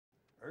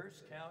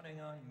Earth's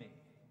counting on me.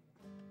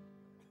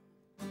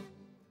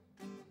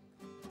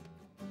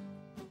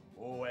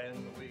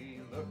 When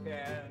we look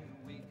and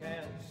we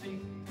can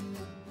see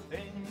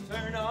things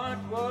are not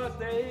what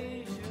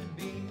they should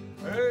be,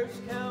 Earth's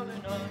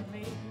counting on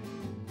me.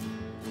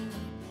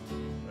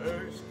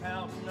 Earth's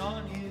counting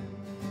on you.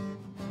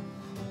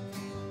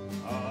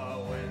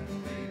 When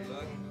we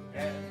look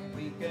and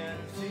we can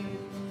see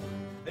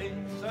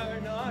things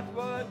are not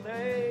what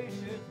they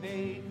should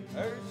be,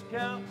 Earth's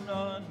counting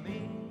on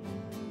me.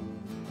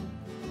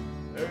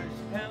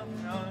 Earth's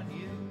counting on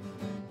you.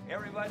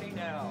 Everybody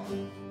now.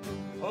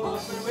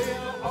 Hoping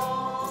we'll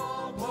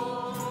all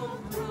pull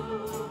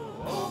through.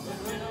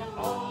 Hoping we'll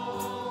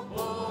all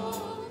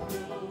pull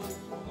through.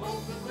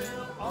 Hoping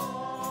we'll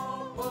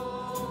all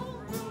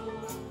pull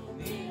through.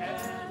 Me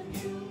and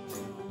you.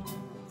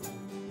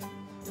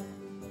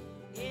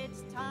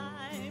 It's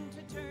time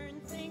to turn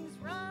things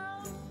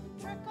round.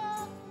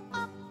 Trickle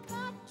up,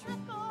 not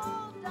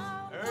trickle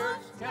down.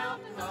 Earth's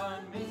counting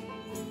on me.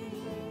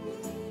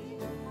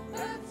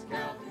 Earth's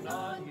counting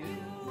on you.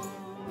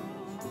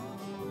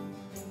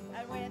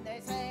 And when they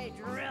say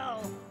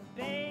drill,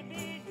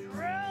 baby,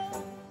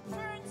 drill,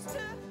 turns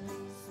to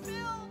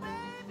spill,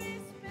 baby,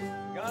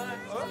 spill. God,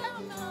 Earth's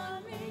counting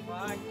on me.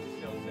 I can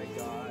still say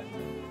God.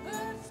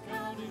 Earth's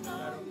counting Is that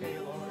on okay, me.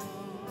 Lord?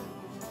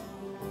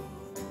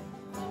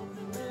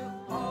 Hoping we'll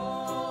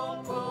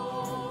All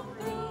pull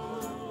through.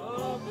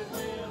 Hoping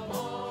we'll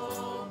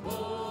all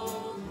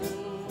pull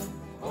through.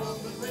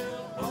 Hoping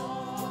we'll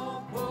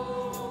all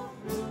pull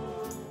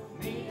through.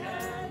 Me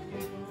and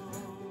you.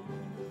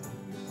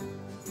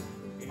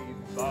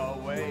 Keep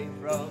away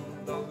from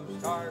those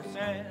tar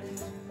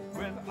sands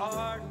with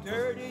our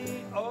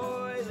dirty,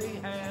 oily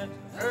hands.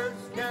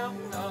 Earth's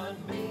counting on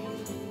me.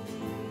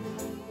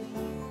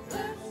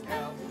 Earth's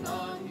counting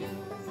on you.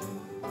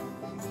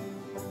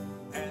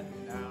 And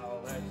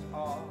now let's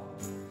all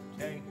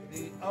take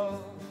the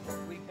oath.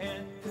 We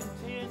can't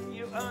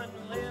continue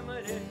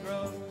unlimited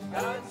growth.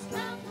 God's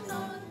counting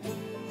on me.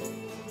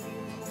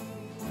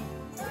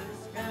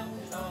 Earth's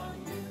counting on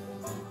you.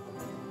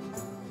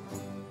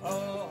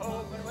 Oh,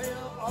 hoping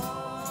we'll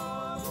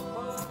all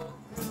pull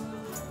through.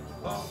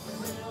 Hoping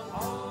we'll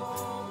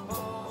all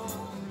pull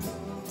through.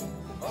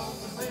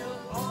 Hoping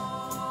we'll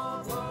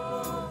all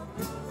pull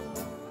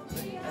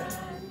through. Me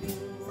and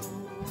you.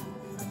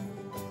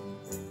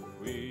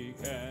 We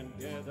can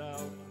get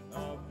out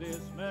of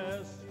this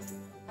mess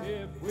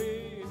if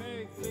we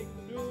make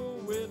things do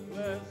with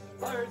less.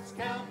 Earth's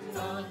counting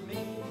on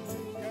me.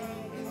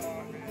 Counting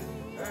on me.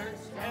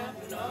 Earth's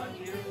counting on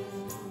you.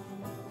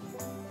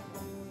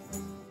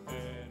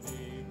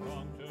 Any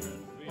wrong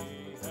turns we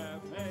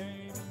have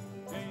made,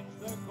 change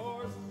the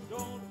course,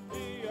 don't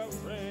be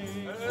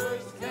afraid.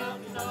 Earth's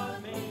counting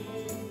on me.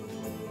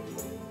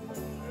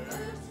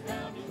 Earth's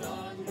counting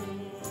on you.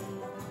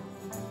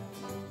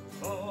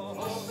 Oh,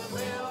 hoping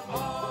we'll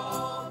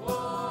all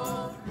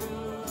pull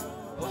through.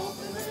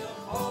 Hoping we'll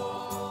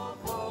all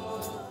pull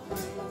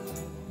through.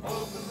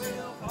 Hoping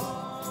we'll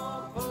all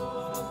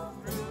pull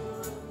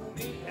through.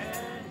 Me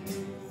and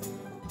you.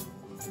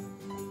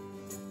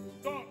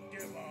 Don't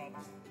give up,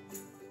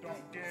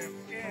 don't give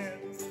in,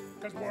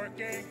 'cause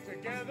working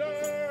together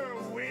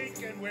we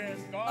can win.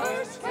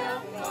 Earth's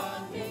counting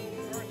on me.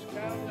 Earth's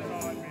counting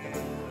on me.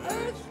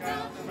 Earth's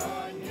counting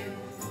on you.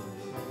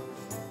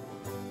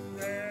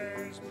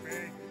 There's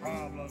big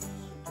problems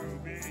to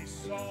be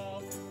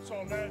solved,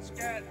 so let's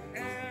get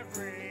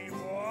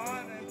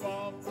everyone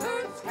involved.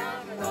 Earth's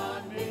counting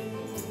on me.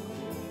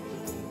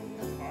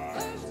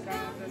 Earth's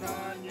counting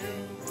on you.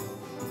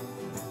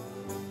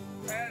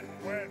 And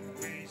when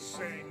we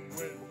sing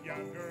with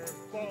younger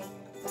folk,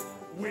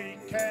 we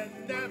can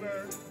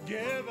never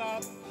give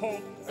up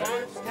hope.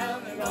 Earth's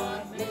counting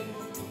on me.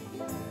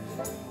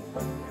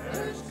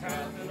 Earth's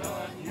counting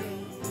on you.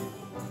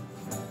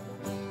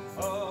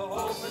 Oh,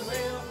 hoping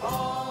we'll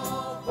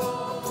all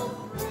pull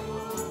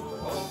through.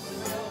 Hoping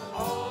we'll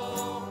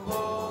all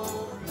pull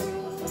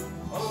through.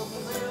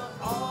 Hoping we'll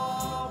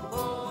all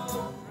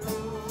pull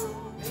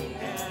through. Me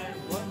and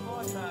one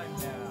more time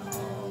now.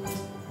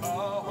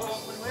 Oh,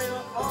 hoping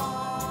we'll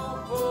all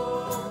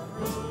pull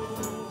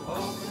through.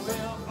 Hoping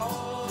we'll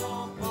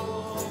all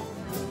pull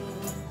through.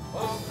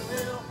 Hoping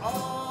we'll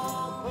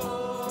all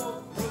pull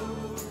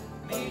through.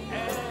 Me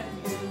and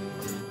you.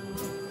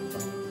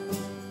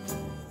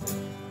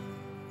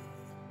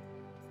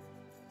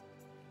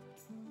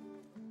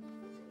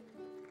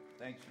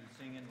 Thanks for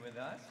singing with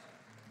us.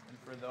 And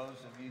for those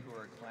of you who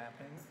are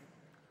clapping,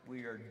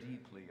 we are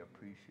deeply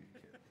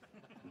appreciative.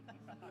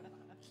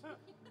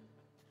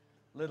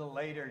 Little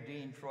later,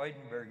 Dean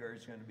Freudenberger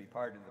is going to be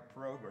part of the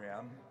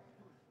program.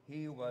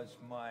 He was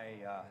my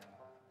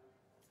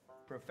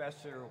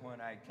professor when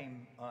I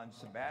came on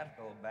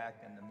sabbatical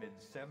back in the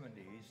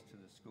mid-70s to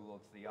the School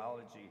of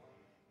Theology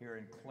here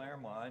in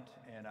Claremont,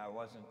 and I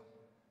was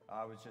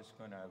just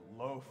going to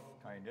loaf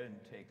kind of and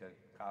take a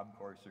cob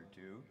course or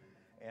two.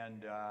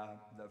 And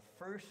the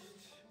first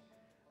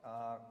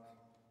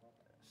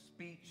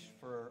speech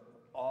for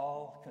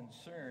all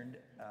concerned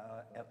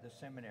at the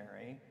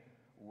seminary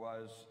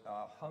was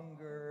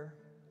hunger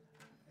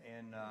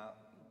and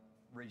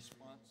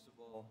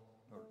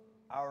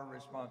our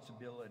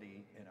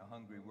responsibility in a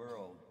hungry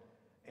world.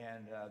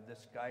 And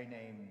this guy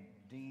named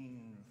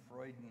Dean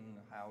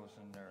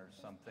Freudenhausen or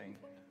something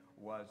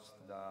was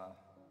the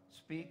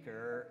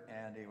speaker,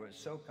 and it was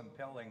so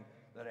compelling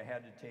that I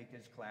had to take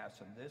his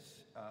class. And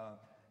this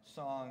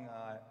song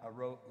I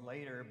wrote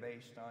later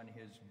based on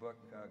his book,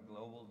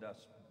 Global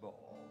Dust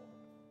Bowl.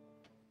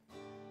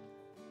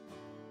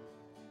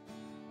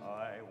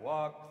 I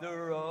walk the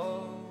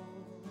road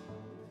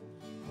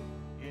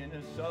in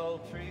a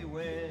sultry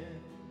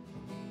wind.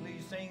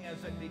 Please sing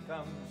as it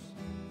becomes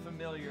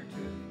familiar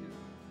to you.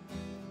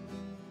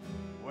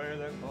 Where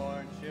the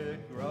corn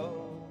should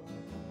grow,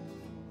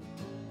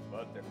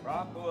 but the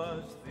crop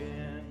was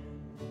thin.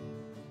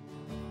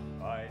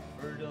 I'd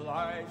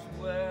fertilized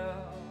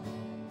well,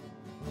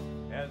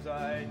 as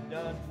I'd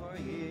done for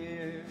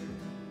years,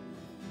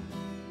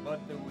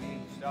 but the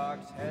weed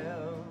stalks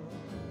held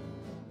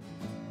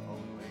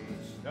only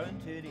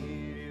stunted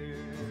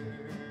ears.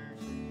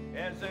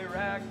 As I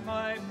racked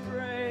my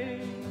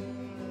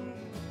brain,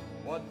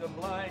 what the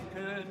blind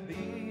could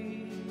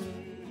be,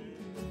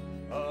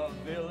 a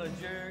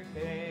villager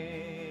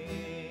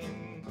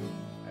came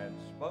and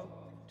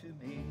spoke to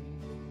me.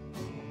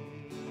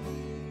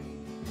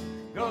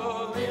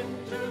 Go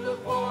into the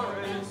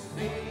forest,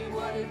 see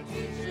what it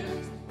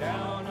teaches.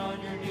 Down on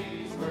your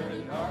knees where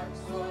the dark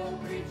soil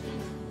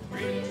reaches.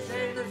 Trees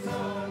shade the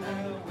sun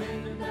and the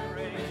wind and the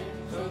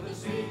rain, so the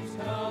seeds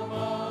come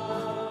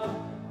up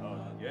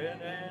again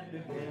and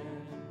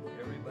again.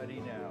 Everybody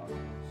now.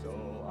 So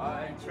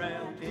I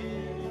tramped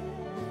in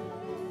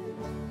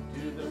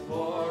to the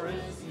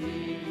forest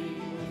heat,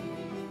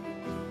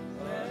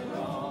 and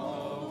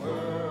all the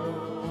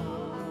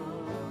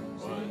world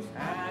was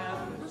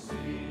half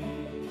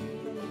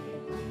asleep,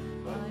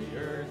 but the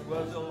earth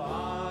was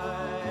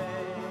alive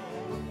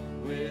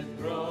with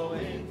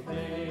growing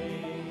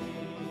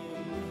things,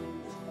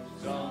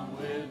 some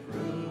with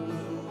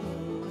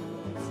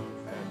roots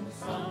and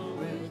some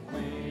with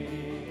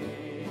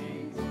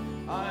wings.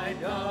 I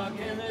dug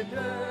in the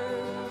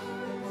dirt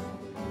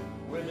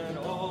with an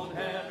old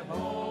hand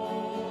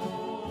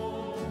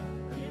hoe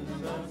in the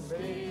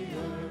sun-baked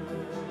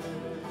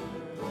earth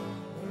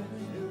where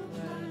the new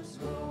plants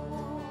grow.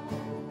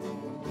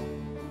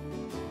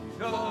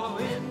 Go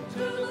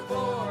into the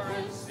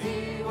forest,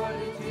 see what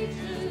it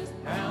teaches.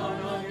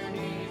 Down on your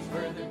knees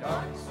where the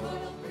dark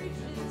soil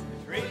reaches. The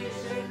trees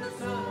shade the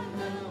sun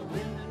and the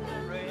wind and the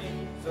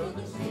rain, so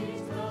the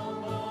seeds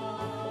come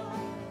up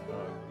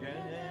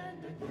again and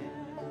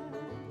again.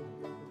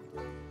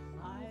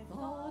 I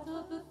thought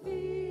of the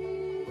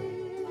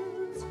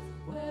fields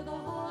where the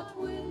hot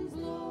winds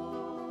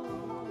blow,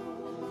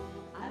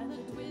 and the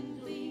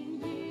dwindling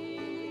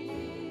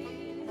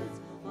years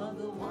of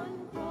the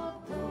one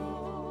crop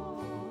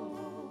row.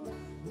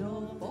 No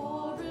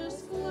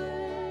forest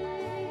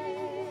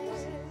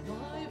glaze,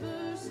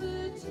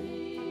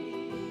 diversity,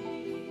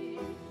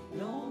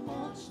 no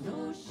mulch,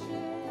 no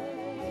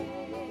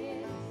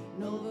shade,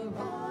 no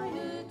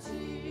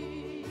variety,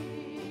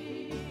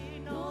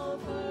 no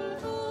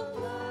fertile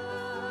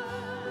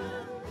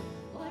land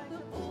like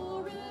the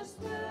forest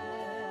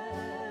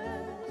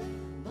bed,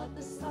 but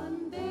the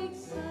sun-baked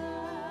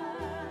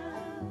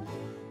sand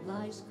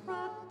lies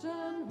cracked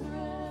and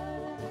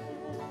red.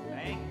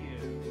 Thank you.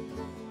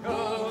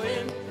 Go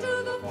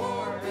into the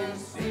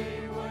forest,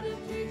 see what it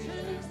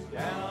teaches.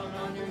 Down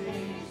on your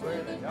knees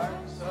where the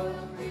dark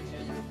soil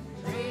reaches.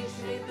 Trees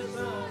shade the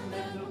sun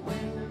and the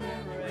wind and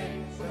the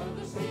rain, so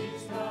the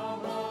seeds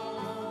come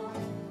up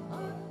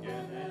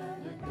again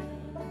and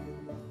again.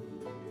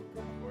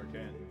 For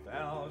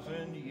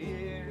 10,000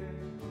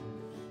 years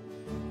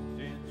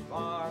since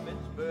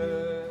farming's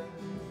birth,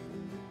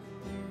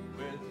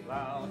 with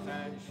plows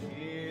and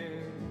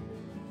shears,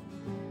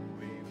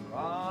 we've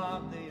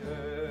robbed the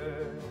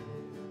earth.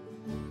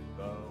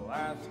 The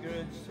last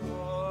good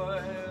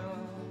soil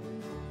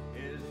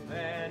is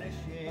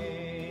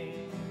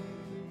vanishing.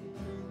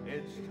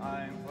 It's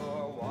time for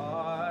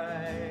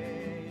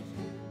wise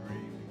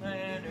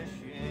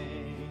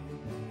replenishing.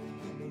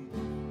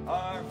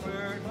 Our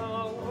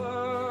fertile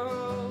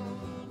world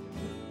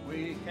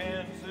we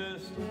can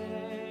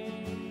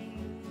sustain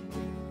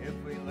if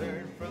we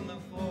learn from the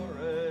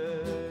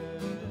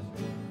forest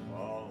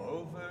all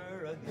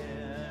over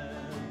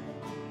again.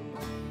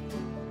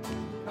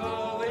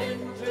 Go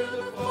into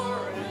the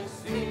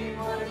forest, see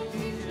what it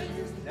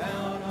teaches.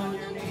 Down on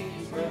your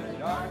knees where the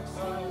dark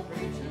soil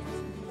reaches.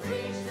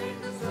 Trees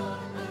shade the sun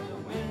and the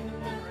wind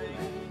and the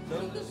rain, so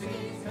the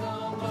seeds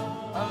come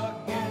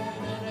up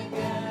again and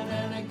again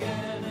and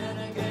again and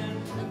again.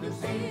 And the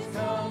seeds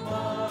come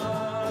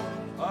up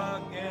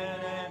again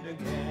and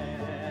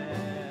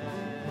again.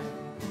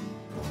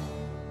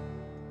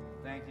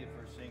 Thank you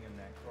for singing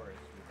that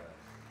chorus with us.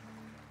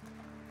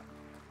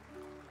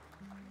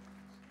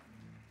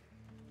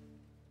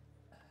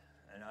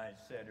 And I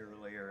said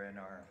earlier in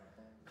our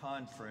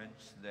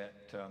conference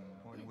that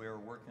when we were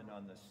working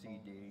on the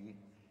CD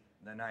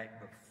the night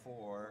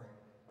before,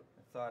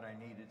 thought I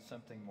needed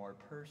something more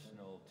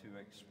personal to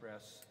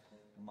express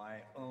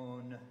my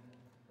own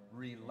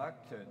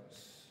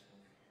reluctance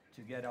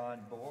to get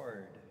on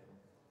board,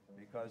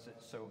 because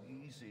it's so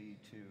easy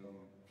to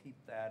keep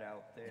that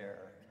out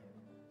there.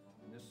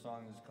 And this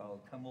song is called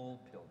Come Old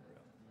Pilgrim.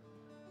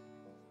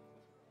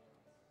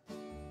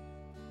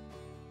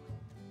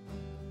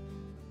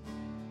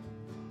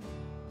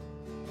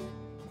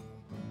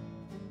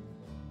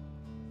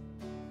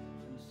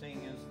 And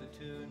sing as the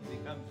tune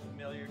becomes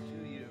familiar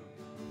to you,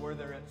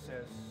 whether it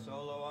says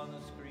solo on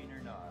the screen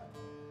or not.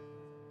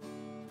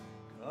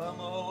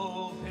 Come,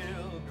 old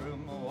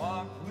pilgrim,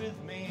 walk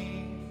with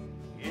me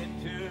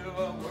into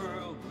a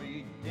world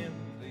we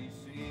dimly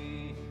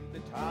see. The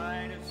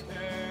tide has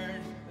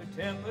turned, the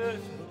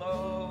tempest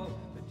blow,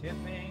 the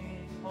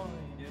tipping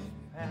point is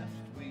past,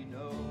 we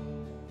know.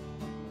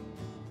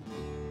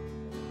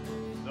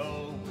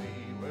 Though we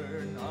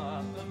were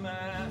not the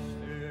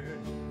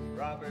masters,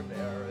 robber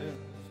barons,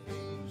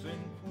 kings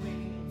and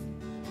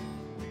queens,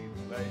 we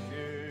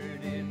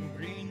pleasured in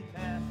green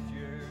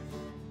pastures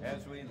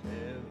as we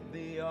live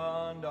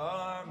beyond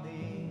our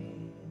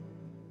means.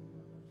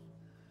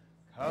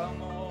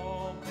 Come,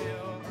 old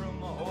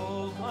pilgrim,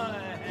 hold my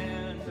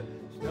hand,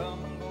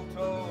 stumble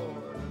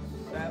toward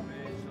a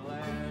savage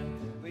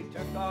land. We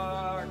took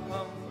our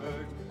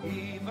comfort,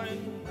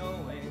 even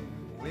knowing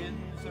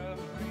winds of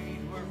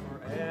greed were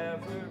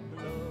forever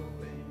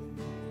blowing.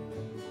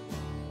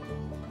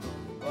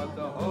 But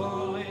the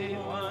Holy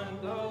One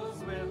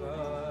goes with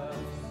us,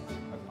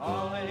 a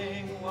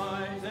calling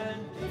wise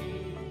and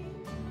deep.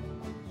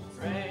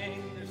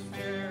 Strength the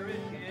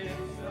Spirit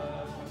gives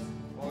us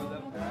for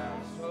the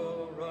path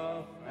so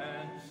rough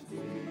and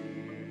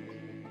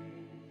steep.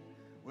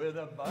 With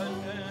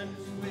abundance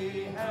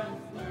we have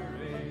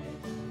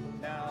flourished,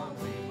 now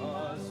we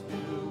must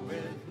do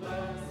with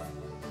less,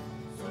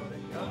 so the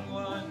young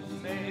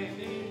ones may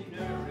be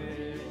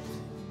nourished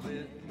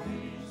with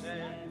peace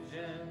and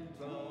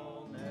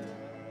gentleness.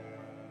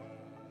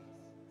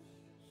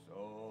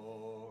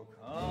 So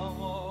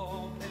come,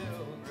 old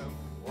pilgrim,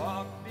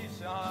 walk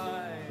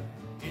beside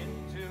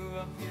into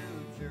a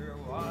future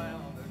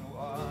wild and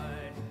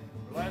wide.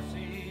 Bless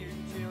these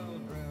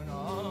children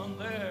on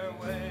their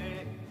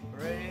way,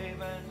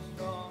 brave and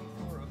strong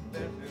for a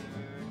better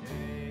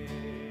day.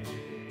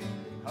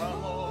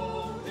 Come,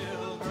 old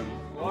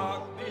pilgrim,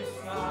 walk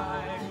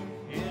beside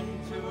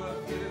into a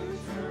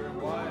future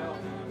wild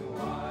and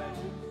wide.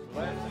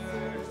 Bless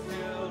their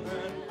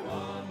children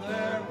on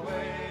their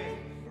way,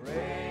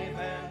 brave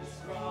and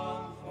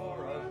strong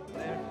for a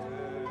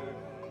better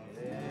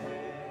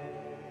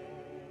day.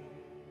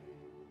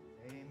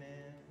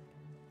 Amen.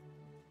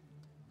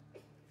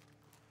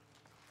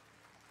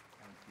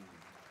 Thank you.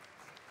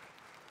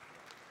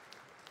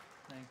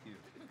 Thank you.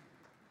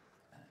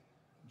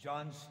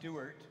 Jon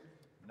Stewart,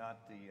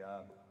 not the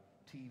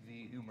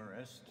TV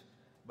humorist,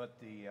 but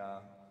the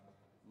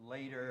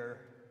later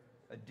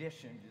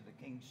addition to the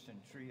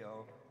Kingston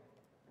Trio,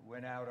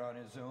 went out on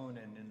his own,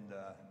 and in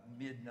the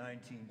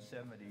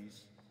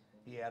mid-1970s,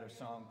 he had a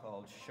song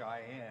called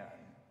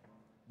Cheyenne.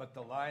 But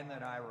the line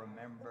that I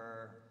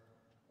remember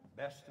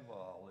best of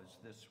all is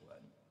this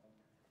one.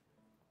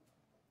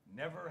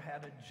 Never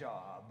had a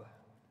job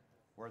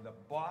where the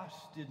boss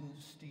didn't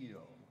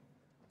steal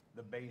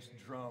the bass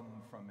drum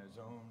from his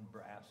own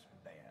brass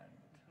band.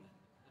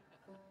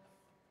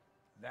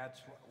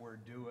 That's what we're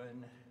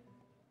doing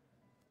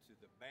to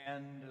the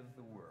band of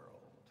the world.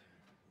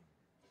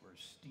 We're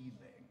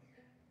stealing,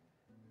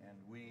 and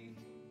we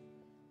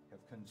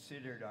have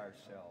considered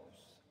ourselves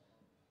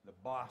the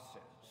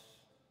bosses.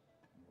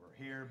 We're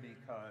here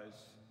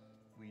because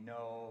we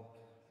know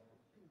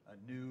a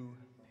new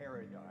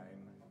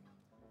paradigm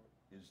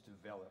is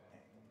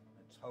developing.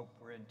 Let's hope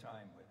we're in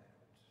time with it.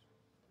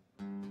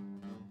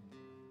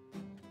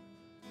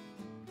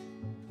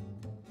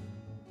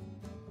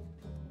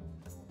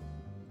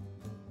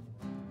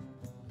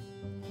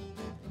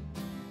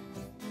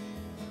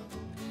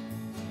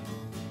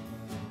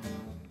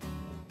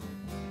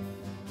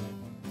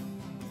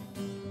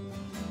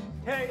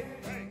 Hey,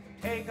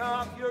 take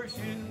off your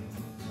shoes.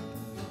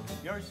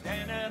 You're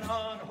standing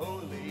on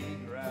holy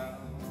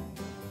ground.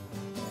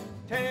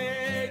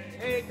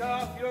 Take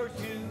off your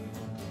shoes.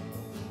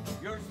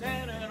 You're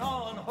standing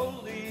on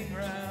holy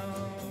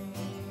ground.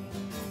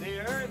 The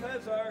earth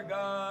has our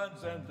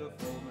gods and the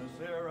fullness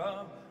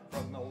thereof,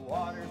 from the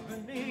waters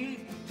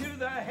beneath to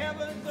the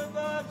heavens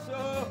above.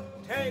 So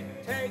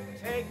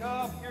take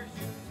off your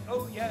shoes.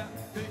 Oh yeah,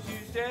 'cause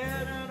you're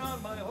standing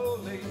on my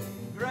holy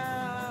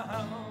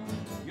ground.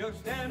 You're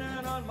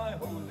standing on my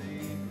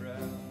holy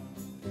ground.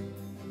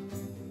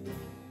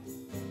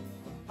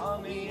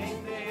 On the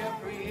 8th day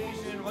of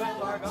creation,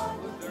 well, our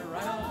God looked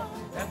around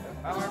at the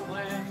power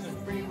plants and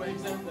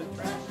freeways and the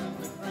trash on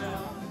the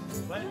ground.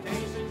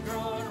 Plantations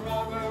growing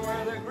rubber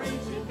where the green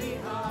should be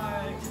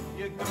high.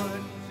 You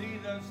couldn't see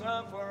breathe us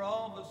up for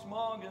all the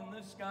smog in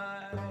the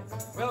sky.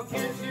 Well,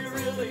 can't you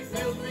really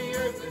feel the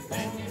earth is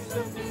then you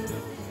subdue?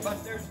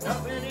 But there's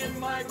nothing in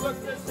my book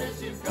that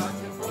says you've got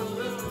to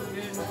pollute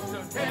it.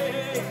 So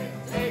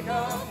take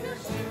off your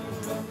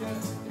shoes,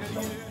 'cause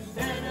you're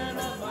standing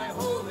on my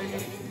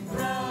holy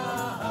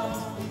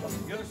ground.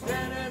 You're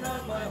standing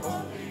on my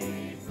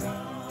holy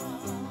ground.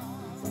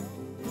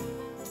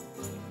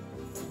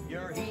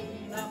 You're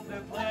heating up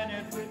the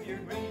planet with your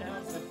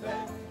greenhouse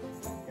effect.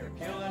 You're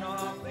killing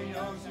off the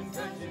ocean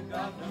 'cause you've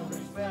got no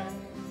respect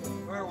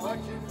for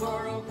what your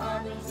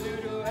fluorocarbons do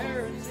to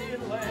air and sea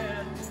and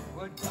land.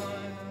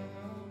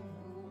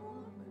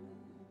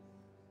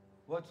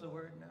 What's the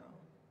word now?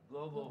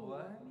 Global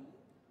what?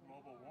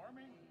 Global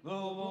warming?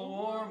 Global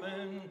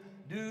warming,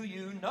 do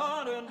you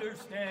not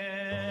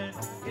understand?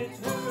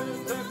 It's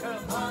worth the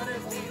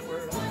commodity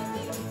we're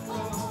looking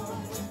for.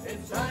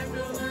 It's time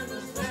to learn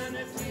the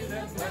sanity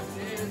that less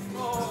is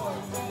more.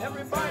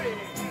 Everybody,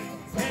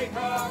 take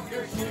off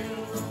your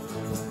shoes.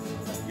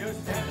 You're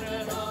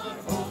standing on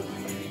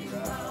holy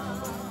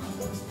ground.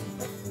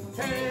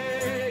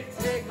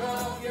 Take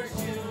off your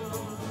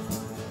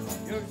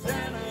shoes. You're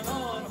standing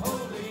on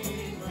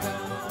holy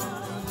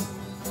ground.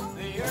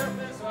 The earth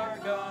is our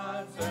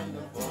God's and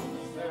the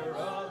fullness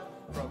thereof,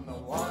 from the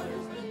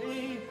waters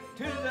beneath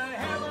to the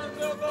heavens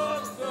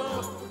above.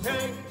 So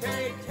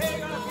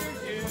take off your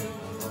shoes,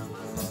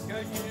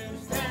 'cause you're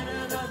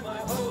standing on my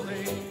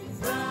holy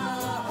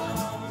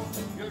ground.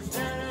 You're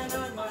standing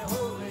on my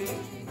holy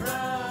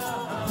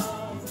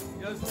ground.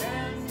 You're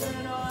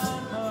standing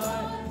on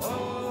my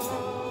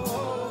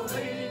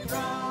holy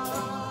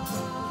ground.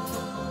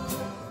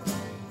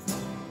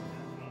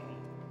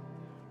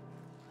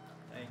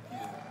 Thank you.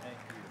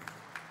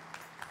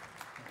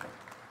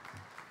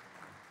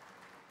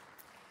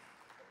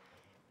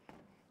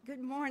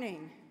 Good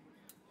morning.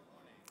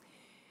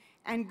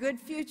 And good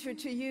future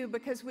to you,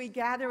 because we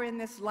gather in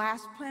this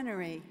last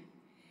plenary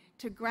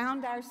to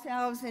ground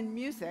ourselves in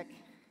music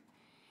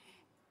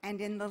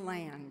and in the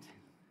land.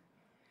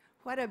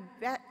 What a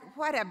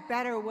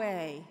better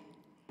way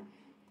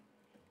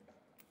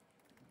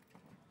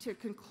to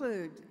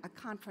conclude a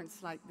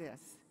conference like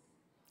this.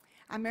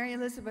 I'm Mary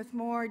Elizabeth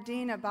Moore,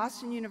 Dean of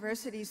Boston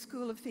University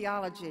School of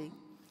Theology.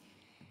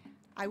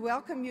 I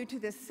welcome you to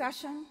this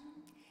session,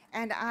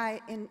 and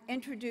I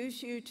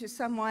introduce you to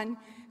someone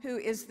who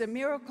is the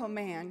miracle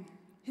man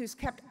who's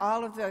kept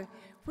all of the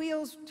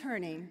wheels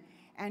turning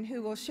and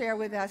who will share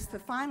with us the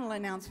final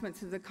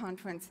announcements of the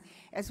conference,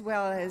 as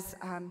well as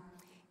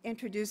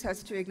introduce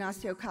us to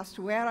Ignacio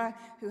Castruera,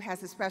 who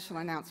has a special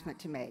announcement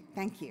to make.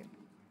 Thank you.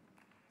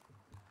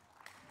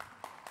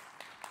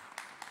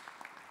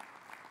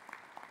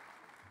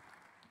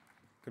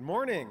 Good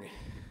morning. Yeah.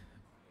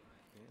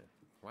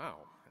 Wow,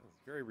 that was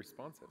very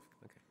responsive.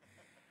 Okay.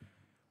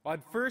 Well,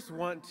 I'd first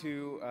want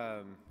to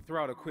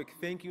throw out a quick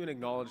thank you and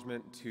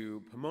acknowledgement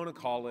to Pomona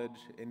College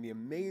and the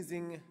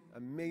amazing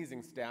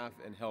staff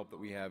and help that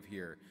we have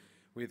here.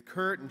 With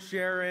Kurt and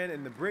Sharon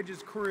and the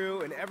Bridges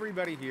crew and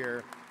everybody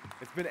here,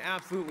 it's been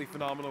absolutely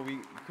phenomenal.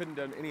 We couldn't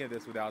have done any of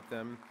this without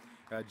them.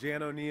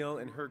 Jan O'Neill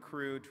and her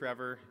crew,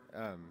 Trevor.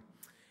 I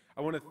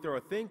want to throw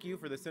a thank you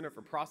for the Center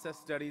for Process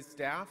Studies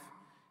staff.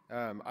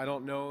 I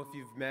don't know if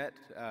you've met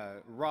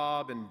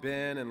Rob and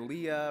Ben and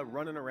Leah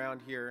running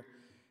around here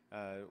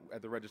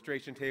at the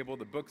registration table,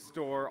 the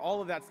bookstore.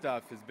 All of that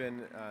stuff has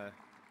been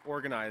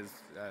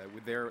organized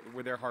with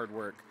their hard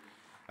work.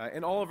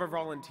 And all of our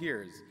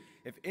volunteers.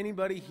 If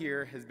anybody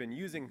here has been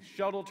using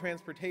shuttle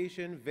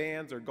transportation,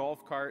 vans, or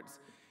golf carts,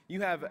 you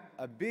have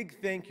a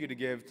big thank you to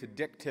give to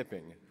Dick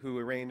Tipping, who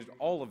arranged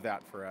all of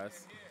that for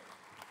us.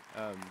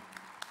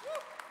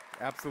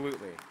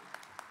 Absolutely.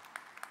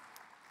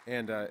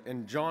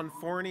 And John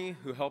Forney,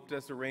 who helped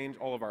us arrange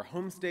all of our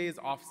homestays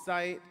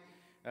off-site.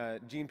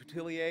 Jean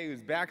Petillier,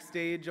 who's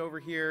backstage over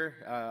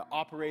here,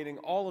 operating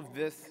all of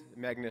this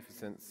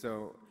magnificence.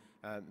 So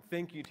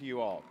thank you to you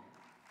all.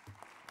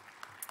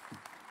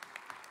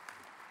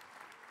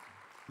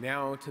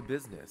 Now to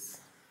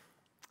business.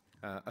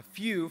 A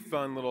few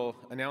fun little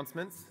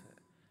announcements.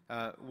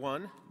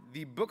 One,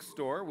 the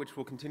bookstore, which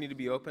will continue to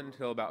be open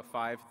until about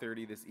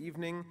 5:30 this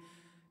evening,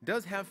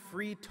 does have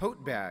free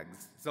tote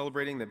bags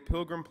celebrating the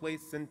Pilgrim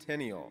Place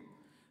Centennial.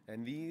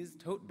 And these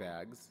tote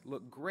bags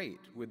look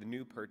great with the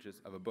new purchase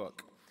of a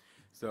book.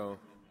 So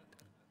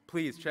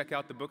please check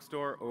out the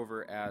bookstore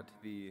over at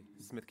the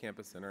Smith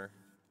Campus Center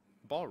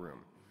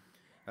ballroom.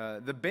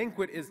 The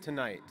banquet is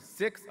tonight,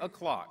 6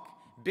 o'clock,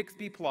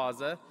 Bixby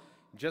Plaza,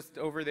 just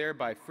over there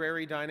by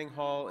Frary Dining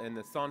Hall in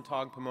the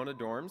Sontag Pomona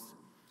dorms.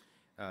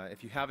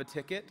 If you have a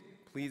ticket,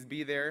 please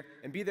be there,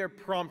 and be there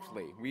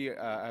promptly. We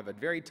have a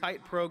very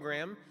tight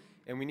program,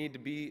 and we need to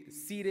be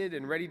seated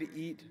and ready to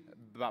eat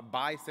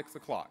by 6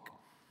 o'clock.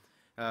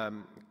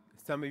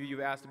 Some of you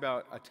have asked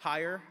about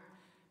attire.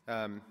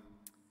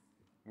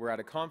 We're at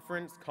a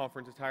conference.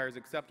 Conference attire is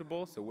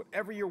acceptable, so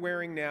whatever you're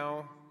wearing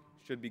now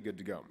should be good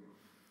to go.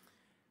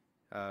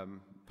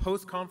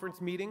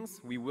 Post-conference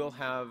meetings, we will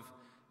have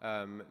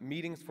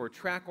meetings for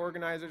track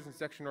organizers and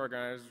section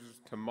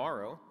organizers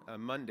tomorrow,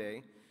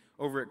 Monday,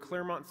 over at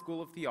Claremont School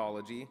of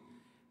Theology.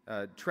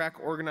 Track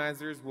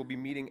organizers will be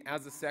meeting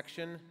as a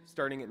section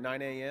starting at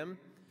 9 a.m.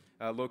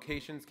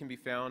 Locations can be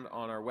found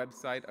on our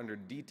website under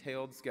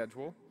detailed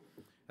schedule.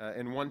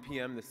 And 1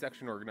 p.m., the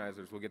section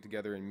organizers will get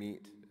together and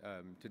meet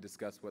to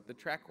discuss what the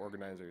track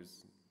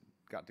organizers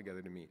got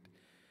together to meet.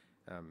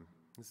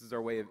 This is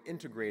our way of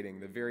integrating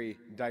the very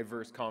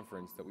diverse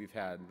conference that we've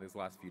had these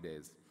last few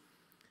days,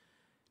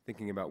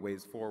 thinking about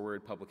ways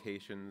forward,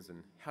 publications,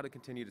 and how to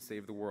continue to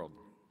save the world.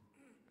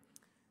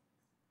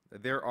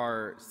 There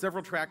are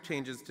several track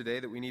changes today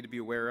that we need to be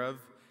aware of.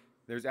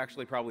 There's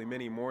actually probably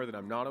many more that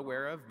I'm not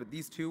aware of, but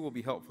these two will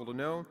be helpful to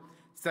know.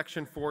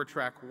 Section 4,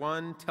 Track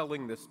 1,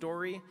 Telling the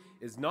Story,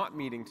 is not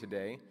meeting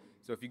today.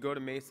 So if you go to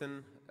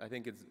Mason, I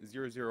think it's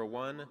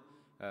 001,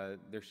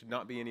 there should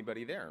not be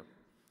anybody there.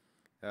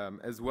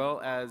 As well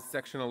as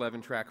Section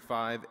 11, Track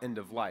 5, End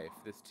of Life.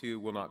 This too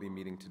will not be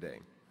meeting today.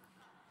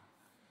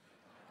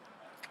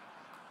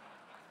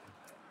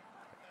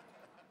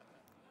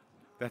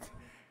 That's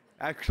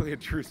actually a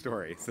true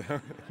story. So,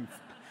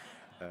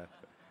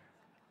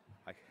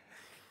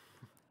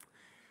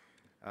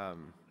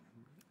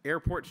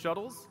 airport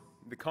shuttles.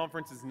 The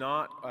conference is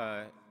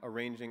not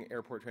arranging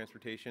airport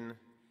transportation,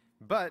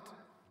 but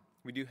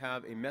we do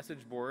have a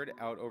message board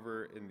out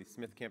over in the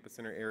Smith Campus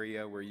Center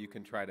area where you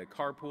can try to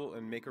carpool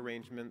and make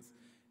arrangements.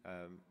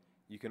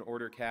 You can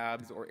order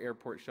cabs or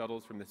airport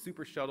shuttles from the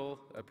Super Shuttle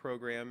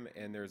program,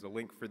 and there's a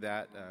link for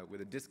that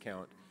with a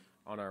discount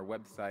on our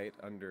website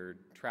under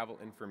travel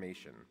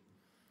information.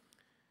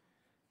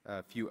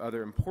 A few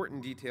other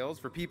important details.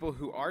 For people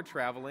who are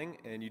traveling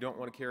and you don't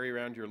want to carry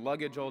around your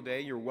luggage all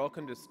day, you're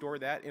welcome to store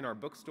that in our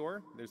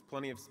bookstore. There's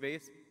plenty of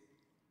space,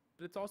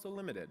 but it's also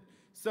limited.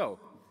 So,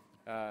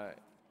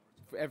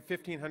 if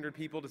 1,500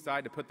 people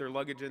decide to put their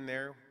luggage in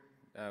there,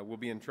 we'll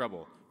be in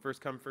trouble.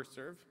 First come, first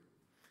serve.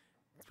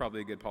 It's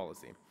probably a good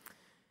policy.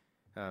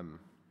 And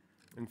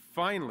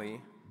finally,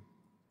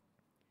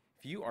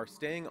 if you are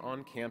staying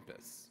on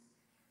campus,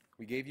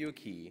 we gave you a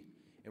key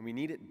and we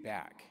need it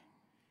back.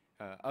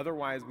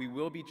 Otherwise, we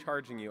will be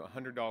charging you a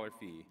 $100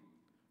 fee.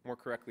 More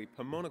correctly,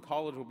 Pomona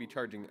College will be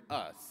charging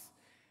us,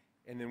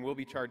 and then we'll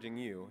be charging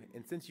you.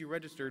 And since you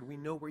registered, we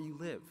know where you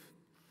live.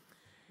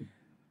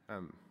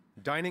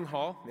 Dining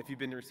hall, if you've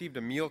been received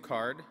a meal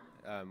card,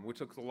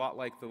 which looks a lot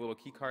like the little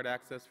key card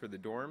access for the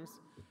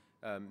dorms,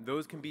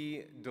 those can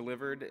be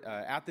delivered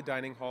at the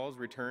dining halls,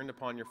 returned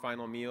upon your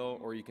final meal,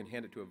 or you can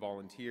hand it to a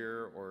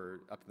volunteer or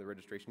up to the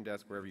registration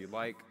desk, wherever you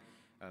like.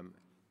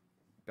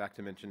 Back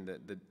to mention that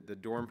the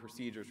dorm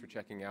procedures for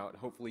checking out.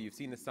 Hopefully you've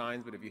seen the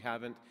signs, but if you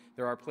haven't,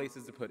 there are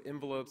places to put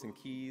envelopes and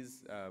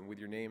keys with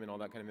your name and all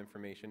that kind of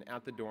information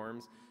at the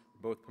dorms,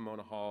 both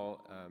Pomona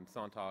Hall,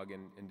 Sontag,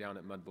 and down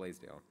at Mud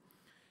Blaisdell.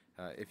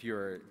 If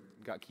you're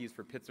got keys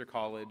for Pitzer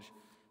College,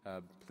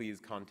 please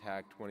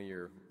contact one of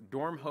your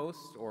dorm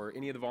hosts or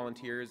any of the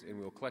volunteers, and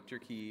we'll collect your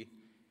key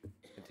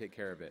and take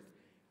care of it.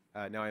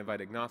 Now I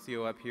invite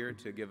Ignacio up here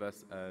to give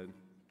us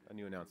a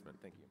new announcement.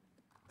 Thank you.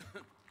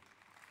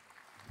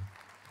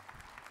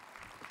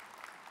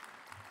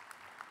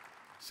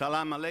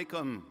 Salam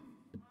alaikum.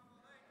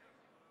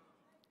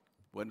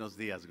 Buenos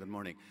dias, good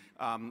morning.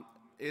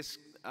 Is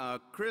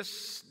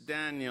Chris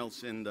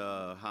Daniels in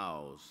the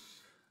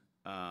house?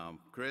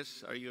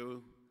 Chris, are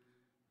you?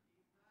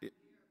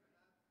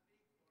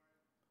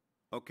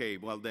 Okay,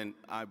 well then,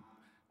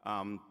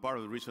 part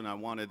of the reason I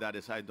wanted that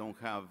is I don't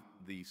have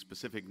the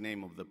specific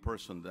name of the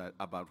person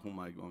about whom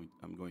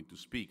I'm going to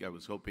speak. I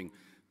was hoping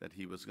that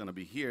he was going to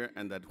be here,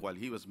 and that while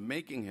he was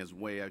making his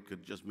way, I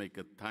could just make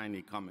a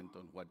tiny comment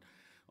on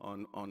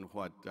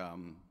what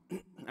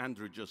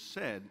Andrew just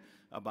said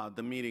about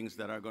the meetings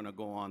that are going to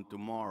go on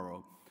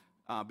tomorrow.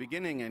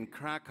 Beginning in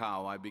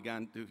Krakow,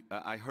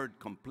 I heard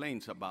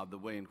complaints about the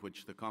way in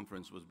which the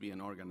conference was being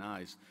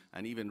organized,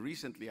 and even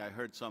recently I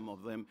heard some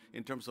of them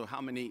in terms of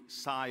how many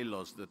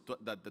silos,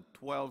 that the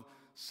 12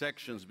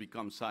 sections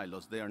become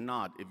silos. They are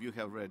not. If you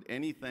have read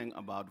anything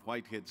about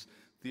Whitehead's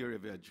theory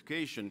of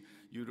education,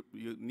 you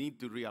need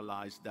to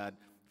realize that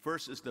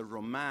first is the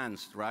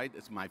romance, right?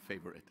 It's my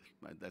favorite.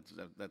 Right? That's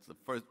the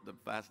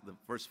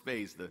first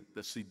phase,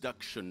 the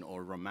seduction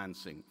or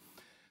romancing.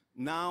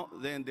 Now,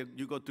 then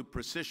you go to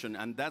precision,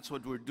 and that's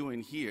what we're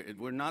doing here.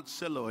 We're not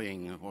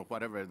siloing, or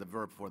whatever the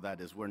verb for that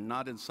is. We're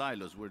not in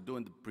silos. We're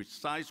doing the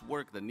precise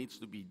work that needs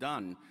to be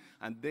done.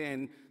 And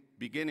then,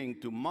 beginning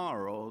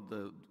tomorrow,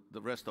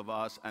 the rest of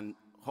us, and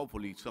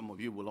hopefully some of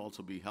you will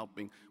also be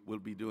helping, will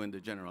be doing the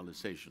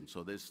generalization.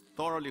 So there's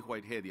thoroughly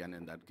Whiteheadian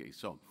in that case.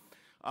 So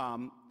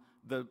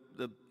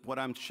what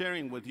I'm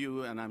sharing with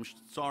you, and I'm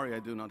sorry I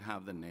do not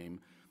have the name,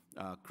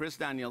 Chris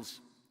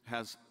Daniels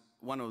has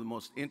one of the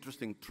most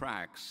interesting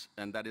tracks,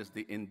 and that is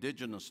the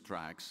indigenous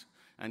tracks.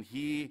 And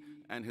he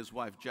and his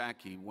wife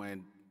Jackie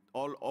went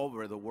all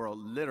over the world,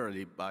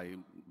 literally by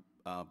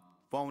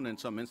phone in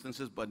some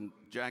instances, but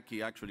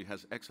Jackie actually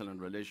has excellent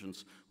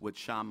relations with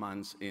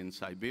shamans in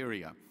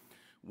Siberia.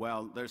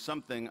 Well, there's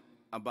something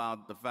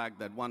about the fact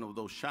that one of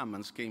those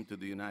shamans came to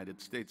the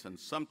United States and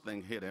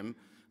something hit him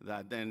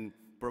that then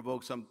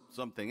provoked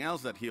something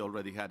else that he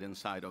already had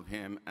inside of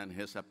him, and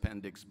his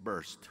appendix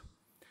burst.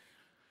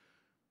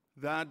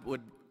 That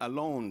would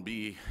alone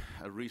be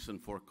a reason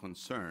for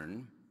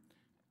concern.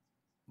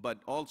 But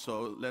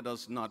also, let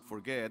us not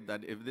forget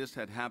that if this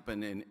had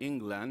happened in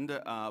England,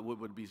 we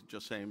would be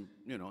just saying,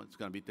 you know, it's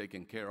going to be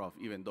taken care of,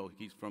 even though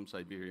he's from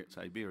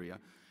Siberia.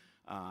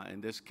 In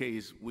this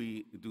case,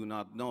 we do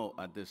not know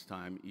at this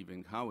time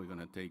even how we're going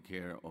to take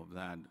care of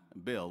that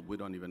bill. We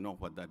don't even know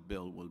what that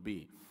bill will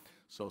be.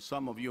 So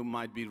some of you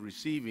might be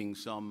receiving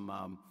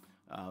some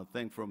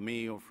thing from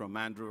me or from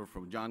Andrew or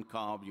from John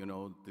Cobb, you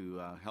know, to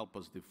help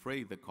us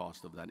defray the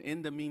cost of that.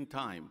 In the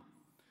meantime,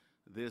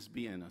 this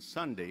being a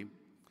Sunday,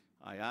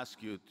 I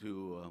ask you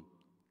to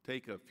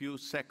take a few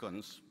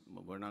seconds,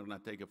 we're not going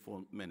to take a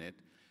full minute,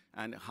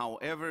 and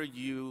however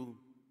you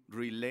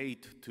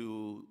relate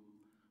to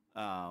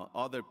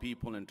other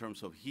people in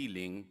terms of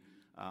healing,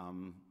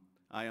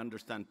 I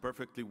understand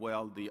perfectly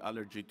well the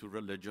allergy to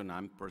religion.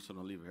 I'm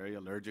personally very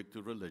allergic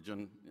to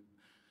religion.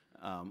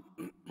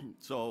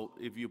 So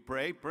if you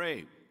pray,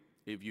 pray.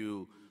 If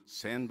you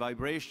send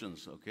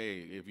vibrations, okay,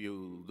 if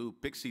you do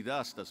pixie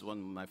dust, as one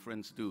of my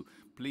friends do,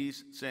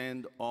 please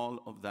send all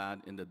of that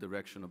in the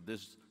direction of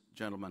this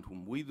gentleman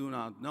whom we do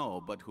not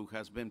know, but who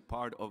has been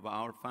part of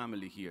our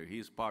family here. He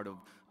is part of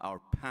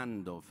our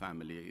Pando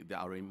family,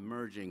 our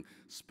emerging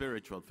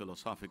spiritual,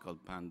 philosophical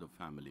Pando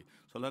family.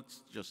 So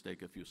let's just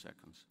take a few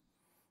seconds.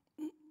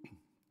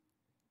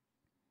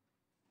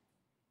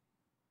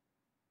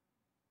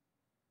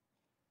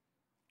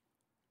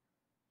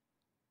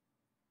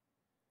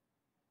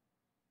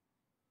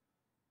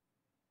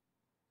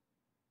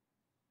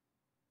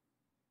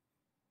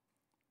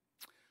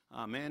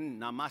 Amen.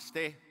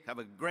 Namaste. Have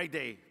a great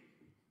day.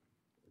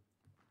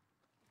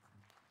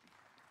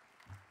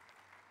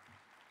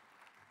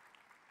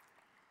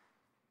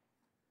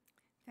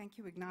 Thank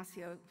you,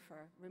 Ignacio, for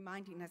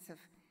reminding us of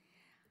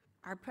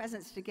our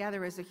presence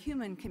together as a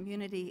human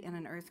community in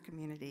an earth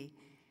community,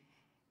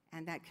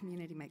 and that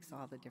community makes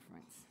all the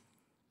difference.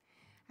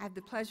 I have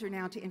the pleasure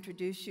now to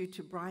introduce you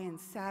to Brian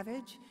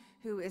Savage,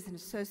 who is an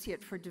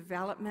Associate for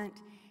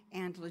Development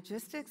and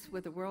Logistics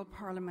with the World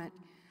Parliament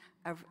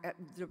of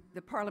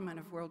the Parliament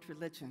of World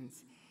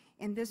Religions.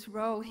 In this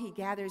role, he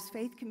gathers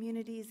faith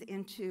communities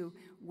into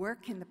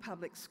work in the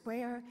public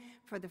square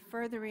for the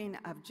furthering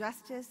of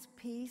justice,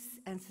 peace,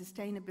 and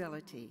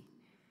sustainability.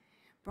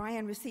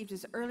 Brian received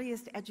his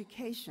earliest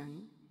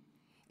education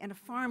in a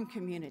farm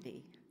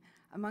community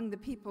among the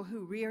people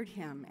who reared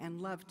him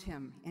and loved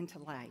him into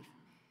life.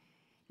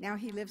 Now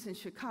he lives in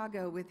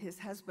Chicago with his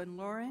husband,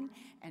 Lauren,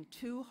 and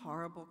 2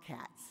 horrible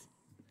cats.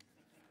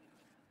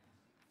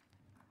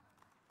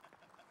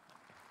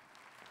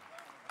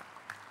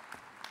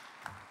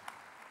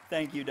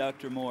 Thank you,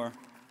 Dr. Moore.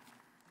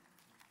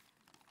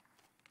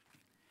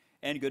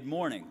 And good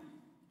morning.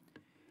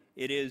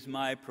 It is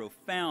my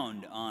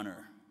profound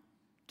honor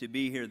to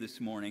be here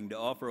this morning to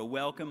offer a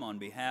welcome on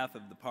behalf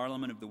of the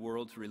Parliament of the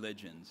World's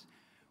Religions,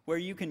 where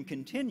you can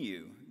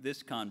continue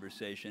this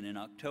conversation in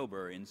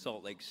October in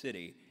Salt Lake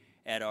City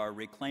at our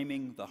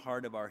Reclaiming the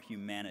Heart of Our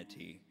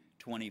Humanity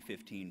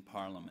 2015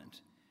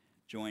 Parliament.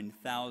 Join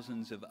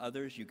thousands of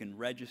others. You can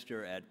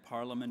register at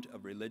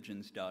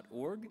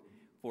parliamentofreligions.org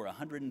for a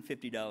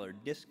 $150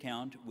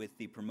 discount with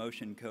the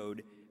promotion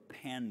code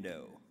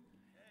PANDO.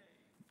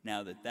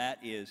 Now that that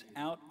is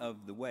out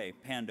of the way,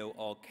 PANDO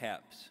all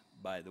caps,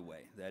 by the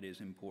way, that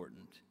is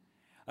important.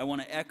 I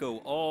want to echo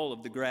all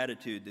of the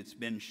gratitude that's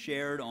been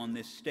shared on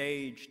this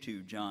stage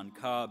to John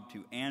Cobb,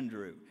 to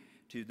Andrew,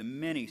 to the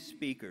many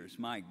speakers,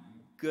 my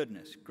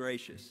goodness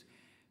gracious,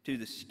 to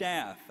the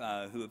staff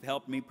who have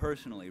helped me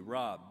personally,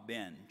 Rob,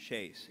 Ben,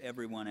 Chase,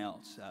 everyone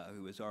else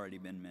who has already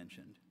been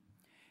mentioned.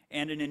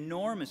 And an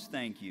enormous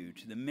thank you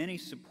to the many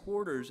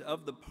supporters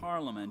of the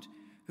Parliament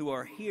who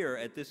are here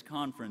at this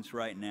conference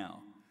right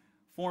now.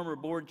 Former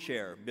board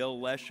chair Bill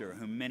Lesher,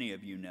 whom many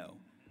of you know.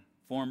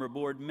 Former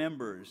board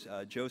members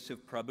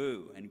Joseph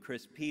Prabhu and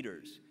Chris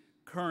Peters.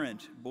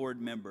 Current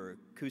board member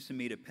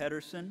Kusamita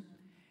Pedersen.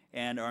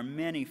 And our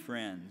many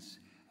friends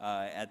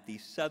at the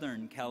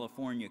Southern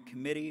California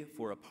Committee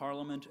for a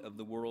Parliament of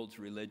the World's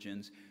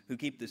Religions, who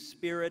keep the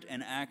spirit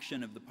and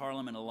action of the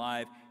Parliament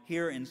alive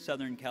here in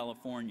Southern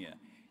California.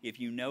 If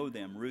you know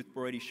them, Ruth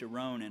Brody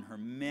Sharon and her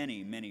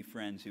many, many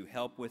friends who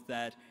help with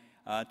that,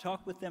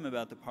 talk with them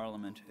about the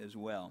Parliament as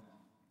well.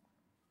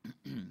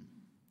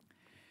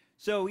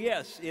 So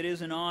yes, it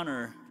is an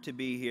honor to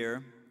be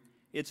here.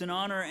 It's an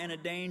honor and a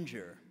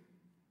danger.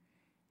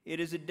 It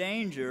is a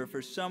danger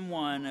for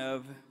someone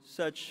of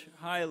such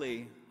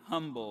highly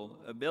humble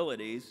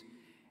abilities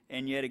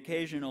and yet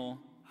occasional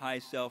high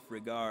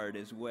self-regard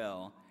as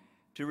well,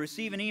 to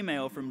receive an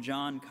email from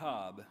John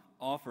Cobb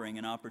offering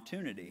an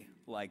opportunity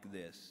like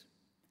this.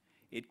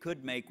 It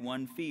could make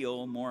one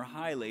feel more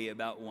highly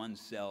about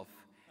oneself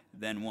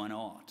than one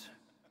ought.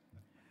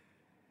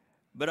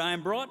 But I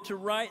am brought to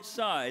right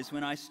size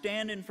when I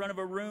stand in front of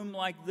a room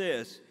like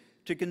this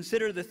to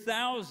consider the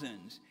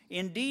thousands,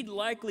 indeed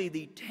likely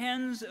the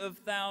tens of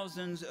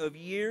thousands of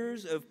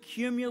years of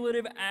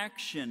cumulative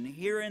action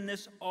here in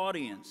this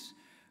audience,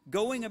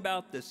 going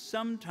about the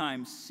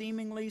sometimes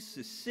seemingly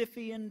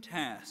Sisyphean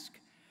task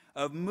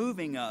of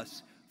moving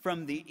us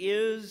from the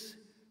is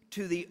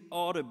to the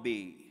ought to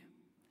be,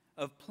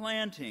 of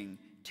planting,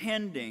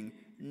 tending,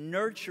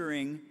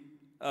 nurturing,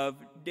 of,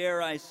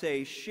 dare I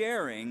say,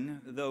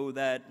 sharing, though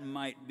that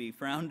might be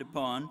frowned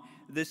upon,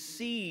 the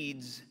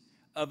seeds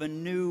of a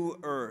new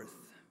earth.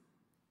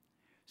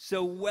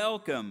 So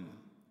welcome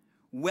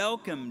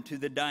to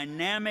the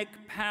dynamic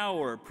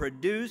power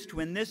produced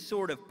when this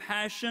sort of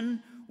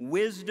passion,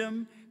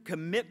 wisdom,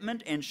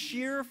 commitment, and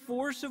sheer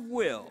force of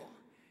will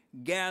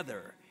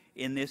gather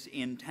in this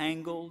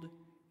entangled,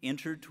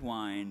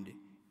 intertwined,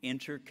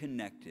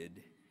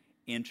 interconnected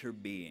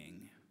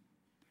interbeing.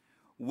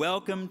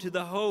 Welcome to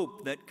the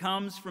hope that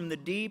comes from the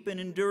deep and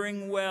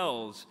enduring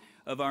wells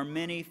of our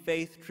many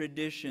faith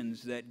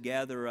traditions that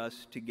gather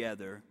us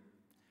together.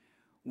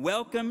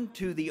 Welcome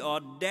to the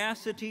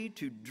audacity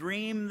to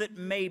dream that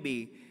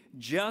maybe,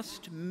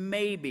 just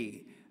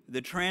maybe,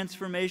 the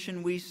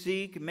transformation we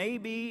seek may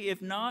be, if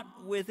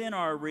not within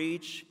our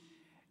reach,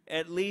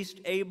 at least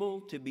able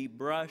to be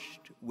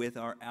brushed with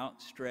our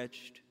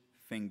outstretched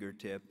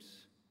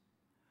fingertips.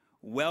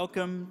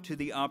 Welcome to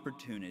the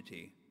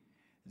opportunity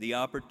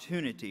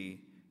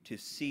to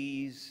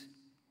seize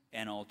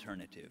an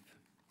alternative.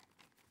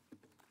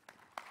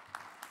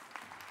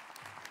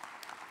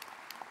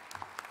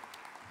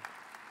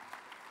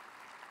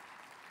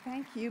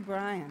 Thank you,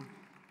 Brian.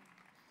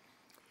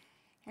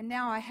 And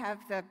now I have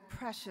the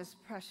precious,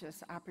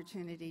 precious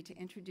opportunity to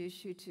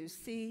introduce you to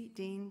C.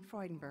 Dean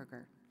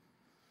Freudenberger,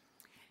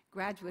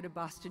 graduate of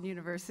Boston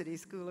University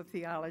School of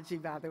Theology,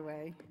 by the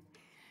way.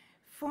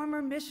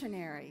 Former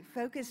missionary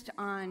focused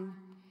on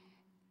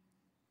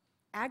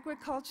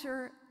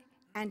agriculture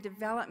and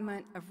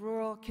development of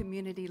rural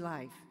community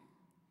life.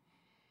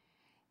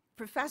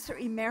 Professor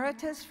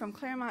Emeritus from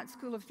Claremont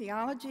School of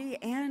Theology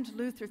and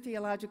Luther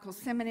Theological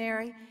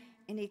Seminary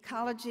in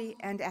Ecology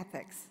and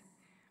Ethics.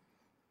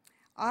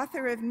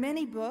 Author of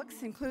many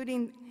books,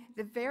 including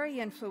the very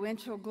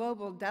influential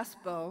Global Dust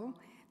Bowl.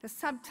 The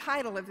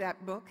subtitle of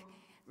that book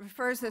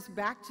refers us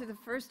back to the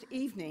first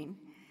evening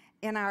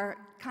in our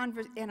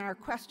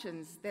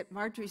questions that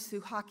Marjorie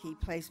Sue Hockey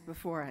placed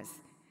before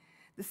us.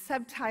 The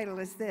subtitle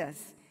is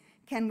this: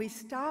 Can we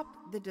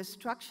stop the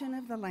destruction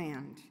of the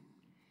land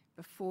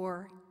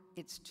before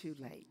it's too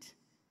late?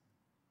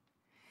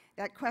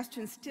 That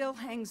question still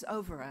hangs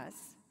over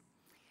us.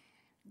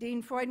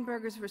 Dean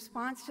Freudenberger's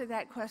response to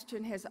that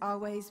question has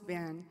always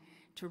been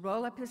to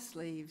roll up his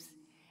sleeves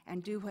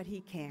and do what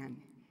he can.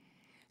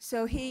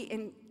 So he,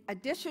 in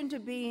addition to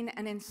being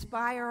an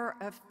inspirer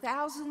of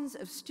thousands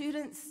of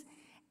students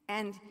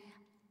and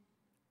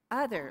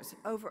others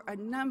over a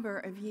number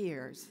of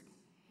years,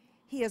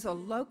 he is a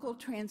local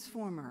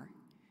transformer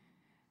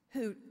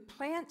who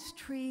plants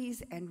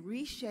trees and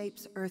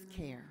reshapes earth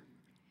care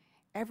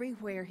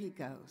everywhere he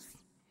goes.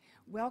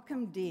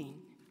 Welcome,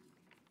 Dean.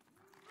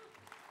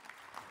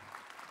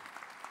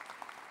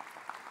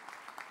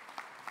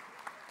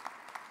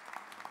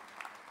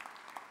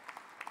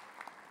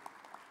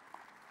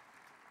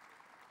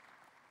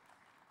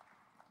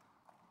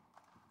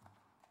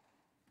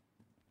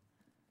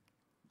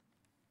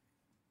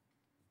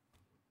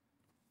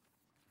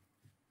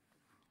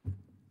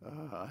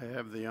 I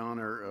have the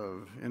honor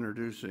of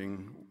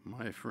introducing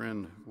my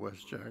friend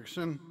Wes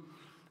Jackson,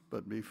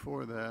 but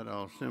before that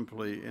I'll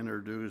simply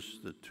introduce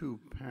the two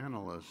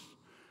panelists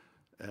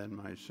and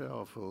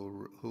myself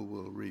who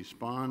will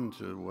respond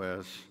to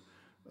Wes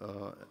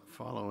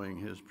following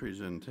his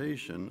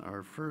presentation.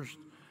 Our first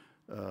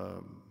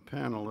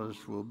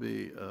panelist will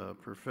be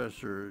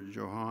Professor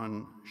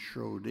Johan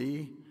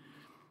Schrödi.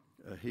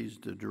 He's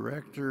the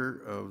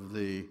director of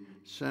the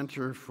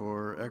Center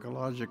for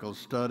Ecological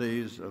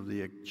Studies of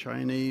the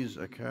Chinese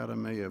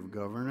Academy of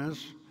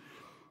Governance.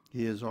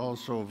 He is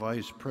also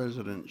Vice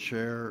President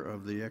Chair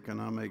of the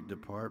Economic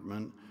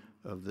Department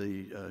of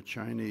the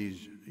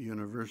Chinese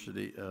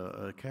University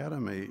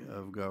Academy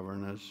of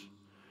Governance.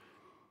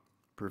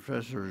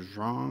 Professor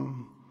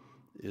Zhang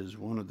is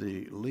one of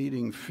the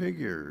leading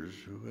figures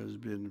who has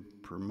been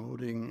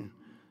promoting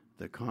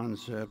the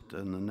concept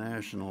and the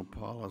national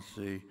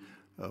policy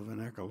of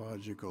an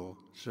ecological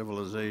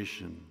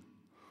civilization.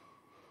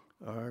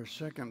 Our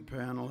second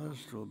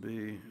panelist will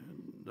be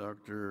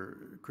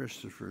Dr.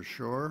 Christopher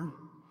Shore.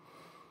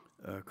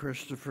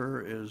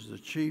 Christopher is the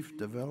Chief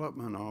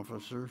Development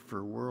Officer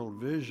for World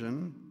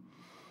Vision.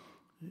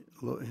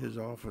 His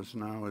office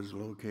now is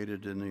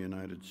located in the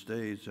United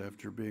States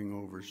after being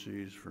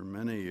overseas for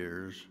many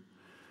years.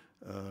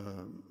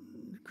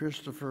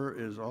 Christopher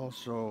is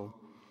also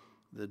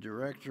the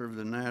Director of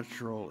the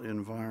Natural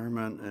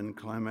Environment and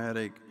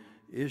Climatic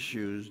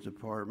Issues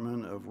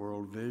Department of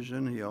World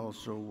Vision. He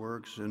also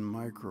works in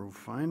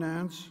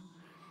microfinance.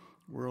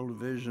 World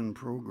Vision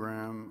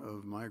program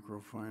of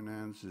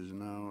microfinance is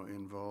now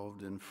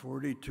involved in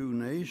 42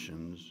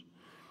 nations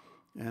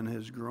and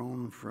has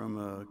grown from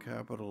a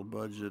capital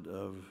budget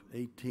of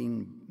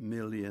 18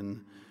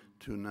 million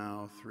to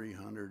now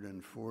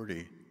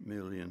 $340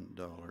 million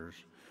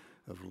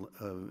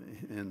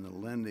in the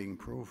lending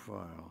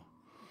profile.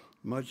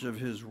 Much of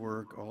his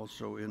work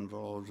also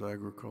involves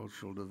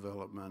agricultural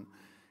development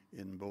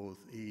in both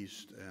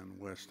East and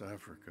West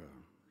Africa.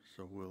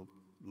 So we'll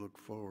look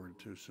forward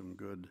to some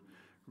good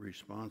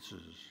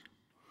responses.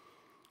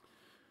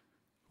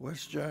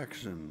 Wes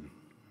Jackson,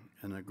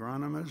 an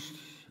agronomist,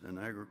 an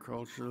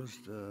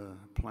agriculturalist,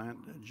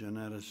 plant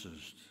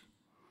geneticist.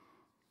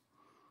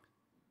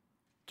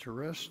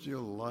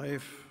 Terrestrial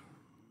life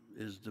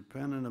is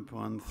dependent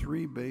upon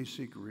three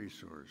basic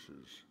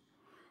resources: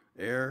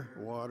 air,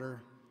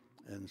 water,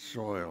 and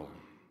soil.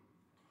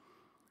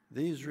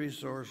 These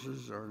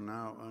resources are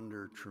now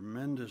under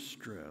tremendous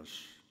stress.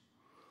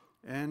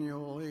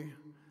 Annually,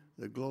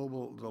 the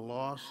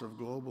loss of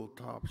global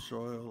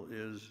topsoil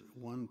is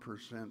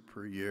 1%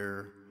 per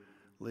year,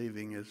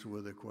 leaving us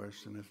with a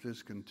question: if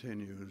this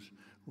continues,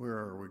 where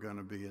are we going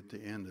to be at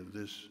the end of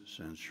this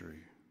century?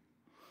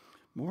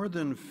 More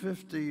than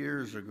 50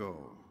 years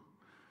ago,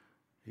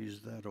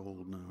 he's that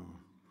old now,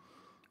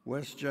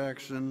 Wes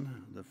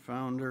Jackson, the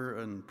founder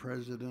and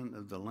president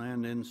of the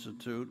Land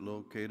Institute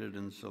located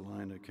in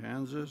Salina,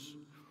 Kansas,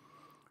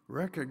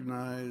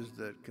 recognized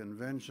that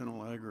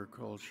conventional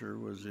agriculture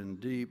was in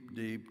deep,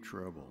 deep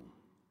trouble.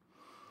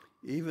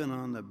 Even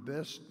on the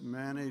best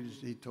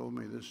managed, he told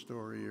me this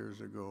story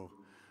years ago,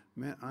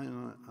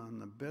 on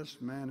the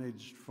best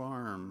managed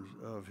farms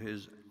of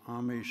his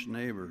Amish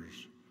neighbors,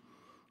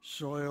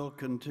 soil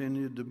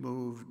continued to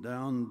move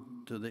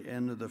down to the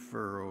end of the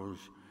furrows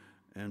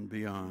and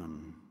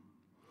beyond.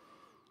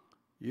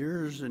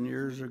 Years and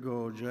years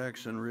ago,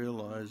 Jackson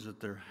realized that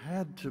there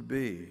had to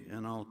be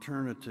an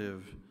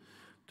alternative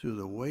to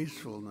the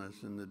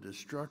wastefulness and the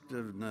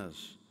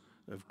destructiveness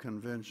of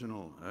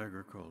conventional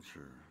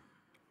agriculture.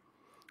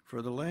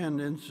 For the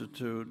Land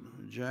Institute,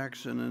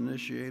 Jackson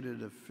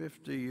initiated a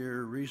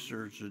 50-year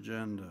research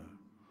agenda.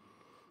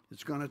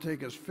 It's going to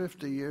take us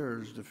 50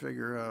 years to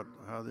figure out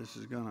how this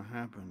is going to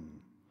happen.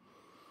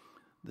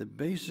 The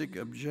basic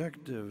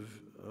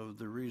objective of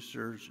the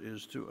research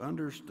is to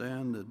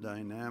understand the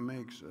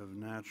dynamics of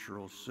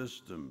natural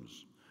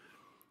systems.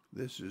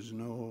 This is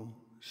no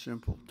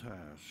simple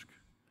task.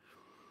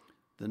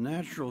 The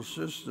natural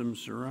system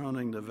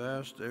surrounding the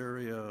vast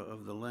area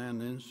of the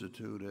Land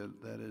Institute,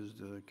 that is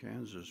the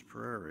Kansas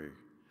prairie,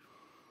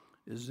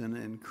 is an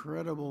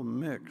incredible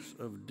mix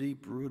of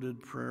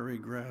deep-rooted prairie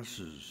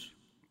grasses.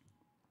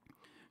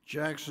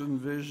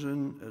 Jackson's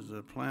vision as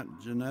a plant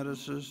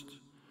geneticist,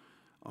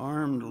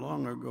 armed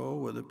long ago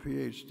with a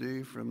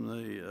PhD from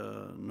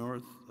the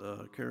North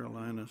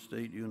Carolina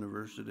State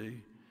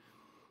University,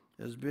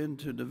 has been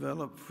to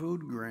develop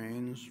food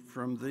grains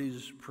from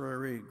these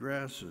prairie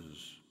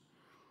grasses.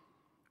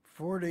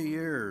 40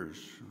 years,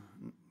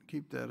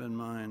 keep that in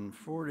mind,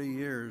 40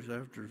 years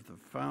after the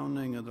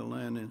founding of the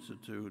Land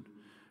Institute,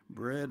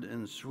 bread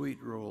and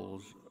sweet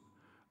rolls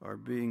are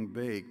being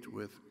baked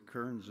with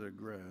Kernza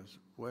grass.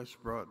 Wes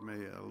brought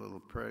me a little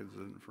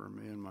present for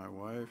me and my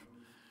wife,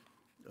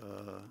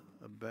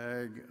 a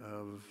bag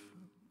of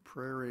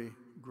prairie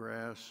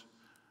grass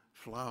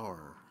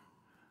flour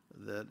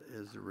that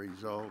is the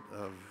result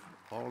of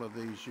all of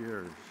these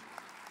years.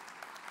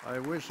 I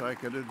wish I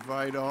could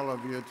invite all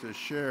of you to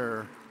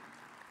share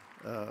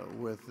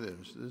with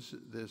this.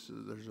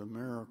 There's a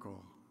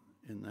miracle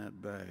in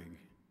that bag.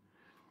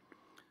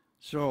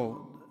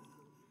 So,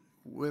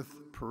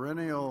 with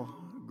perennial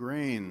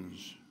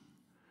grains,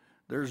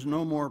 there's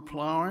no more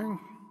plowing,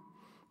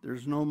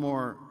 there's no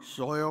more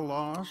soil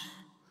loss,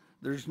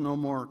 there's no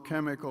more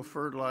chemical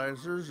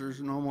fertilizers, there's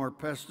no more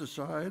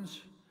pesticides.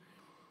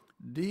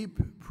 Deep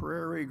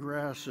prairie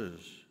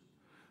grasses,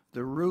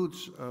 the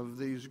roots of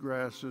these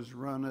grasses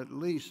run at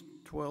least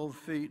 12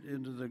 feet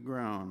into the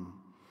ground,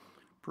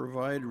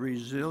 provide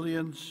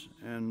resilience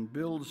and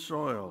build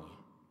soil.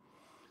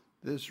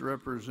 This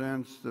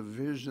represents the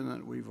vision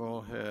that we've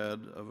all had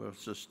of a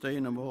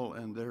sustainable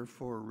and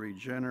therefore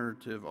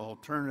regenerative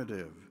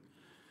alternative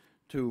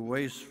to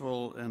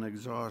wasteful and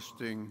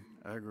exhausting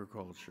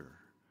agriculture.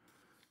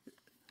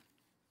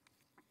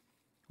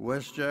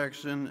 Wes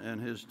Jackson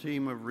and his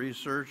team of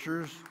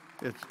researchers,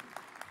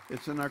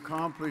 it's an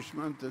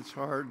accomplishment that's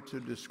hard to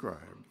describe,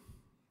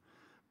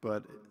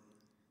 but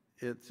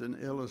it's an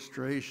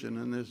illustration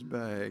in this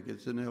bag.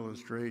 It's an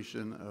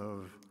illustration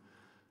of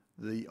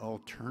the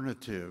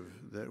alternative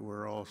that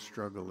we're all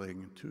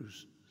struggling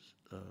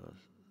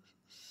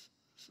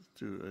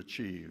to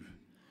achieve.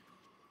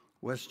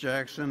 Wes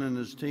Jackson and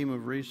his team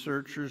of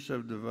researchers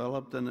have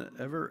developed an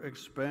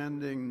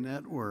ever-expanding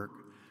network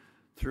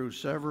through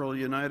several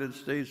United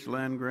States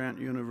land-grant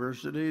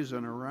universities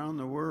and around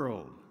the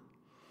world.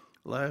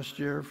 Last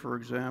year, for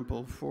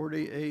example,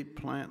 48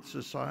 plant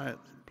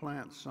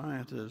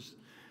scientists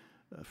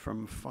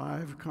from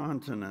 5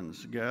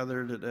 continents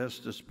gathered at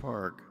Estes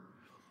Park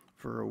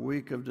for a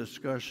week of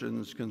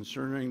discussions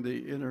concerning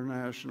the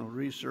international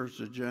research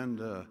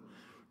agenda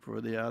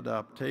for the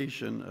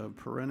adaptation of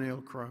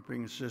perennial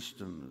cropping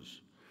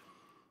systems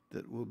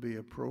that will be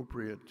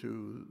appropriate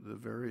to the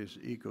various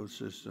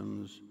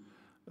ecosystems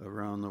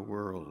around the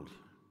world.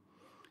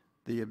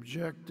 The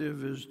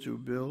objective is to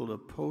build a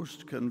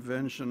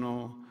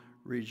post-conventional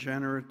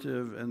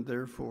regenerative, and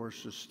therefore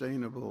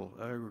sustainable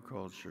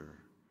agriculture.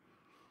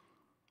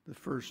 The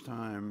first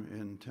time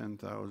in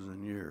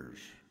 10,000 years.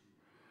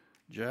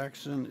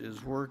 Jackson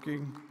is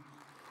working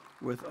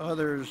with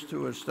others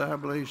to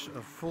establish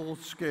a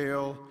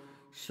full-scale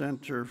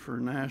Center for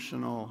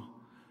National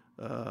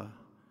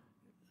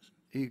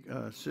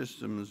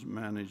Systems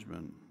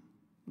Management,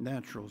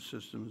 Natural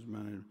Systems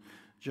Management.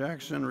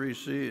 Jackson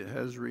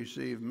has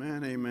received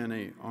many,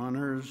 many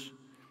honors,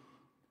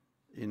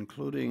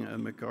 including a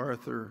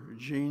MacArthur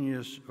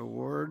Genius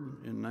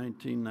Award in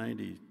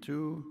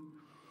 1992,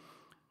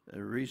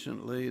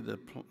 recently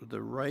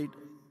the Right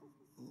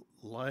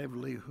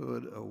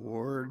Livelihood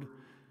Award,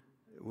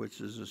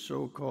 which is a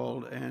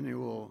so-called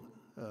annual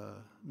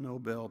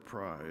Nobel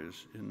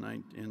Prize in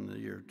the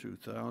year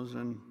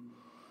 2000,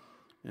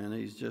 and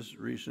he's just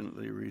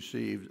recently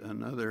received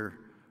another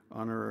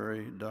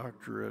honorary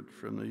doctorate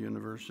from the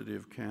University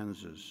of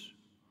Kansas.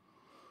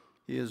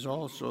 He is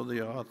also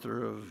the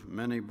author of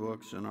many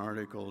books and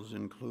articles,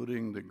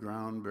 including the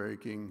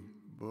groundbreaking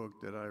book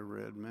that I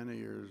read many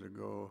years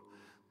ago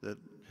that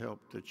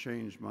helped to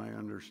change my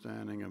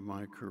understanding of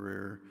my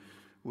career,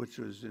 which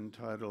was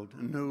entitled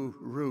New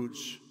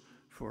Roots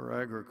for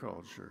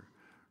Agriculture,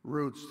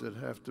 roots that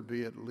have to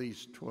be at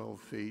least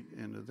 12 feet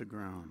into the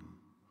ground.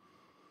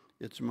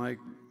 It's my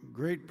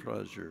great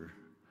pleasure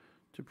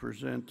to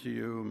present to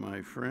you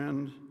my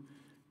friend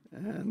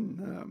and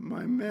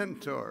my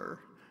mentor,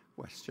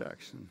 Wes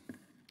Jackson.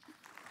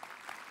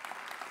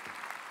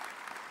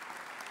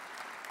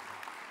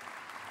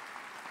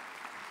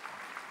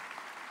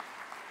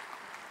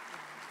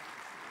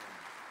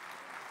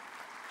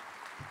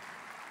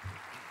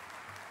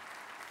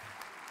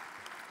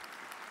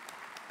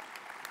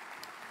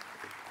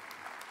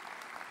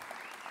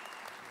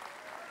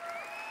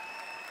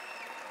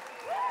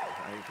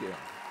 Thank you.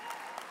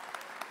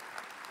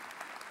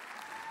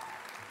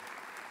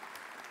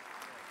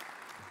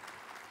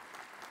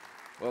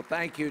 Well,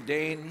 thank you,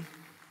 Dean.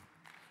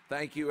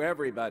 Thank you,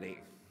 everybody,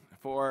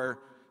 for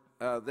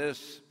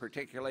this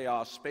particularly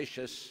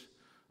auspicious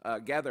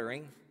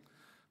gathering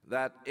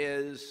that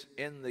is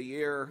in the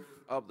year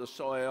of the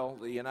soil.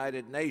 The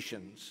United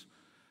Nations,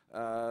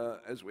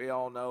 as we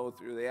all know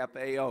through the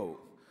FAO,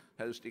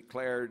 has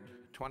declared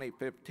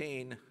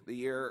 2015 the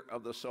year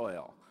of the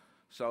soil.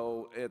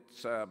 So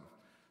it's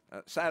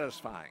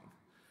satisfying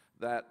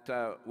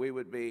that we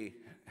would be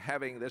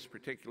having this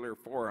particular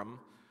forum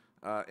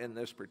in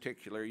this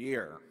particular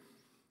year.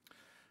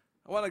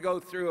 I want to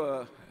go through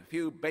a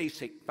few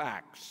basic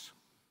facts.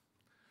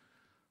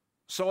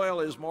 Soil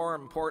is more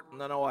important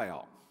than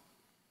oil.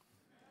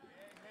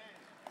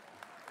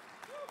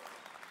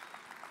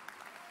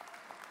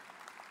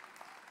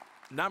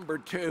 Number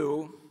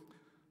two,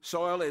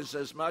 soil is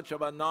as much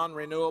of a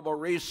non-renewable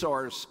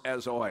resource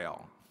as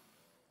oil.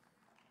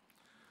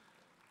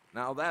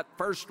 Now, that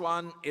first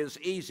one is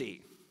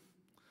easy.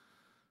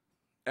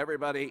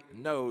 Everybody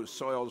knows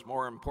soil is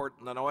more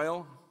important than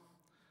oil,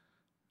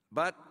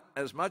 but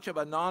as much of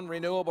a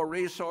non-renewable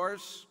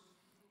resource,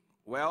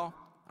 well,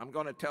 I'm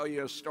going to tell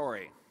you a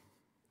story.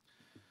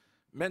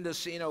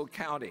 Mendocino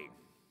County,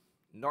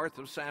 north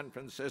of San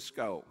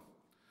Francisco,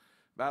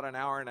 about an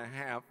hour and a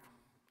half,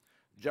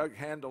 Jug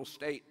Handle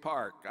State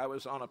Park. I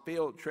was on a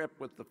field trip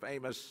with the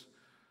famous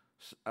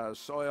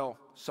soil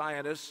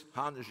scientist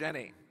Hans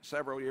Jenny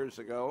several years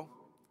ago,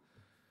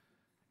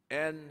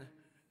 and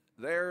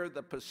there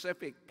the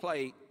Pacific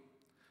plate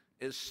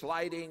is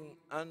sliding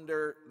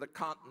under the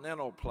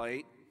continental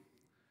plate,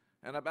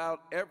 and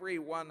about every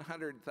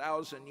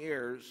 100,000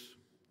 years,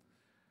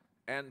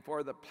 and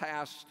for the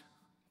past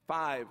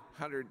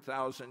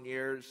 500,000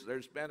 years,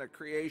 there's been a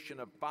creation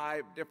of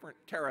 5 different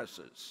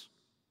terraces.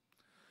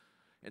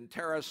 In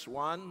Terrace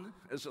 1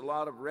 is a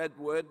lot of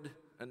redwood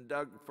and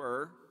Doug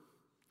fir.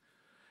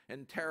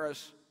 In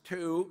Terrace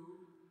 2,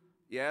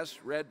 yes,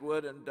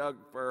 redwood and Doug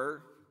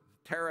fir.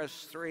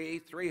 Terrace 3,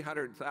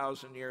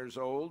 300,000 years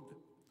old,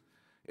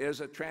 is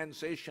a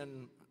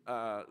transition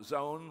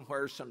zone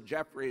where some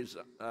Jeffreys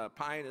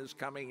pine is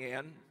coming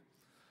in.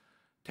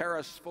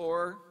 Terrace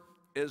 4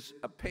 is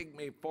a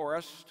pygmy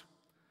forest,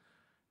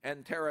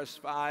 and Terrace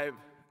 5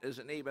 is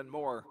an even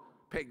more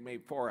pygmy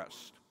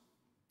forest.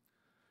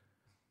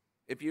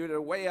 If you were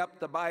to weigh up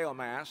the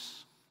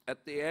biomass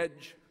at the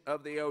edge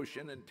of the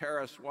ocean in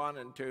Terrace 1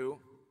 and 2,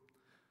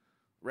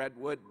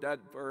 redwood, Doug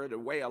fir, to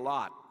weigh a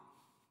lot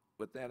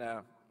within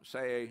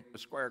say a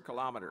square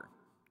kilometer.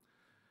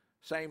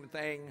 Same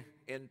thing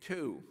in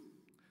 2.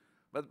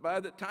 But by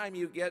the time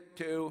you get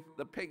to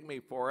the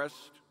pygmy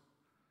forest,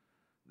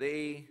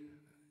 the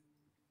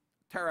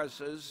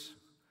terraces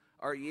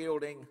are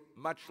yielding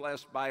much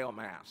less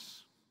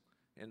biomass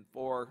in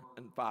 4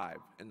 and 5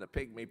 in the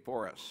pygmy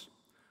forest.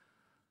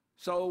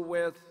 So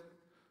with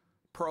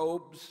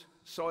probes,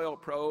 soil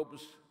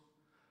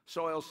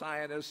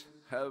scientists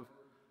have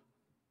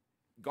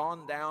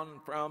gone down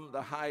from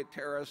the high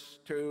terrace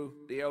to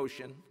the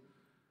ocean,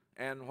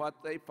 and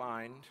what they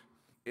find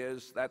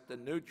is that the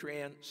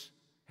nutrients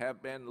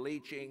have been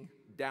leaching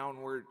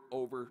downward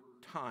over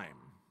time.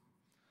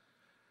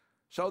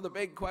 So the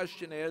big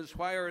question is,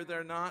 why are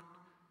there not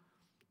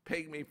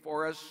pygmy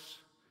forests,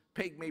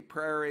 pygmy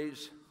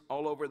prairies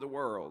all over the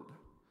world?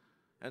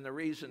 And the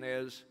reason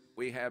is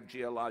we have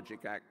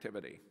geologic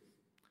activity.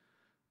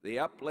 The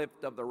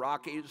uplift of the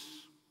Rockies,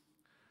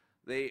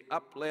 the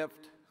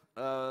uplift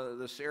of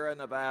the Sierra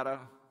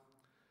Nevada,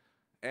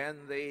 and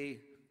the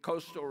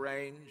coastal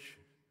range,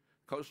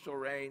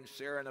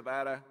 Sierra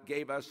Nevada,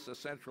 gave us the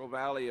Central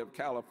Valley of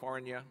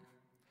California.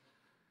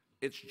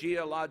 It's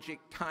geologic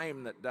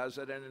time that does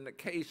it, and in the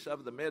case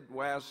of the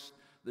Midwest,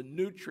 the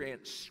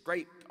nutrients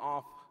scraped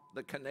off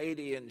the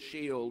Canadian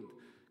shield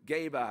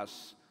gave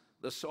us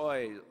the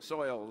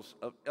soils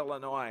of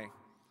Illinois,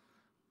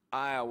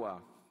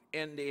 Iowa,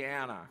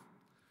 Indiana,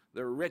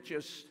 the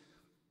richest,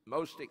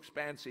 most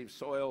expansive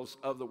soils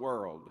of the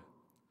world.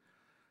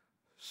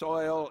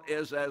 Soil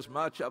is as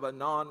much of a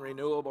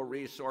non-renewable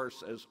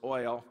resource as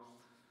oil.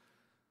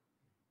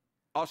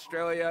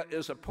 Australia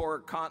is a poor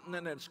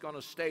continent, and it's going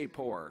to stay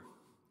poor.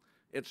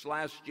 Its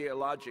last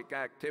geologic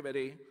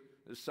activity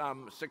is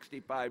some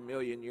 65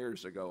 million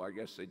years ago. I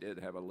guess they did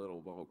have a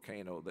little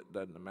volcano that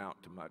doesn't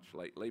amount to much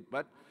lately.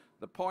 But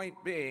the point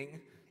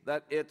being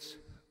that it's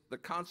the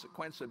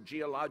consequence of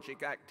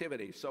geologic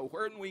activity. So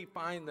when we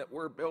find that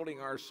we're building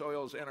our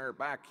soils in our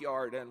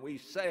backyard and we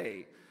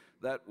say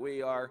that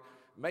we are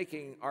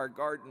making our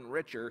garden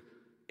richer,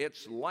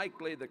 it's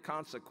likely the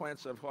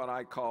consequence of what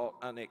I call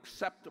an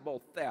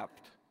acceptable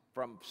theft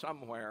from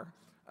somewhere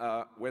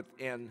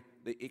within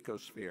the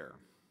ecosphere.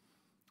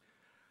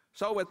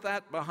 So with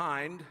that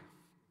behind,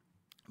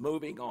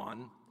 moving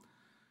on,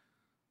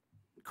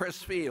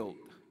 Chris Field,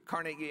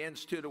 Carnegie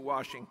Institute of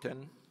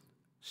Washington,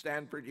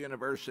 Stanford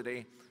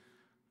University,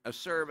 a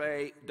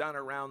survey done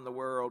around the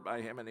world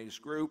by him and his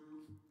group.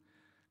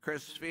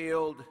 Chris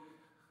Field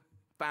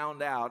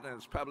found out, and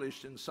it's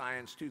published in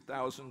Science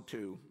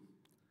 2002,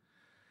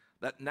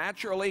 that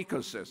natural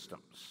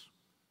ecosystems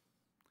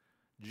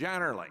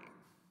generally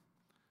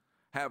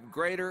have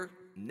greater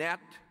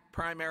net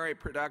primary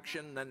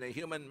production than the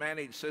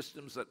human-managed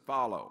systems that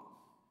follow.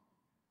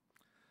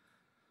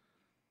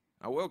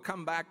 I will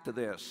come back to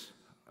this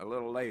a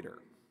little later.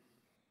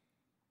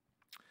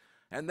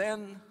 And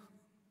then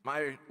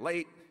my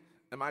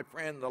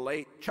friend, the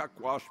late Chuck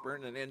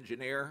Washburn, an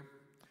engineer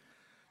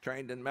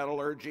trained in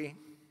metallurgy,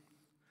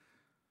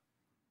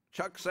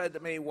 Chuck said to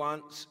me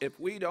once, if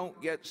we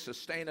don't get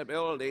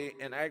sustainability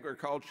in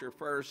agriculture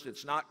first,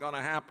 it's not going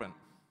to happen.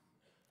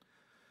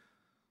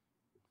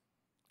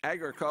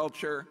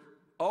 Agriculture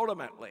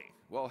ultimately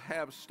will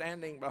have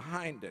standing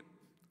behind it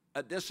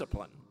a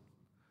discipline.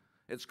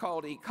 It's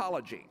called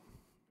ecology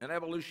and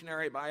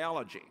evolutionary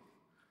biology.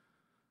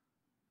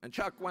 And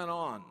Chuck went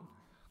on,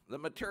 the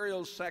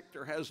materials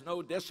sector has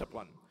no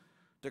discipline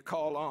to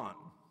call on.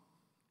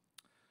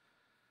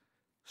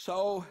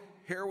 So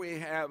here we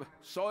have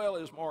soil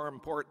is more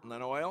important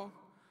than oil,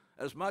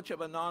 as much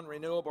of a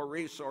non-renewable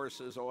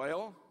resource as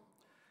oil,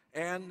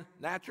 and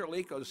natural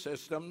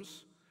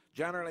ecosystems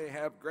generally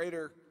have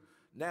greater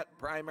net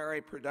primary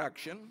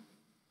production,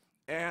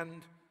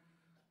 and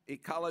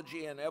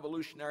ecology and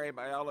evolutionary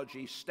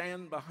biology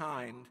stand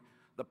behind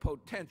the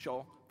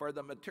potential for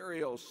the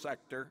materials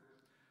sector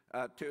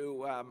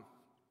to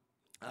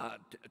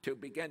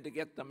begin to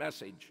get the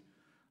message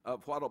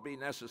of what will be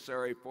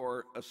necessary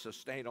for a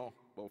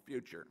sustainable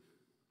future.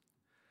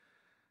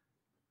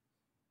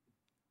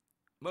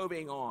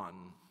 Moving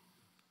on,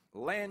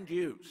 land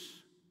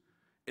use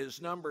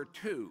is number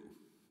 2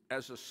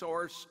 as a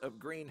source of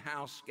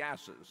greenhouse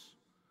gases,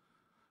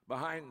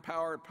 behind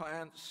power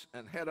plants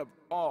and head of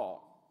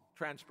all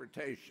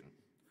transportation.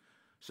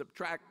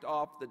 Subtract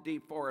off the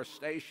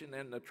deforestation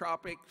in the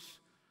tropics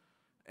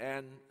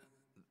and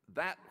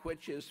that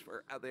which is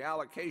for the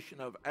allocation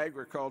of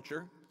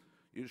agriculture,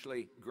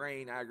 usually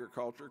grain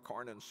agriculture,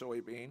 corn and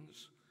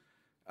soybeans,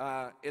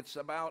 it's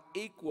about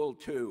equal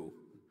to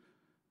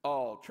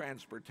all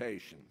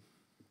transportation.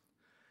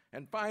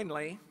 And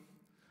finally,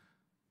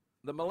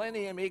 the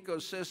Millennium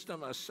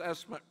Ecosystem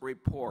Assessment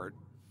Report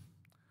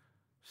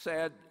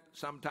said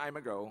some time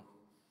ago,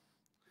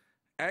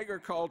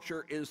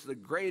 agriculture is the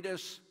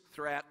greatest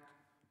threat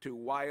to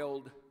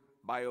wild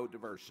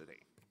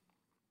biodiversity.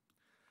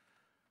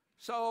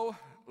 So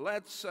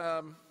let's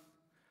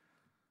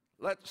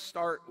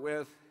start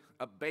with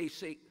a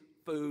basic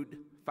food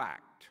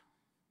fact.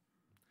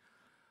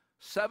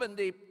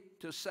 70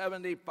 to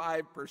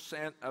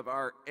 75% of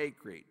our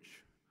acreage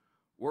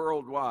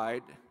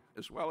worldwide,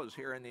 as well as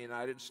here in the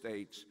United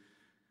States,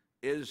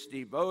 is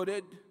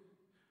devoted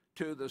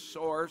to the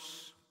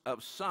source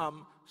of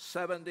some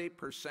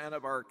 70%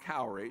 of our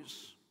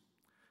calories,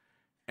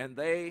 and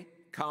they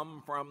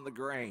come from the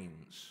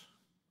grains,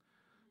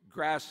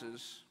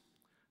 grasses,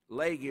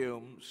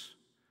 legumes,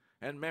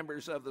 and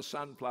members of the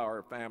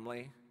sunflower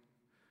family,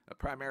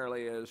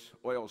 primarily as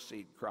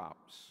oilseed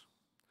crops.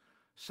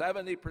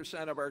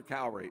 70% of our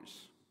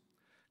calories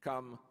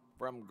come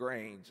from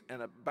grains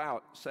and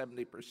about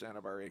 70%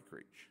 of our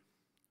acreage.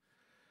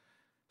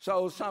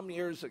 So some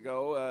years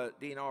ago,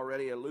 Dean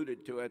already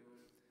alluded to it,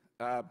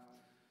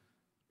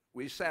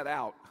 we set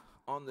out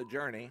on the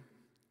journey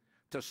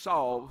to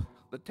solve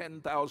the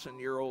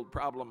 10,000-year-old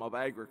problem of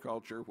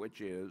agriculture, which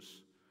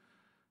is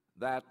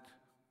that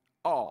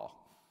all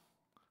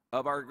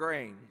of our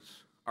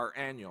grains are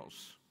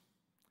annuals,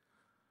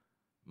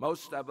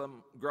 most of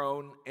them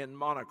grown in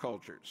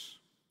monocultures,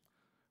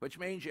 which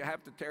means you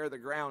have to tear the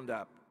ground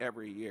up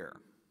every year.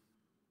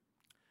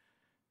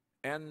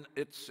 And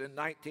it's in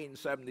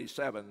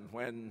 1977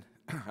 when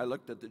I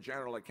looked at the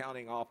General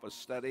Accounting Office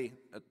study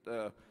at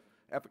the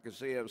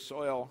efficacy of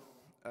soil,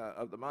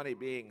 of the money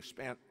being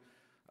spent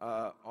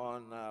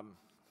on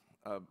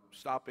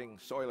stopping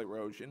soil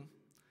erosion,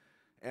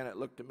 and it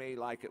looked to me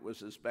like it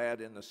was as bad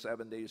in the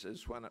 70s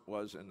as when it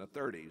was in the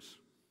 30s.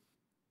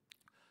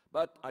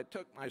 But I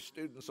took my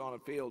students on a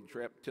field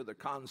trip to the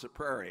Konza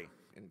Prairie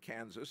in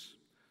Kansas,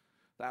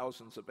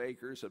 thousands of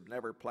acres of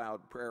never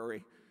plowed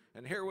prairie,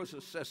 and here was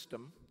a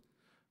system,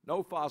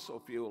 no fossil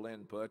fuel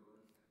input,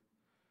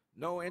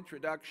 no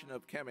introduction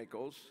of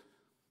chemicals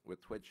with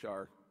which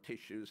our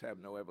tissues have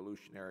no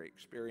evolutionary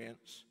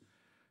experience.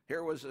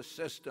 Here was a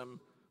system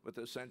with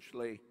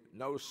essentially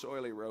no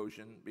soil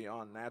erosion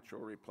beyond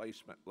natural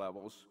replacement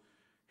levels.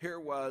 Here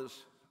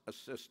was a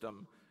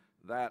system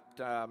that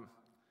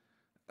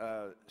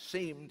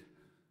seemed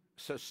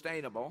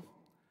sustainable,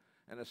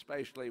 and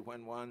especially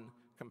when one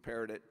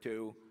compared it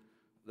to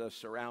the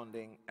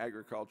surrounding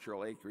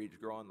agricultural acreage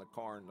growing the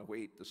corn, the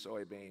wheat, the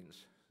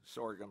soybeans,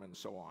 sorghum, and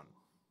so on.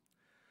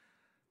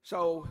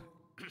 So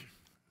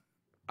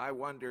I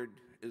wondered,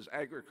 is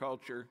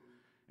agriculture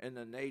in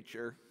the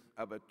nature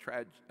of a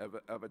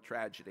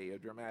tragedy, a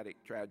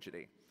dramatic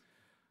tragedy?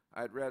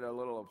 I'd read a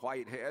little of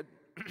Whitehead.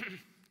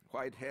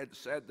 Whitehead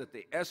said that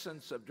the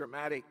essence of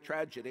dramatic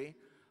tragedy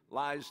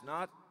lies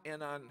not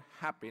in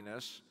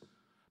unhappiness,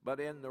 but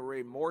in the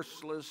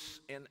remorseless,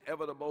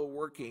 inevitable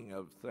working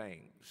of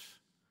things.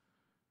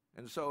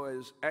 And so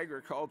is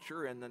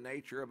agriculture in the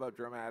nature of a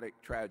dramatic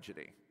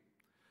tragedy.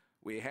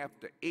 We have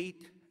to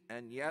eat,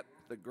 and yet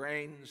the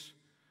grains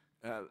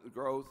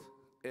growth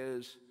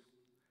is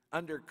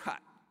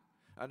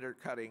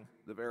undercutting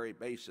the very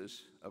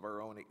basis of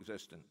our own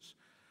existence.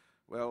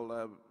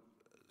 Well,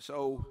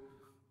 so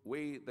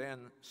we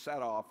then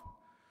set off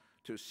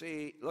to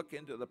look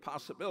into the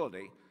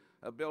possibility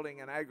of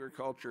building an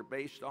agriculture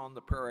based on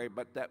the prairie,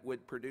 but that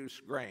would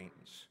produce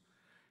grains,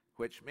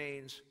 which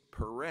means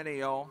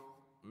perennial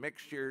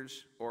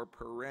mixtures or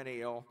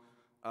perennial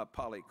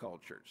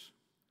polycultures.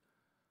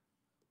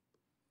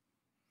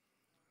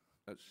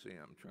 Let's see,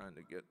 I'm trying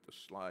to get the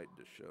slide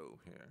to show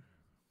here.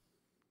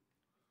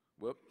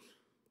 Whoops.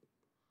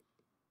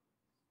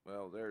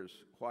 Well,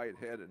 there's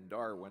Whitehead and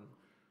Darwin,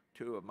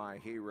 two of my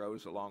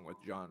heroes, along with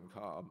John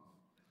Cobb.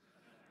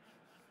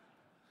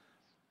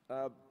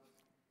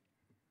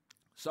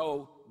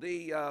 So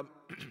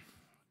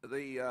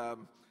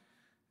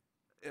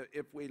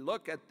if we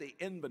look at the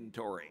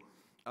inventory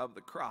of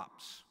the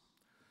crops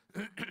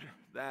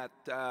that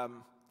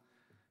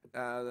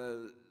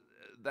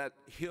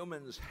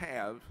humans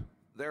have,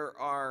 there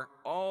are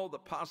all the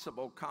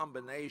possible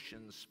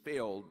combinations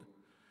filled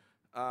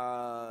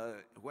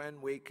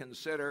when we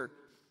consider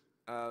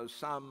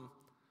some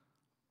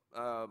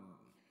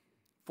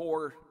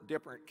 4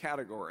 different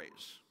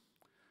categories.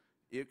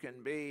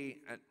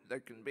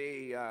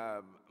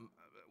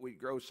 We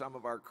grow some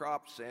of our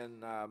crops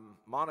in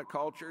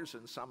monocultures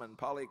and some in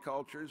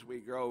polycultures.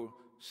 We grow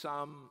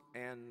some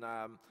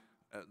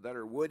that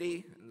are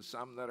woody and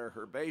some that are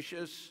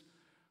herbaceous.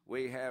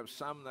 We have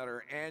some that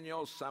are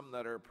annual, some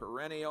that are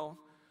perennial,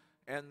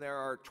 and there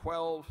are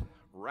 12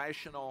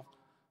 rational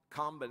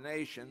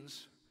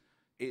combinations.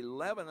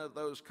 11 of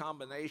those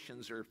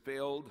combinations are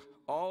filled,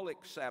 all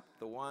except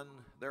the one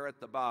there at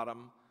the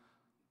bottom,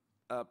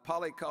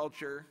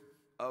 polyculture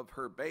of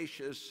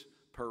herbaceous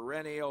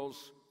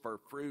perennials for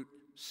fruit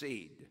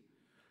seed.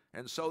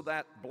 And so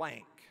that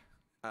blank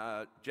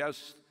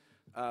just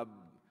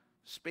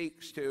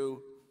speaks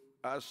to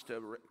us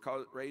to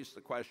raise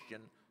the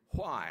question,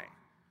 why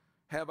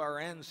have our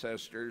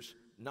ancestors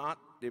not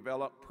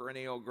developed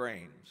perennial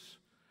grains?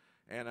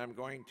 And I'm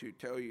going to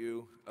tell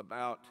you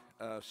about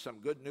some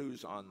good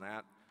news on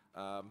that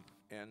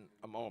in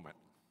a moment.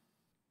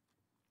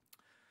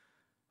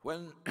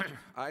 When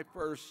I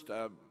first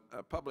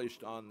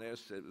published on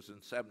this, it was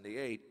in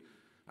 '78,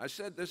 I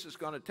said this is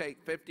going to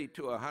take 50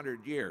 to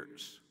 100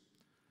 years.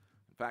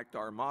 In fact,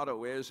 our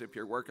motto is, if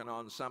you're working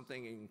on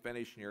something you can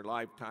finish in your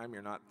lifetime,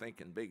 you're not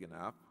thinking big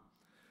enough.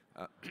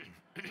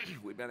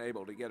 We've been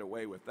able to get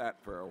away with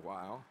that for a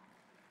while.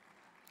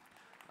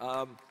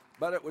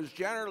 But it was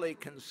generally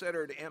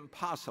considered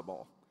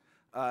impossible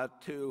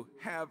to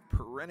have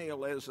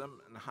perennialism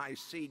and high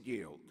seed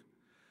yield.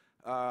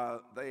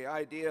 The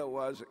idea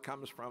was, it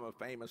comes from a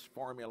famous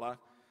formula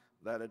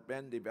that had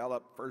been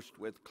developed first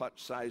with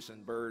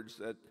Clutch-Sisen birds,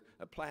 that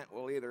a plant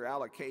will either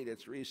allocate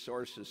its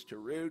resources to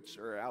roots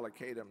or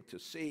allocate them to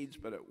seeds,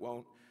 but it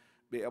won't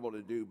be able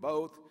to do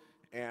both.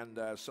 And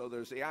so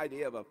there's the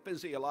idea of a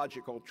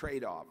physiological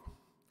trade-off.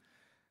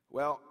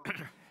 Well,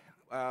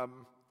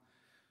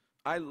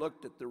 I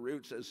looked at the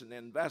roots as an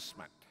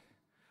investment,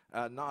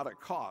 not a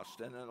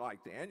cost. And then,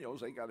 like the annuals,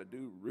 they got to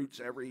do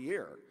roots every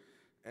year.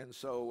 And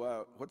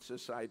so what's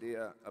this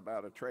idea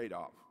about a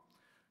trade-off?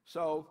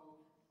 So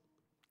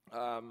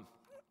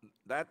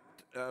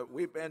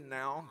we've been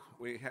now,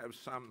 we have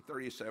some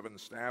 37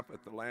 staff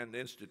at the Land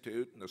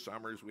Institute. In the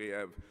summers we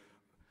have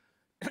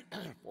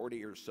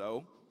 40 or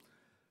so.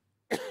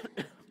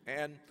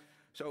 And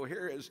so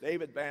here is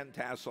David Van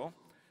Tassel,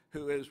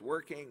 who is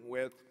working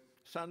with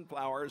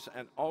sunflowers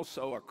and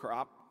also a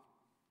crop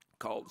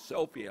called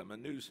Silphium, a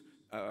new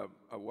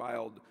a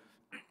wild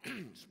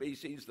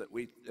species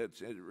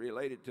that's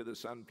related to the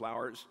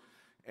sunflowers.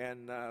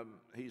 And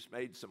he's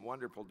made some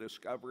wonderful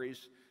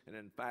discoveries. And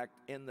in fact,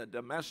 in the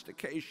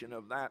domestication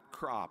of that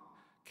crop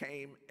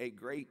came a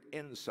great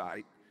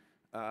insight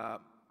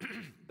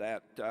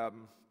that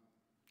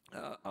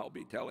I'll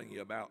be telling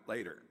you about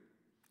later.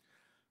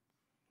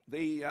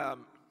 The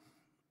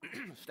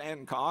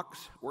Stan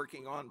Cox,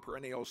 working on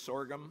perennial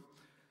sorghum.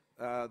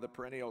 The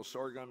perennial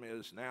sorghum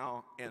is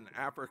now in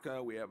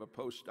Africa. We have a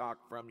postdoc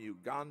from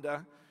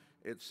Uganda.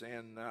 It's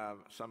in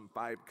some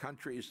 5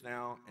 countries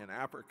now in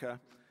Africa.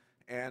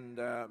 And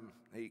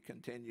he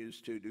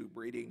continues to do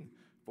breeding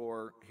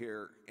for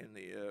here in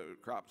the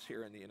crops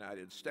here in the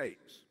United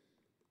States.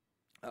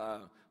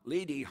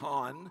 Lee D.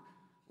 Hahn,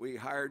 we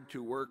hired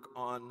to work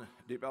on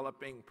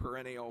developing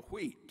perennial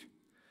wheat.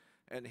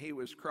 And he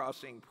was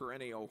crossing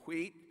perennial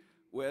wheat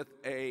with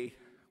a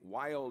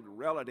wild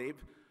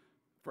relative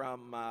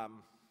from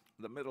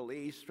the Middle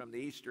East, from the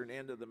eastern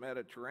end of the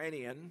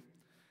Mediterranean.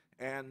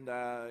 And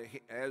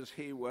as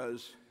he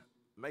was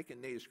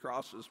making these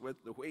crosses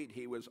with the wheat,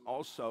 he was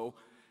also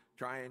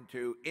trying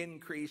to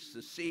increase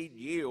the seed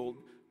yield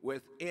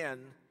within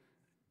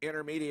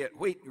intermediate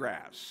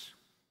wheatgrass.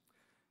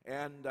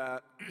 And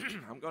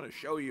I'm going to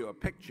show you a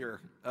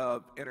picture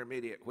of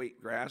intermediate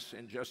wheatgrass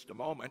in just a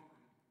moment.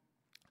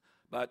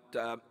 But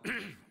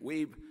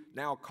we've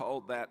now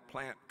called that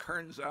plant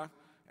Kernza,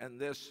 and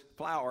this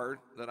flower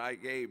that I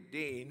gave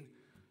Dean,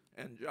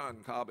 and John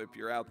Cobb, if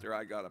you're out there,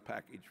 I got a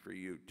package for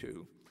you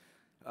too.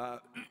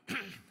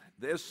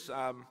 This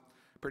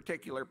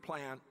particular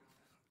plant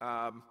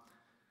the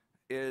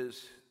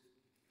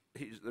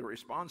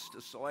response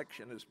to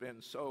selection has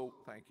been so,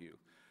 thank you,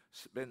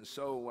 it's been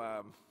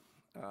so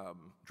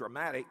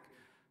dramatic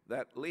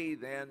that Lee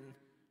then,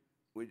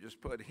 we just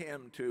put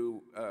him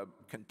to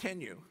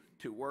continue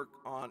to work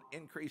on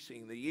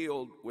increasing the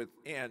yield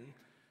within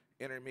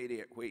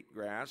intermediate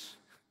wheatgrass,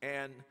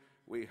 and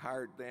we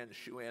hired then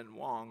Xuan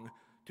Wang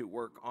to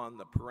work on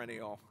the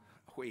perennial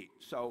wheat.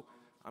 So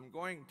I'm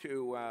going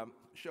to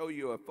show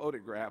you a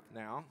photograph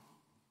now.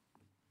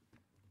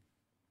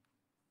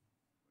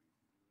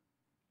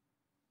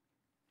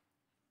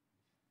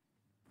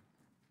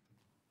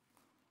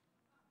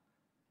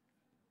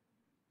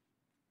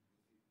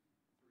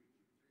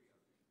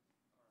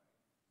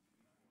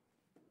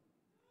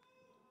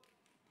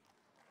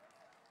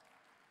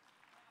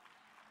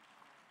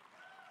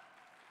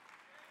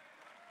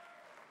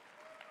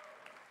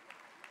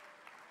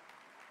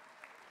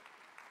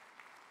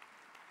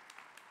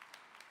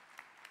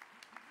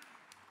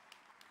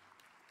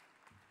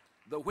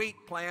 The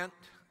wheat plant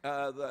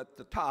at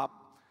the top,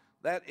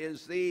 that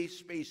is the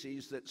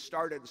species that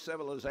started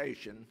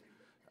civilization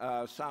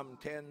some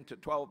 10 to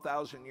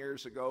 12,000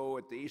 years ago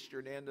at the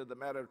eastern end of the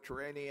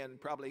Mediterranean,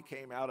 probably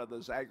came out of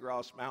the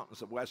Zagros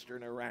Mountains of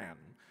western Iran.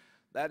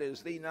 That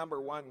is the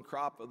 #1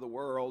 crop of the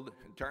world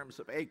in terms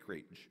of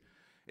acreage.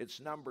 It's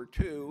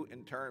 #2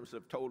 in terms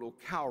of total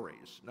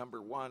calories.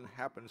 #1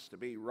 happens to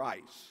be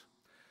rice.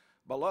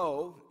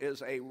 Below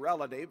is a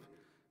relative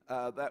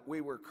that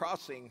we were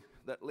crossing,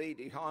 that Lee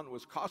DeHaan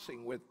was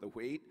crossing with the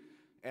wheat.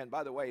 And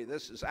by the way,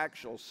 this is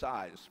actual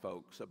size,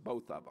 folks, of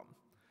both of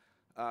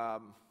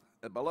them.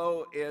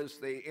 Below is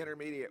the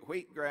intermediate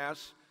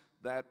wheatgrass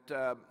that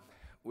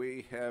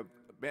we have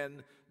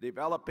been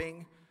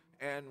developing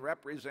and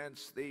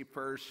represents the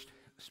first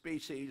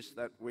species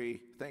that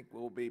we think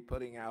we'll be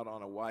putting out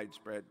on a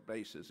widespread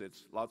basis.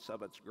 Lots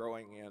of it's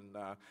growing in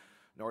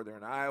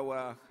northern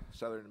Iowa,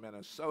 southern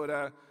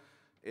Minnesota.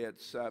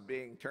 It's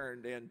being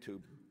turned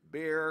into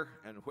beer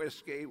and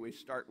whiskey. We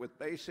start with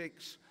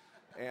basics,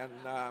 and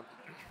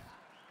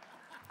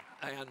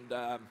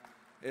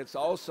it's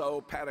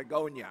also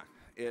Patagonia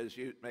is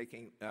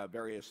making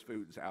various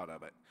foods out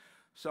of it.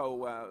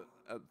 So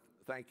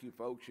thank you,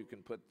 folks. You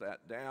can put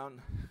that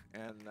down.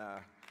 And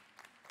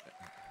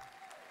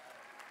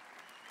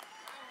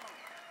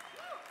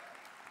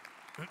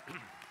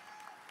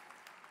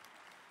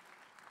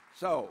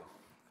so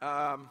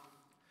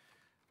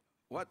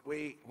what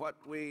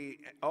we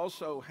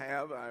also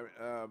have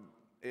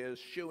is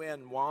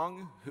Xuan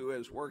Wang, who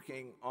is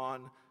working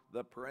on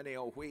the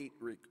perennial wheat,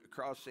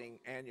 crossing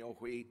annual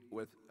wheat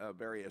with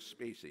various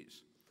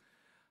species.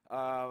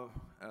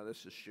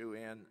 This is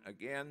Xuan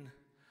again.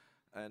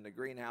 In the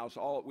greenhouse,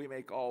 we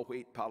make all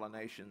wheat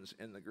pollinations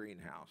in the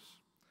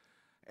greenhouse.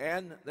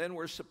 And then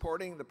we're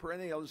supporting the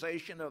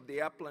perennialization of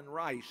the upland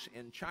rice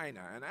in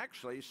China, and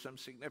actually some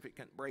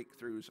significant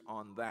breakthroughs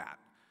on that.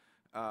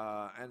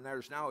 And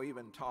there's now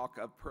even talk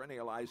of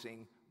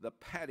perennializing the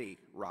paddy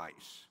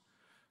rice.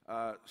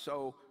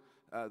 So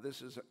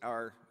this is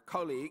our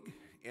colleague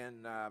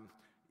in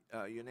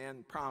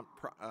Yunnan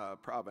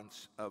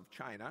province of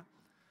China.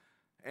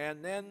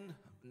 And then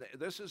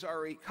this is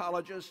our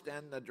ecologist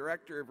and the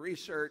director of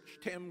research,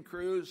 Tim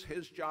Cruz.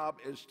 His job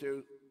is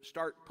to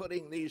start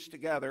putting these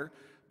together,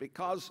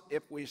 because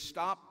if we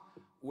stop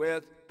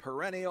with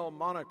perennial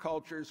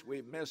monocultures,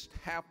 we've missed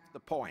half the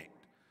point.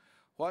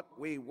 What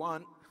we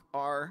want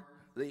are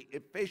the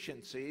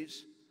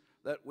efficiencies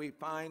that we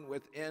find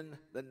within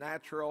the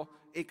natural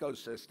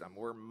ecosystem.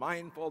 We're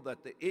mindful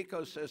that the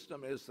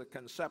ecosystem is the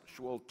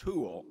conceptual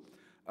tool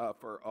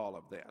for all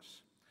of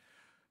this.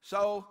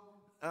 So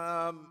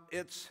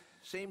it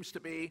seems to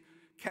be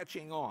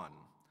catching on.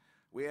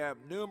 We have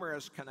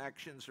numerous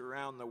connections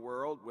around the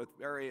world with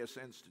various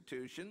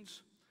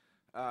institutions.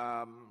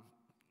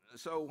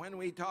 So when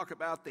we talk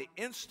about the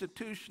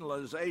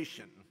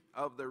institutionalization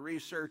of the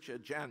research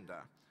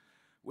agenda,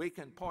 we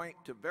can point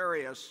to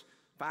various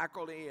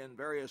faculty in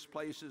various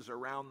places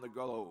around the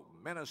globe.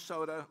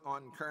 Minnesota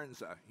on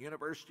Kernza,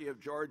 University of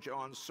Georgia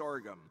on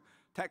sorghum,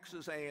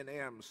 Texas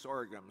A&M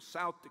sorghum,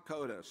 South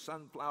Dakota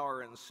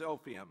sunflower and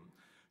silphium,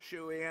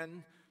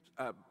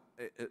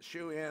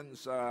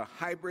 Shuin's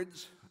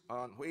hybrids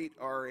on wheat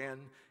are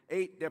in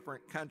 8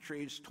 different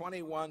countries,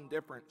 21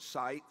 different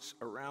sites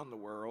around the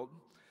world.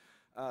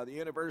 The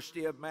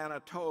University of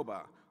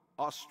Manitoba,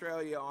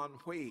 Australia on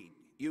wheat,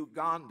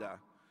 Uganda,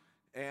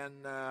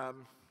 and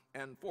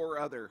 4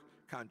 other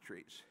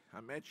countries. I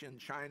mentioned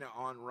China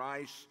on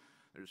rice.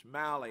 There's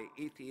Mali,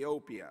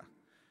 Ethiopia.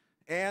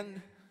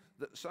 And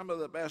some of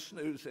the best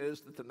news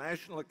is that the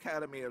National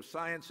Academy of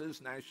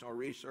Sciences, National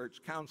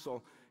Research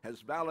Council,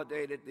 has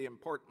validated the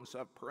importance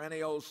of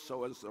perennials.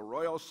 So has the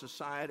Royal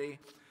Society.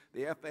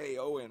 The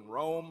FAO in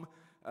Rome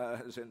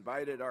has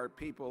invited our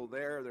people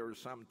there. There were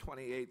some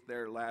 28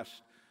 there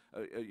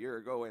a year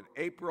ago in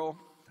April.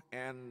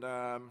 And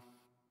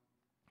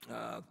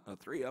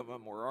 3 of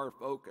them were our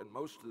folk, and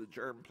most of the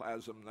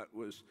germplasm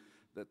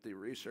that the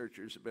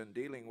researchers have been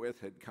dealing with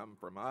had come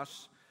from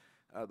us.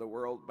 The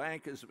World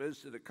Bank has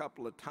visited a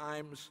couple of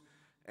times,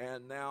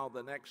 and now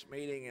the next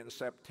meeting in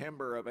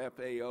September of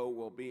FAO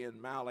will be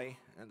in Mali,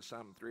 and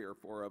some 3 or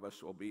 4 of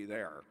us will be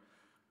there.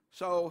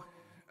 So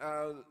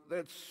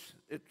it's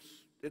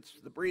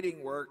the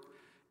breeding work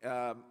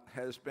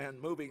has been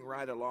moving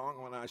right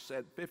along. When I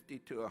said 50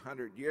 to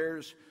 100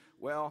 years,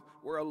 well,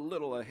 we're a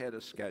little ahead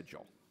of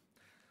schedule.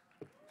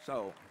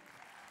 So,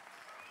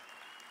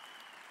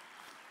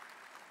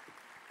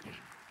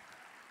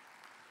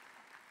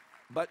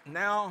 but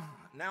now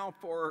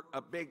for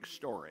a big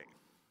story.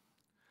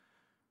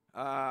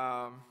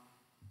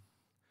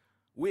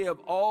 We have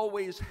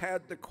always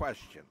had the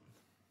question,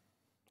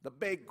 the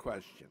big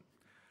question,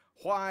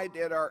 why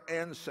did our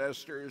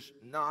ancestors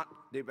not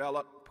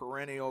develop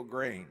perennial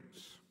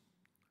grains?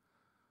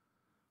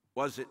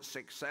 Was it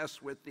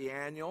success with the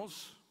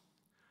annuals?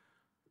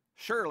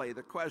 Surely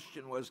the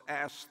question was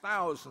asked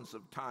thousands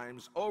of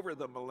times over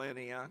the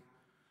millennia,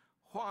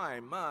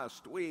 why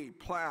must we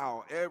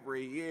plow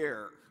every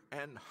year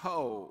and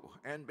hoe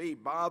and be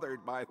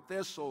bothered by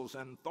thistles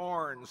and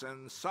thorns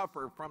and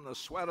suffer from the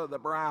sweat of the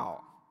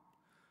brow?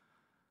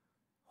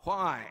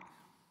 Why?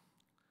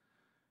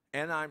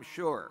 And I'm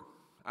sure,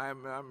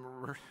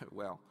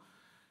 well,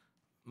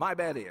 my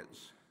bet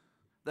is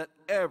that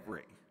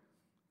every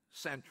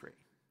century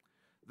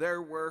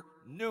there were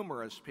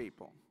numerous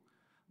people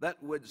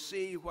that would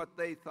see what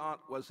they thought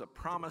was a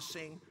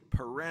promising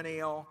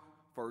perennial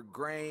for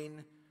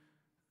grain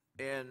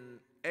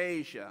in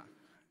Asia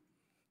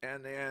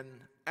and in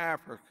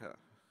Africa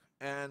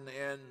and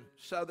in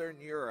Southern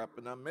Europe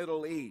and the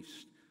Middle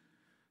East,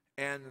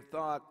 and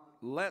thought,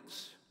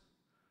 let's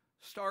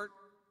start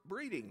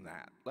breeding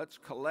that. Let's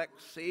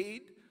collect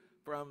seed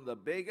from the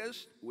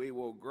biggest. We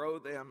will grow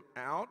them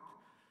out,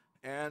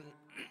 and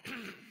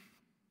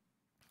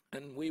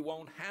and we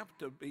won't have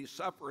to be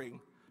suffering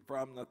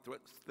from the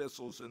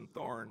thistles and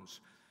thorns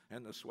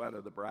and the sweat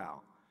of the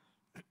brow.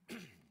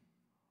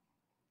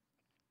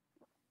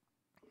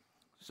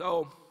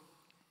 So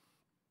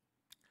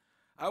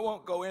I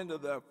won't go into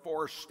the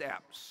 4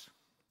 steps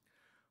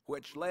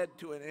which led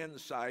to an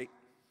insight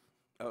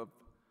of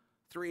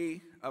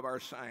 3 of our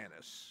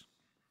scientists.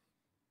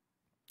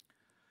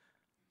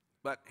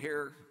 But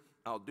here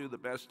I'll do the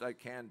best I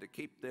can to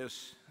keep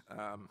this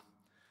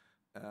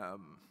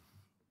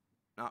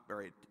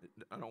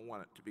I don't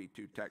want it to be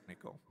too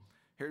technical.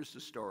 Here's the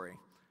story.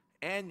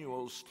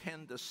 Annuals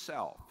tend to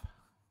self,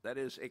 that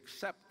is,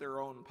 accept their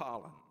own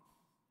pollen.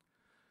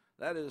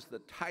 That is the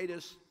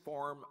tightest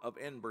form of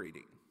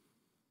inbreeding.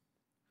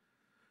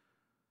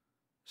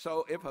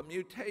 So if a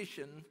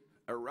mutation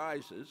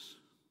arises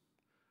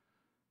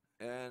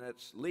and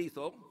it's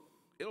lethal,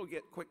 it'll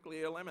get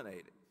quickly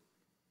eliminated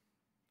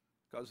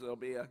because there'll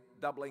be a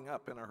doubling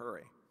up in a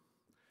hurry.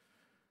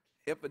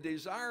 If a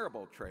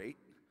desirable trait,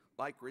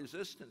 like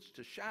resistance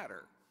to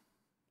shatter,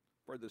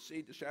 for the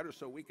seed to shatter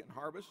so we can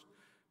harvest,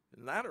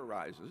 and that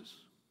arises,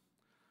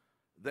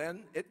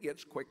 then it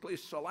gets quickly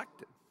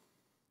selected.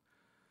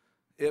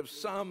 If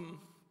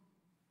some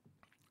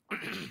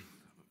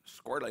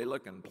squirrely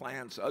looking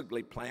plants,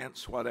 ugly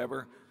plants,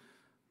 whatever,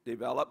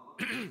 develop,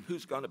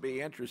 who's going to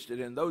be interested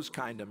in those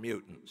kind of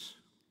mutants?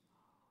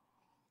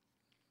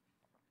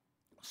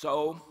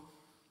 So,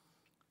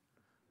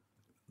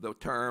 the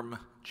term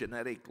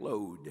genetic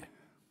load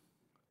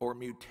or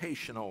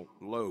mutational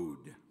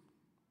load.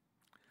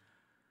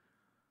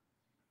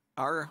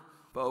 Our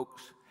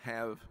folks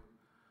have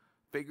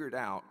figured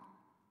out,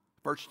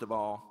 first of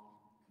all,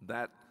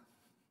 that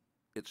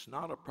it's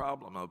not a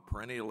problem of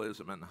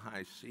perennialism and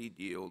high seed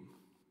yield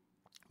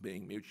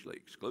being mutually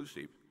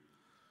exclusive.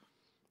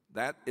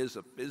 That is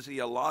a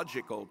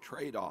physiological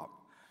trade-off.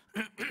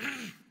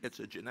 It's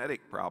a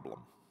genetic problem.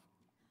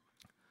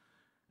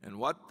 And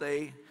what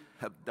they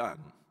have done,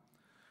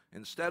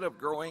 instead of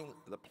growing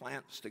the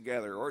plants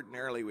together,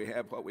 ordinarily we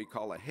have what we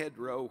call a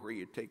hedgerow, where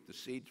you take the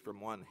seeds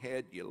from one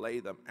head, you lay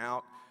them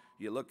out,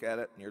 you look at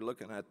it, and you're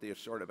looking at the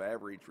sort of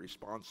average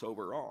response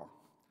overall.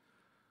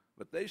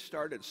 But they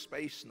started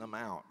spacing them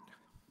out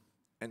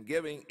and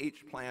giving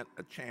each plant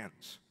a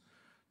chance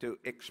to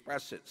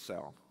express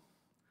itself.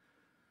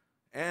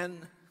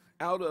 And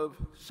out of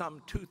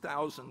some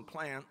 2,000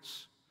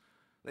 plants,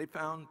 they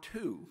found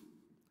 2.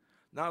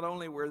 Not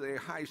only were they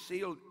high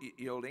seed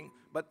yielding,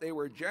 but they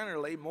were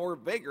generally more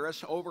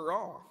vigorous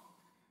overall.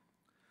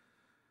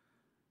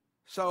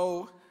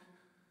 So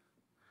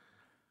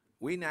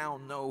we now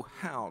know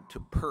how to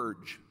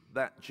purge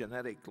that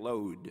genetic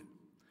load,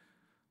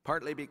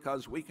 partly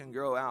because we can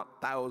grow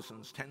out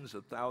thousands, tens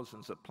of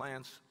thousands of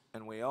plants,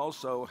 and we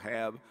also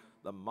have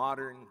the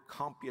modern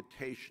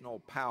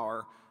computational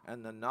power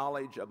and the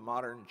knowledge of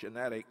modern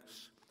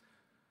genetics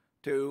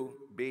to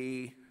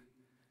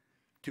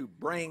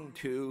bring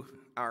to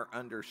our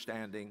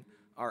understanding.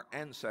 Our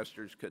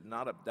ancestors could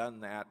not have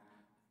done that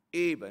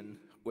even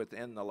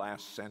within the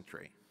last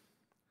century.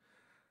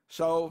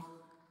 So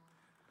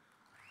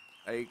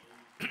a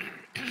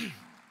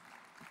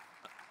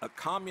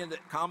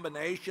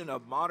combination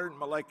of modern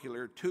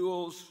molecular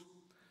tools,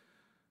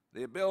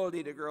 the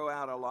ability to grow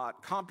out a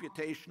lot,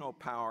 computational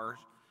powers,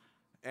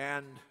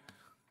 and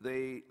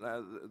the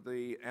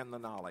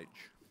knowledge.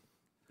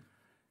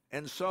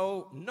 And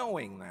so,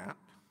 knowing that,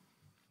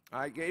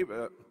 I gave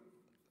a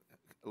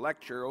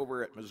lecture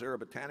over at Missouri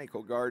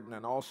Botanical Garden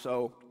and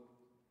also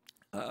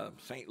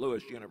St.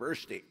 Louis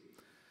University.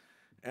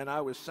 And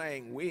I was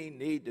saying we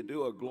need to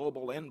do a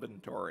global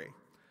inventory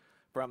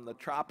from the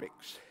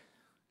tropics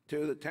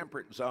to the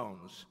temperate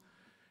zones.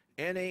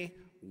 Any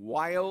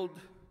wild,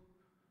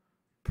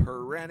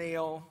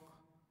 perennial,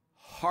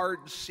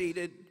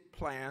 hard-seeded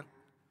plant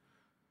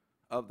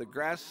of the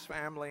grass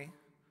family,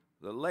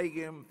 the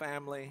legume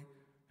family,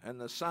 and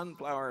the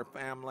sunflower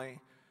family,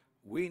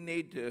 we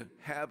need to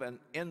have an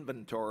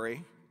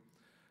inventory.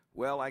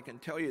 Well, I can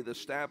tell you the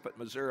staff at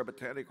Missouri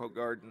Botanical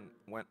Garden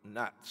went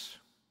nuts.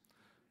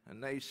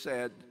 And they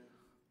said,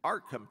 our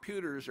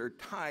computers are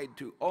tied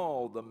to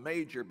all the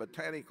major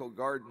botanical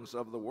gardens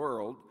of the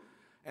world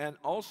and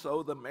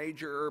also the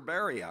major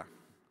herbaria.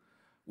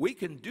 We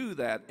can do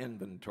that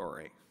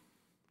inventory.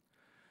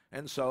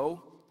 And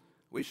so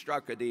we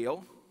struck a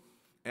deal,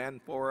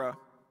 and for a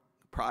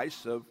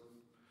price of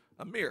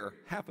a mere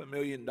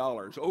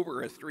 $500,000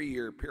 over a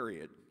 3-year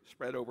period,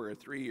 spread over a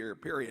 3-year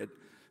period,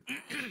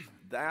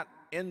 that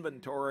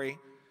inventory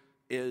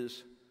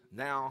is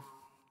now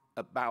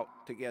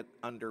about to get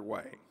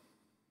underway.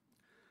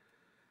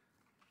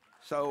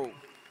 So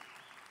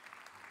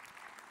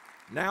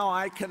now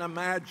I can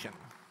imagine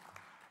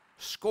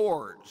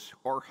scores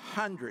or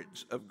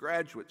hundreds of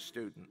graduate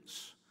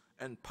students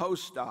and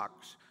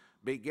postdocs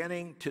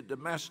beginning to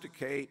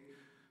domesticate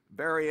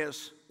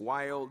various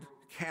wild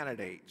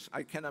candidates.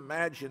 I can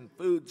imagine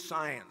food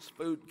science,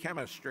 food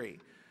chemistry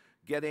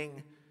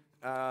getting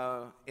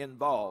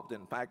involved.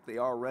 In fact, they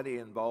are already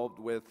involved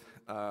with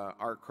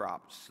our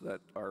crops that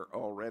are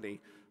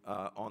already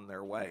on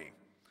their way.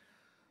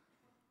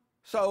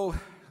 So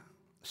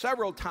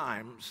several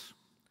times,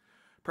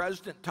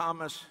 President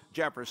Thomas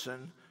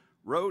Jefferson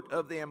wrote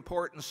of the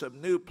importance of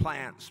new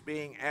plants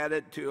being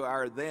added to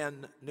our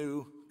then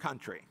new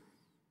country.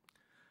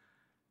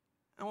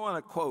 I want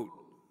to quote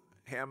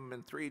him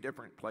in 3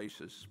 different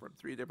places, from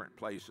 3 different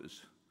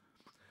places.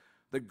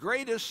 The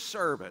greatest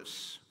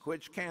service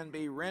which can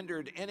be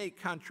rendered any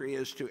country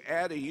is to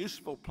add a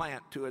useful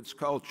plant to its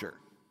culture.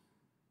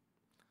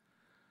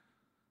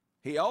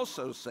 He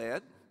also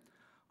said,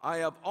 I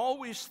have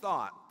always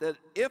thought that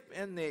if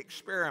in the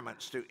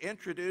experiments to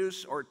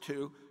introduce or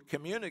to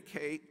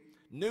communicate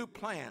new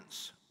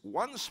plants,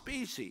 one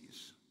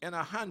species in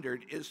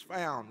 100 is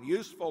found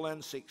useful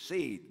and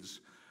succeeds,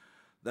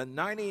 the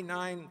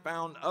 99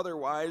 found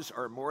otherwise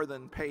are more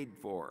than paid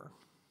for.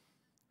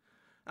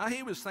 Now,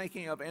 he was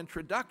thinking of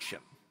introduction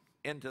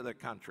into the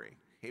country.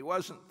 He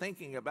wasn't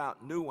thinking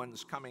about new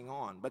ones coming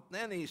on. But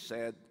then he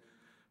said,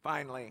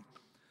 finally,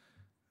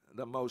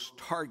 the most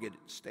targeted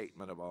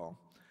statement of all,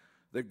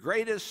 the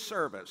greatest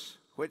service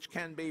which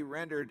can be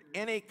rendered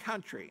any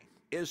country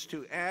is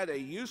to add a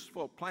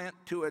useful plant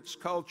to its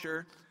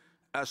culture,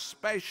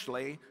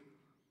 especially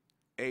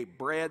a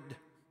bread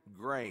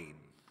grain.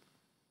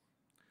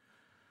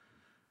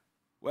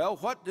 Well,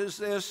 what does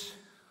this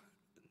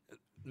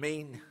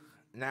mean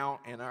now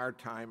in our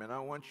time, and I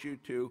want you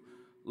to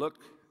look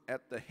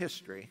at the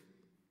history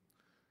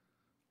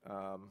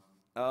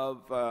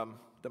of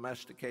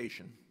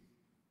domestication.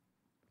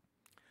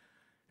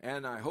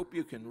 And I hope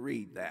you can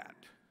read that.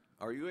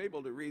 Are you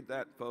able to read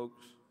that,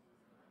 folks?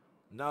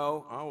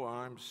 No? Oh,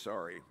 I'm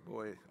sorry.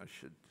 Boy, I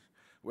should.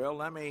 Well,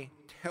 let me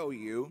tell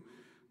you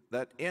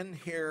that in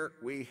here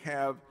we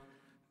have,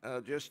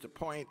 just to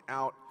point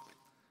out,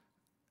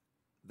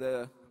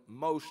 the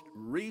most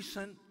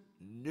recent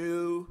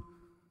new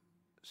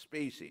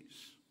species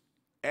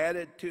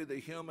added to the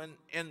human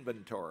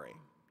inventory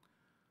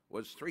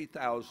was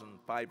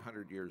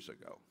 3,500 years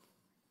ago.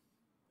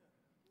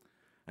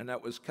 And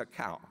that was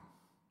cacao.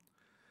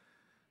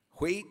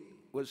 Wheat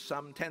was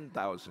some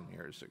 10,000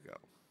 years ago,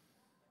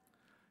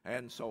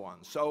 and so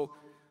on. So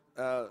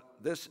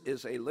this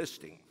is a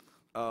listing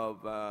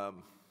of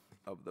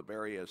the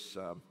various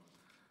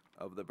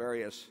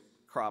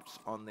crops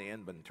on the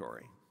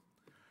inventory.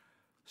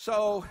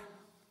 So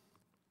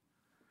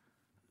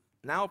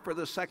now for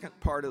the second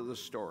part of the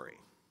story.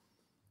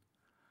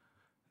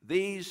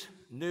 These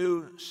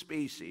new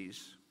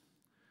species,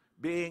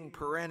 being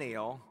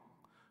perennial,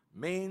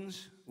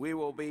 means we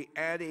will be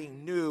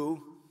adding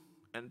new,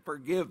 and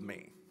forgive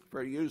me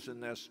for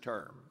using this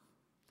term,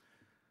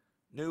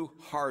 new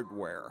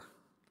hardware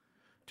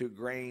to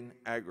grain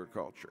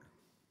agriculture.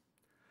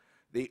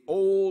 The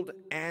old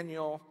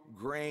annual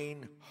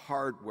grain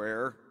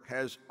hardware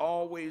has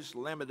always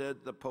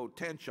limited the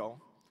potential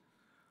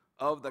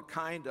of the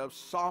kind of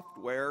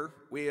software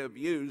we have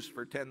used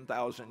for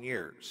 10,000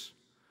 years.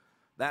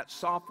 That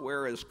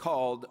software is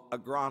called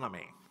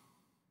agronomy.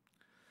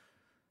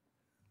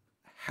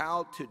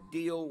 How to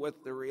deal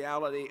with the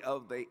reality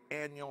of the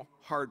annual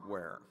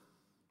hardware.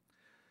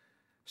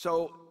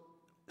 So,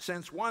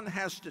 since one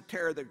has to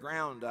tear the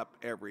ground up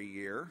every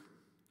year,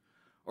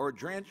 or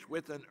drench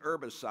with an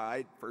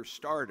herbicide for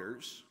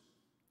starters,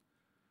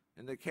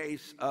 in the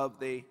case of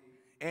the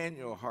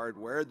annual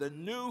hardware, the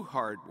new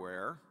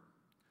hardware,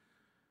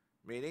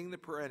 meaning the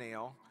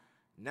perennial,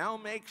 now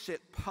makes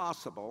it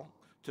possible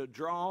to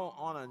draw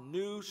on a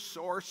new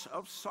source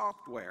of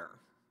software.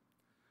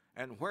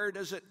 And where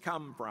does it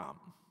come from?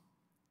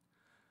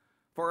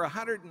 For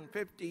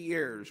 150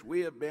 years,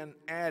 we have been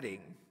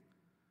adding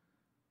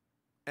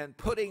and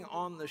putting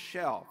on the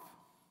shelf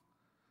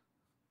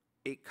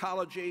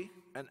ecology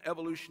and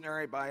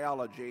evolutionary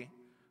biology,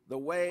 the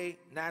way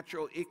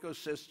natural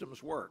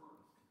ecosystems work.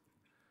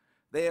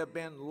 They have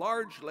been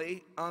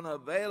largely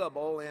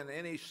unavailable in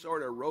any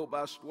sort of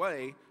robust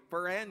way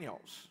for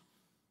annuals.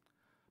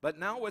 But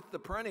now with the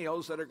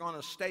perennials that are going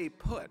to stay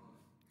put,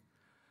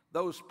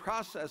 those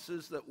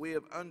processes that we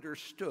have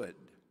understood,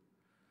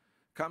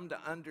 come to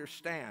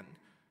understand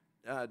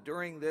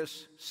during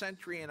this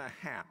century and a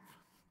half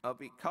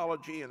of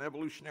ecology and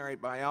evolutionary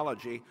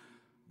biology,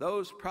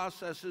 those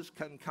processes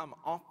can come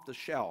off the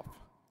shelf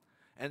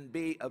and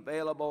be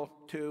available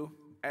to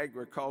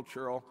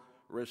agricultural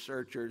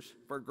researchers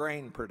for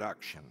grain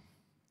production.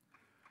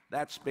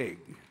 That's big.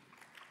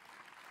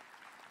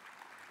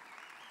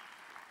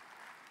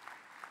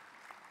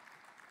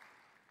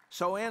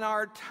 So in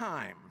our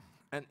time,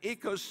 an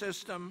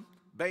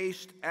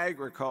ecosystem-based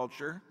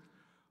agriculture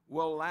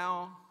will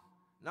allow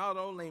not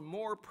only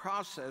more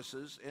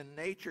processes in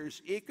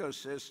nature's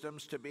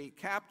ecosystems to be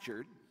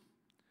captured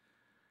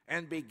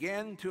and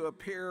begin to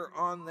appear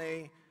on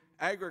the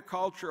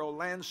agricultural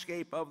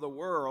landscape of the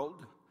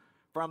world,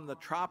 from the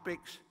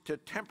tropics to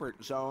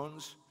temperate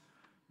zones,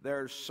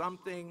 there's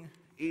something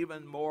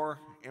even more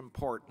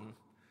important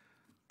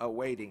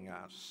awaiting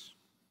us.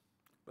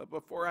 But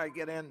before I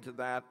get into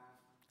that,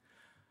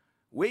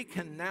 we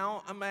can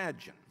now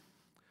imagine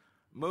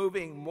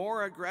moving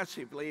more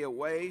aggressively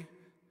away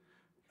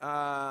in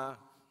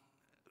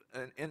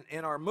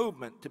our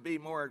movement to be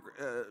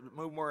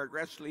move more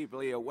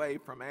aggressively away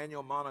from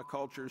annual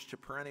monocultures to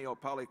perennial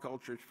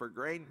polycultures for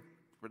grain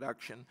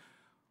production.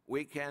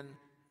 We can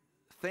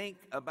think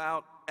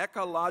about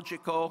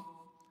ecological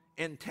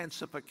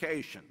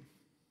intensification.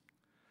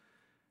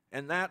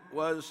 And that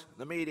was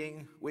the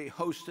meeting we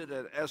hosted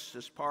at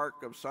Estes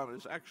Park of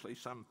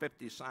some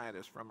 50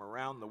 scientists from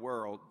around the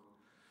world,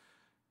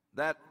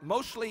 that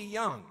mostly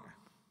young.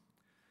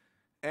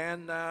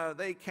 And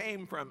they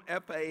came from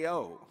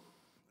FAO,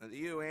 the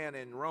UN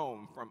in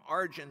Rome, from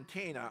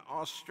Argentina,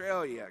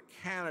 Australia,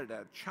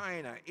 Canada,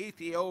 China,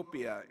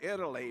 Ethiopia,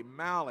 Italy,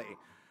 Mali,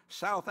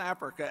 South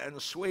Africa, and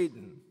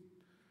Sweden.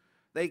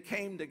 They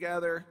came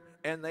together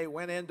and they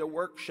went into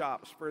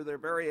workshops for their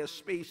various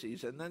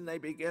species, and then they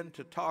began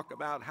to talk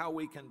about how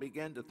we can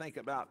begin to think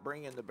about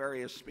bringing the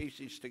various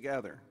species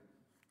together.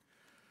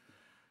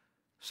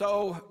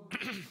 So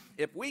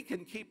if we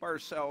can keep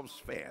ourselves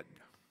fed,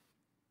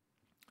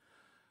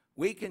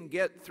 we can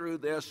get through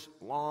this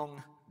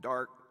long,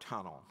 dark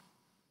tunnel.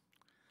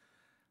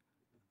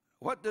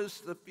 What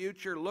does the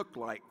future look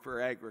like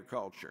for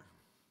agriculture?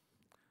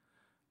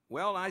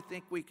 Well, I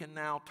think we can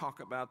now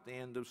talk about the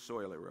end of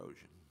soil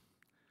erosion,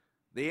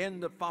 the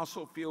end of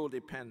fossil fuel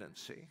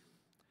dependency,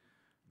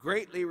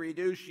 greatly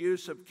reduced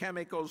use of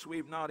chemicals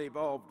we've not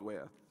evolved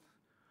with,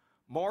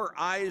 more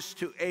eyes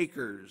to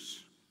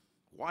acres,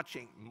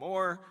 watching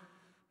more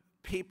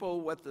people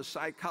with the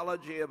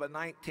psychology of a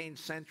 19th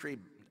century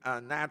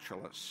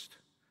naturalist,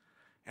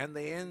 and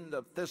the end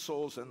of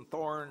thistles and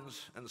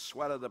thorns and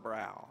sweat of the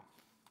brow.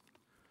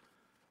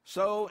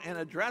 So, in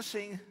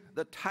addressing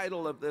the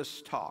title of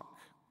this talk,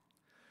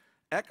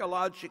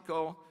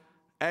 Ecological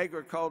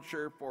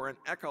Agriculture for an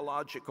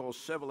Ecological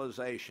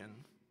Civilization,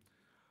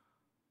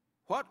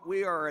 what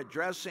we are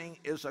addressing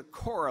is a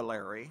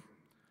corollary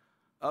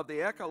of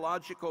the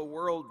ecological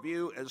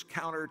worldview as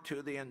counter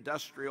to the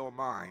industrial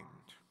mind.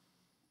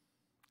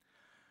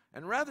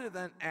 And rather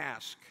than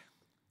ask,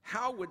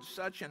 how would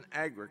such an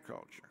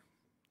agriculture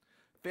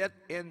fit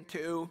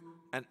into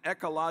an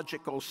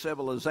ecological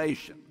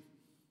civilization?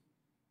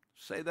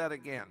 Say that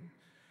again.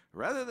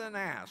 Rather than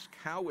ask,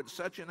 how would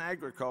such an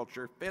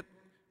agriculture fit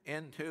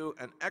into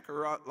an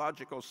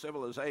ecological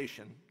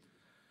civilization,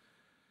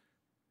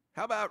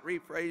 how about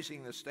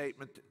rephrasing the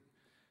statement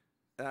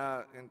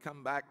and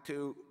come back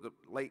to the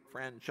late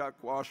friend Chuck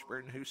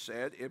Washburn, who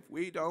said, if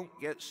we don't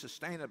get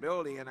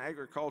sustainability in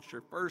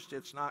agriculture first,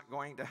 it's not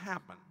going to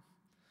happen.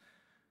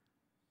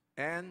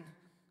 And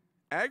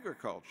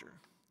agriculture,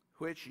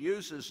 which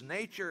uses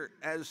nature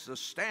as the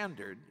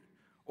standard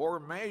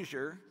or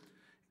measure,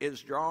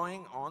 is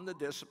drawing on the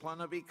discipline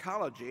of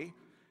ecology,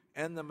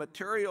 and the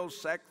materials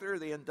sector,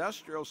 the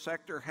industrial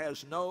sector,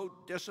 has no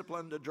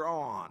discipline to draw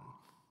on.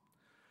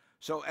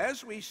 So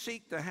as we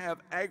seek to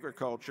have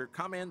agriculture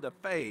come into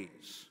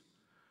phase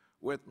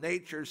with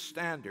nature's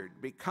standard,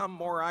 become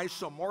more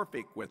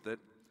isomorphic with it,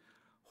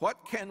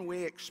 what can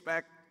we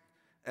expect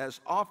as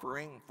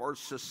offering for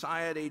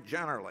society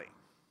generally?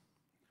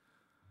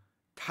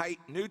 Tight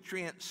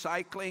nutrient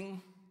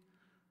cycling,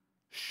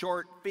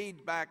 short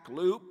feedback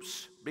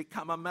loops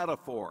become a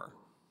metaphor.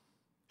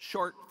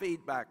 Short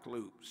feedback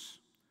loops.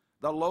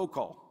 The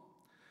local.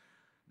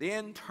 The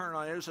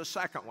internal, here's a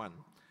second one.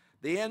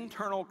 The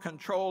internal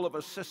control of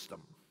a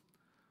system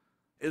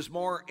is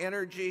more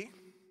energy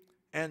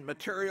and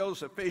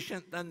materials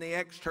efficient than the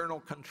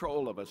external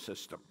control of a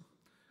system.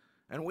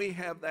 And we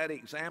have that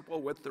example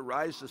with the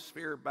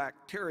rhizosphere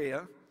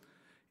bacteria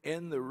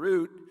in the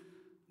root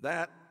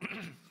that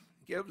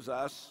gives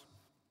us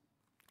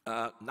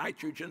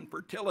nitrogen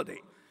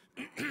fertility.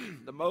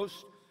 The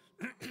most,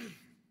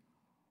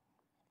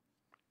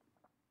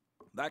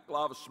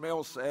 Vaclav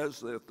Smil says,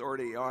 the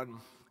authority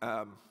on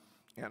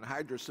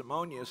anhydrous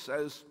ammonia,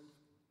 says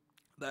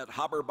that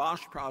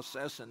Haber-Bosch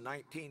process in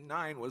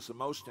 1909 was the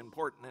most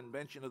important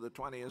invention of the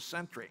 20th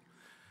century.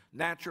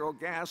 Natural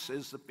gas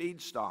is the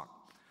feedstock.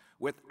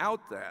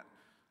 Without that,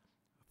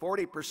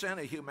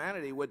 40% of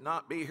humanity would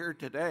not be here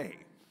today.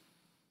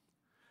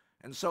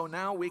 And so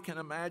now we can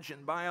imagine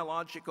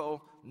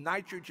biological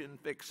nitrogen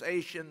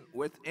fixation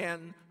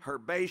within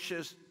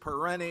herbaceous,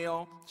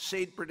 perennial,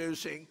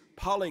 seed-producing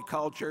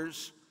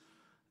polycultures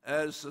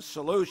as the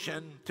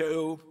solution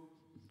to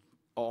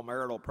all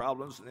marital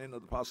problems and the end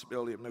of the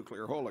possibility of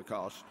nuclear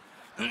holocaust.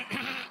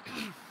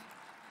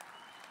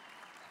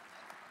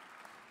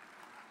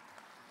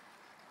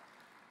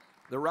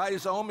 The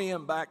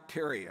rhizomium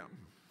bacterium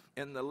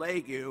in the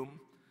legume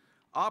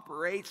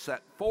operates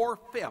at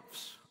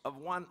 4/5 of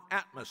 1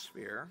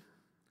 atmosphere,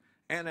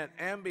 and at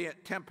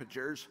ambient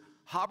temperatures,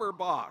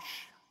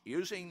 Haber-Bosch,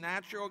 using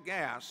natural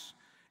gas,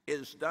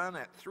 is done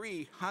at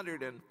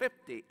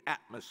 350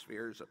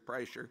 atmospheres of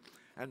pressure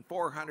and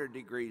 400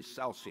 degrees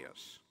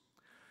Celsius.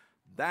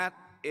 That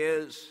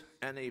is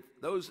an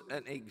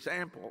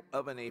example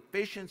of an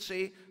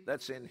efficiency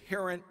that's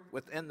inherent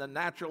within the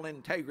natural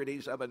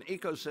integrities of an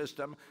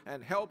ecosystem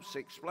and helps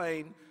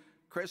explain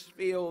Chris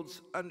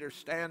Field's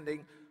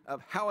understanding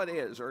of how it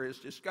is, or his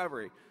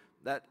discovery,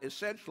 that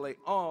essentially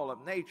all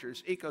of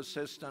nature's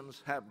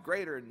ecosystems have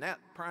greater net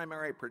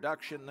primary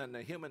production than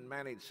the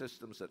human-managed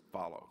systems that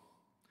follow.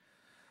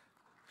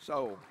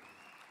 So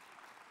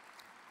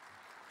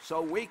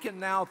we can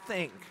now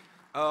think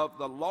of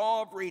the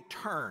law of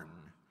return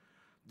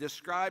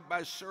described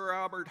by Sir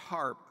Albert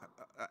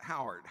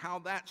Howard, how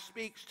that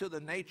speaks to the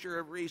nature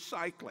of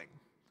recycling.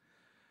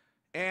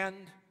 And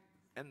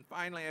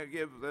finally, I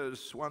give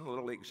this one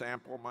little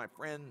example. My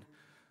friend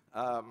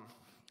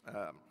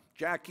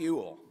Jack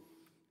Ewell,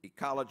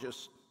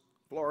 ecologist,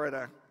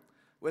 Florida,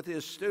 with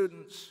his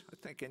students, I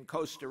think in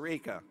Costa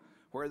Rica,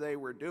 where they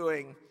were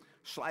doing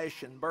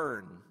slash and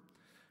burn.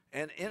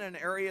 And in an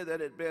area that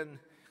had been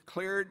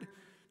cleared,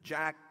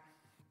 Jack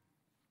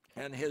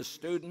and his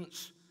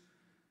students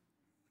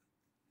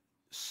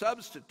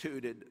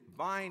substituted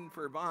vine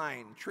for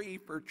vine, tree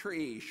for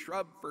tree,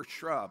 shrub for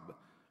shrub.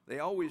 They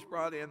always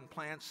brought in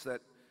plants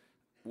that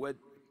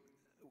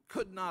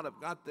could not have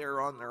got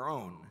there on their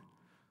own.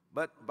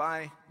 But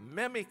by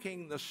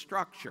mimicking the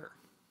structure,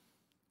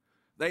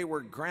 they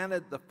were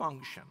granted the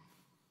function.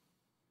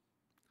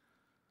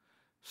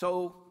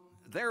 So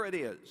there it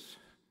is.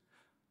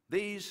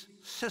 These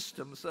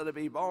systems that have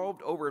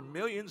evolved over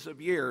millions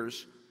of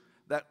years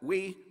that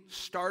we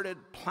started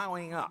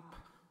plowing up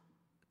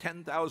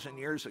 10,000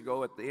 years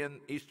ago at the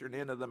eastern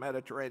end of the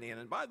Mediterranean.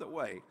 And by the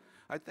way,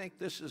 I think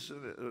this is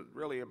a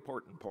really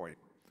important point.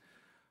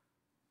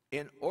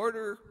 In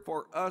order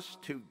for us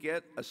to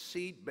get a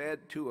seed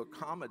bed to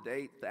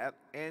accommodate that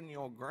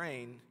annual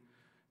grain,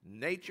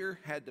 nature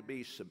had to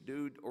be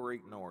subdued or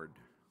ignored.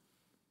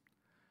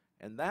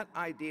 And that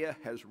idea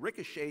has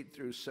ricocheted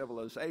through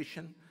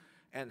civilization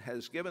and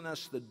has given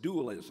us the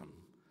dualism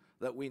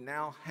that we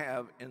now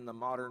have in the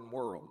modern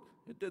world.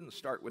 It didn't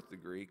start with the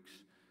Greeks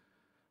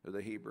or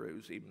the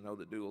Hebrews, even though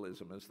the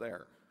dualism is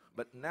there.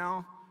 But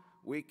now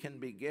we can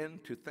begin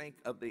to think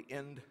of the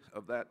end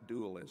of that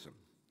dualism.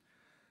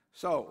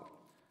 So,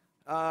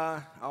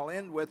 I'll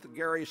end with the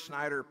Gary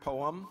Snyder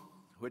poem,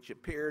 which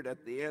appeared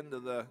at the end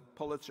of the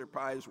Pulitzer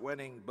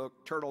Prize-winning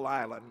book Turtle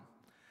Island.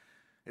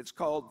 It's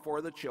called For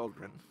the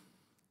Children.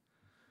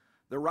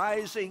 The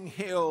rising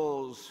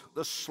hills,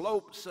 the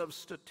slopes of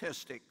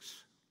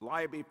statistics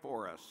lie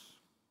before us.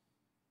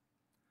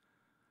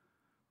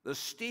 The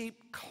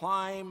steep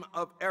climb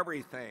of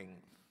everything,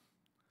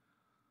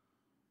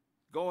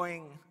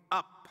 going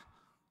up,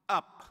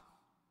 up,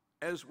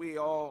 as we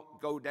all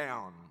go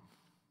down.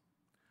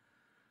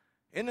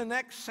 In the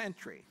next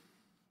century,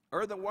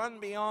 or the one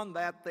beyond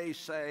that, they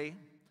say,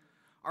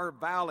 are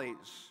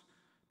valleys,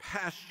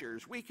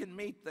 pastures. We can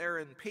meet there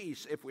in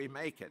peace if we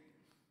make it.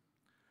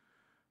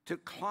 To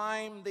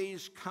climb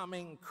these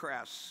coming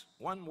crests,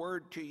 one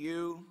word to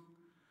you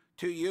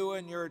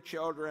and your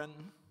children,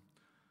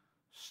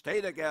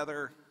 stay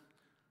together,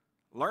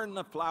 learn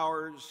the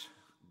flowers,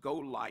 go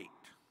light.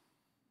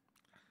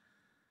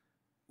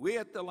 We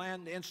at the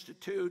Land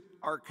Institute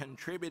are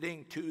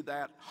contributing to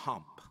that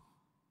hump,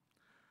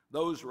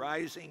 those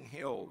rising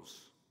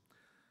hills,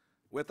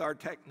 with our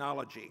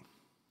technology,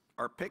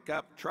 our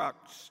pickup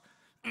trucks,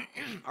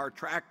 our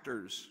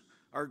tractors,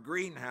 our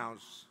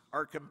greenhouse,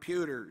 our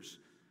computers.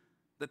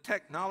 The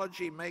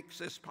technology makes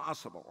this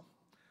possible.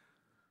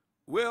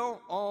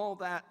 Will all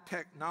that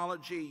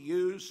technology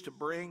used to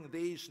bring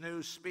these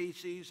new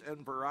species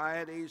and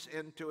varieties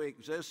into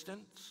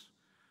existence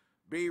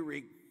be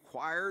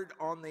required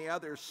on the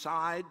other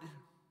side?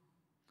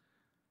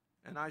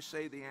 And I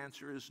say the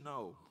answer is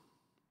no.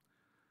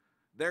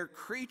 Their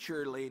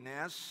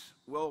creatureliness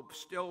will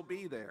still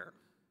be there,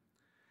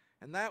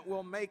 and that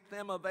will make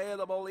them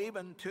available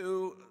even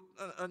to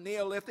a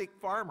Neolithic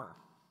farmer.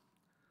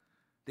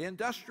 The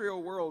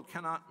industrial world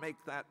cannot make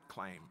that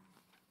claim.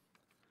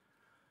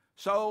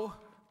 So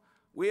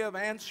we have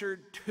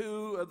answered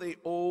two of the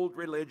old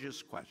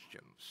religious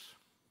questions.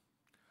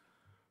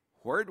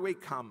 Where do we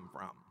come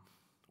from?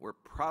 We're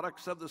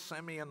products of the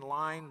simian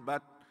line,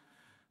 but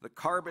the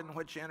carbon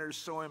which enters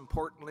so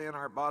importantly in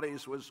our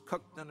bodies was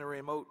cooked in the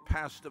remote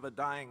past of a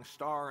dying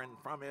star, and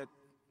from it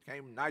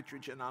came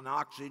nitrogen and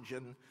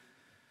oxygen.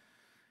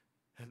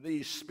 And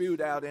these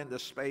spewed out into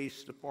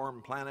space to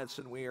form planets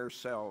and we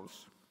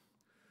ourselves.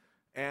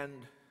 And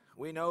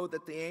we know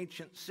that the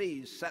ancient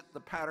seas set the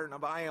pattern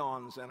of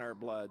ions in our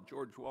blood.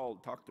 George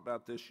Wald talked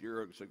about this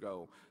years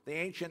ago. The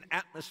ancient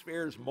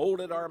atmospheres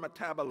molded our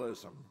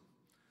metabolism.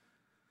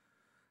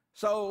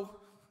 So,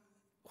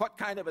 what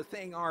kind of a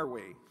thing are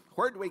we?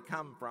 Where do we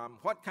come from?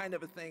 What kind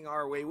of a thing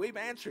are we? We've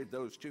answered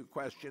those two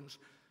questions.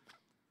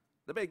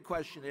 The big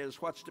question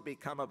is, what's to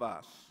become of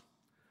us?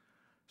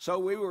 So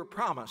we were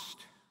promised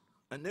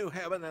a new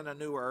heaven and a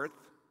new earth.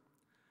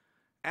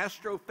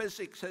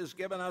 Astrophysics has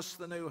given us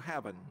the new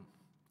heaven,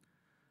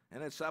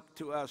 and it's up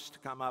to us to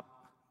come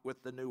up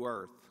with the new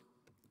earth.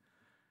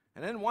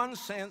 And in one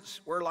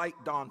sense, we're like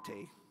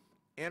Dante,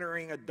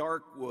 entering a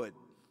dark wood.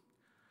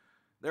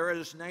 There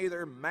is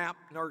neither map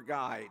nor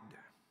guide.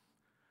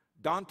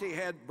 Dante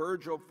had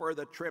Virgil for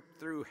the trip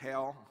through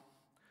hell.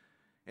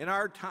 In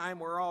our time,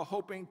 we're all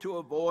hoping to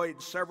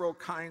avoid several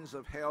kinds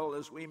of hell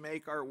as we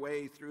make our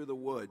way through the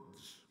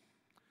woods.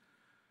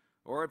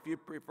 Or if you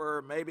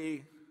prefer,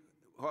 maybe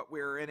what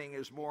we're in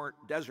is more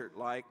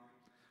desert-like,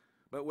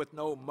 but with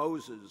no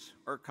Moses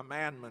or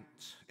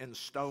commandments in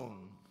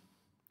stone.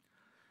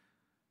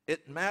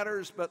 It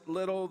matters but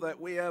little that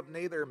we have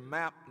neither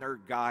map nor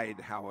guide,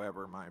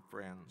 however, my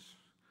friends.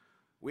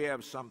 We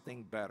have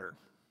something better.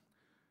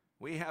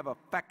 We have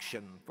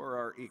affection for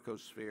our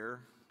ecosphere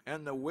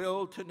and the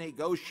will to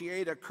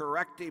negotiate a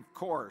corrective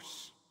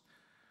course.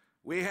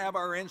 We have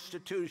our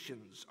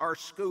institutions, our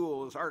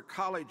schools, our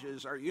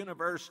colleges, our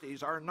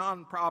universities, our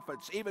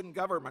nonprofits, even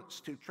governments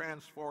to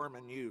transform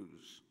and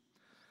use.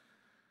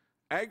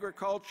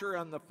 Agriculture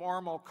and the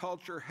formal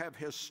culture have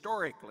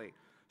historically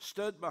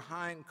stood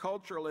behind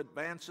cultural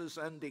advances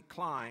and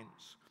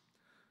declines,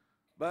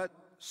 but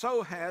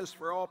so has,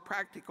 for all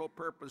practical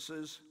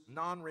purposes,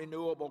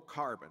 non-renewable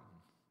carbon.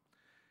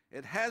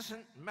 It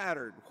hasn't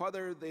mattered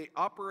whether the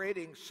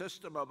operating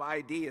system of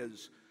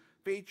ideas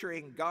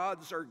featuring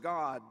gods or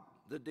God,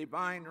 the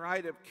divine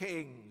right of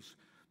kings,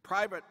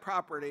 private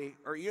property,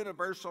 or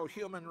universal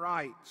human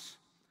rights.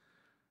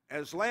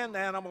 As land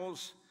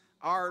animals,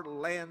 our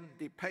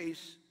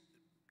land-based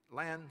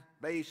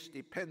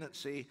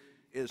dependency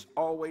is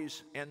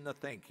always in the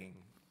thinking.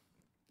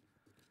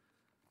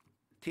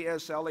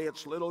 T.S.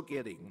 Eliot's Little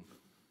Gidding.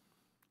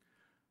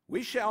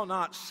 We shall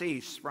not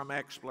cease from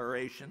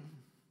exploration.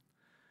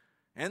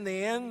 And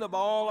the end of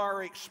all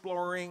our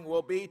exploring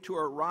will be to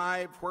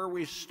arrive where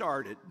we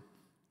started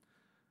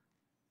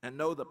and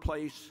know the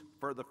place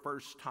for the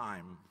first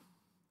time.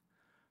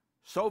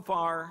 So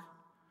far,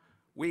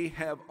 we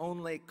have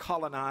only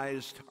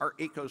colonized our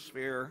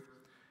ecosphere.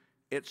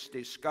 Its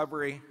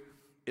discovery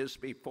is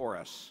before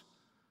us,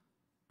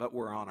 but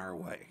we're on our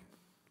way.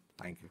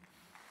 Thank you.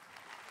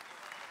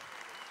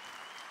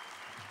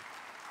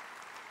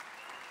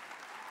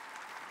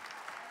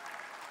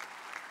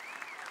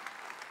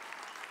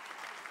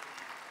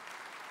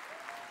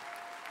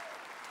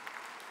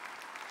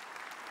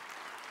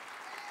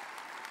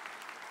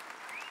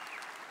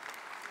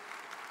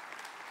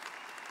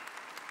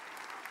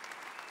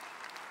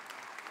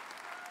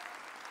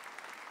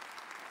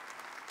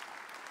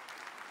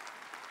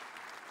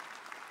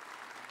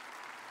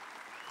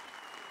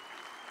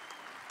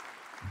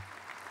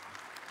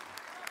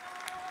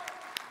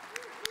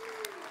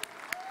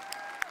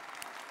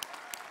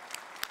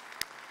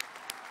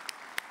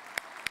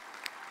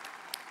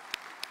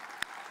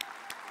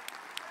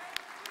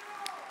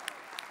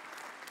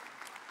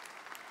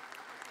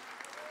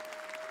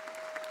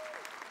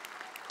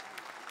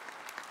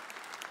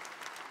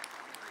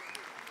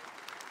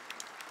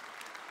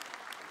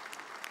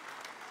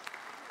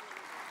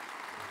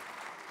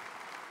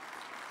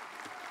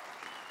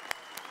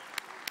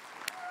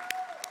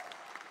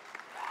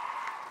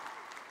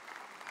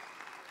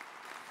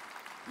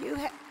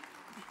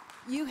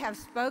 You have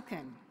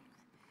spoken,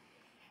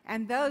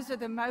 and those are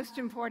the most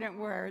important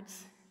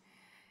words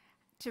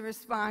to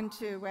respond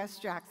to Wes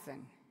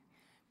Jackson.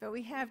 But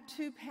we have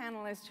two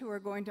panelists who are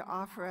going to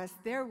offer us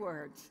their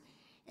words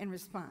in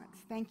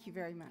response. Thank you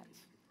very much.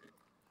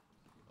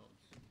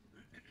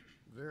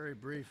 Very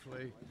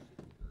briefly,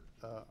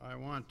 I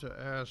want to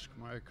ask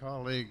my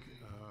colleague,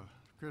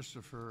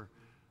 Christopher,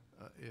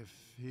 if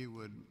he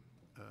would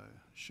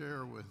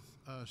share with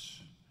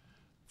us,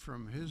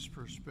 from his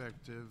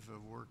perspective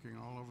of working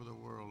all over the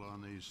world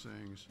on these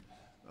things,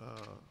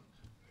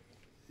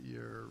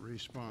 your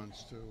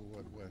response to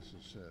what Wes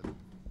has said.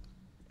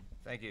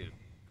 Thank you.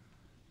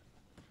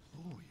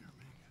 Oh,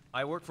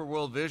 I work for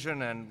World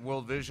Vision, and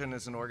World Vision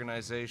is an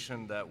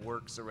organization that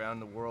works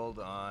around the world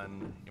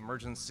on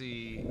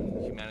emergency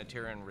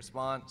humanitarian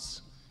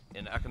response,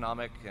 in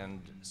economic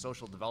and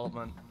social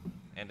development,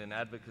 and in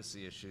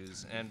advocacy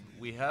issues. And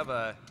we have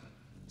a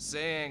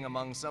saying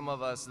among some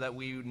of us that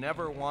we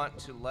never want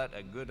to let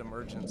a good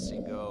emergency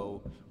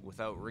go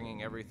without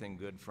wringing everything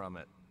good from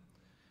it.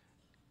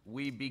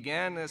 We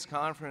began this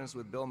conference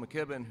with Bill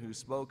McKibben, who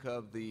spoke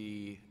of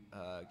the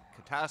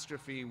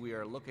catastrophe we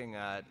are looking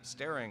at,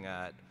 staring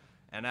at,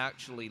 and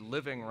actually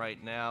living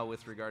right now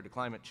with regard to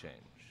climate change.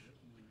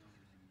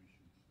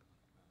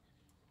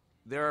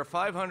 There are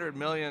 500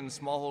 million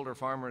smallholder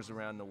farmers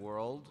around the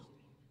world,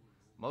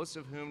 most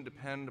of whom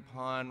depend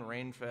upon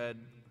rain-fed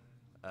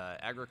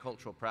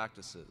agricultural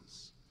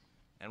practices.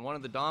 And one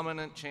of the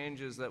dominant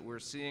changes that we're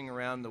seeing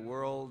around the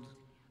world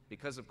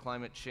because of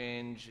climate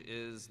change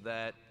is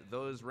that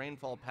those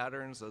rainfall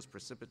patterns, those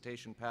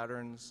precipitation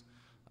patterns,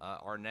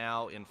 are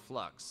now in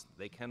flux.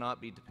 They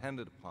cannot be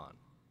depended upon.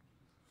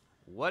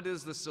 What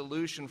is the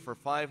solution for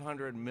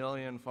 500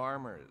 million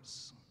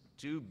farmers,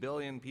 2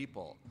 billion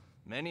people,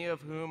 many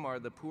of whom are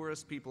the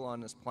poorest people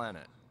on this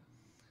planet?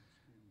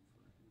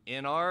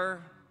 In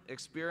our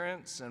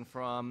experience and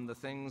from the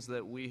things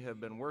that we have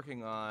been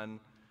working on,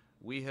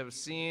 we have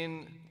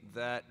seen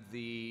that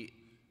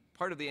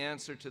part of the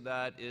answer to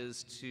that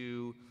is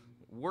to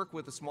work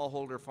with the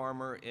smallholder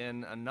farmer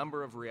in a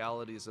number of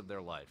realities of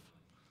their life.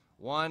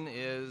 One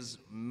is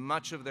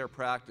much of their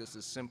practice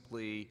is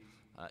simply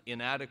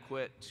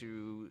inadequate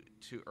to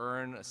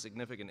earn a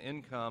significant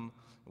income.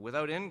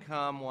 Without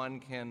income, one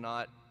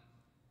cannot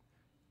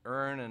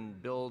earn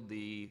and build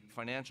the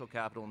financial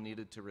capital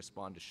needed to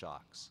respond to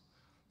shocks.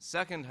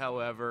 Second,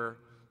 however,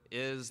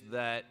 is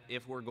that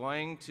if we're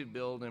going to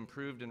build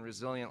improved and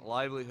resilient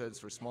livelihoods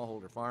for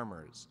smallholder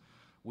farmers,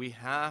 we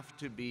have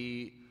to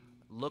be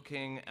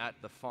looking at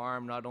the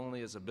farm not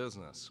only as a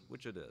business,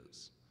 which it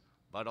is,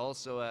 but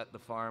also at the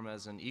farm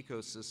as an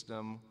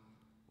ecosystem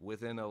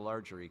within a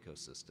larger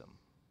ecosystem.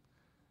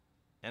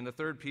 And the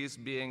third piece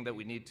being that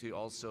we need to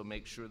also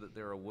make sure that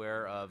they're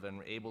aware of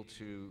and able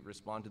to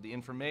respond to the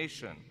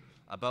information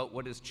about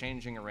what is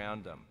changing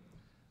around them.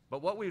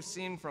 But what we've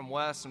seen from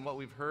Wes and what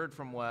we've heard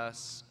from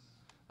Wes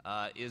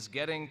is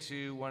getting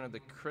to one of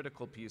the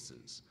critical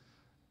pieces.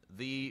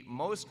 The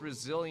most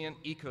resilient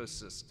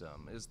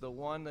ecosystem is the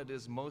one that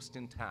is most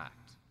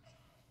intact.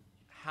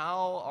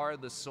 How are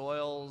the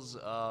soils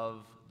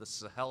of the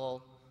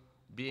Sahel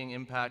being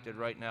impacted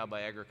right now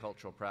by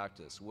agricultural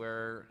practice,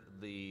 where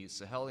the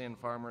Sahelian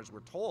farmers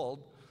were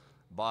told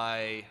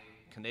by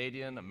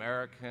Canadian,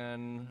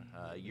 American,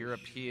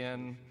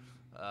 European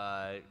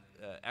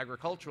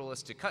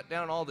agriculturalists to cut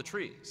down all the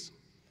trees,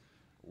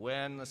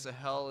 when the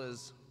Sahel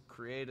is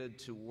created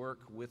to work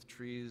with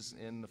trees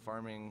in the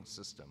farming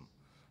system?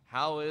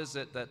 How is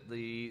it that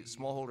the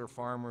smallholder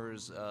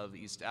farmers of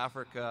East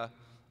Africa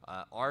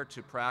are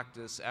to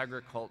practice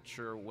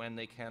agriculture when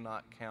they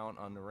cannot count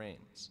on the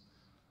rains?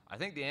 I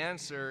think the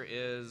answer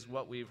is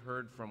what we've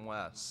heard from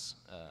Wes.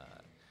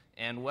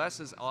 And Wes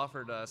has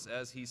offered us,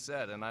 as he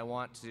said, and I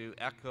want to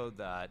echo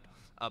that,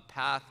 a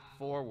path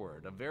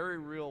forward, a very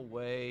real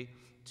way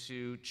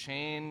to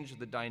change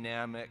the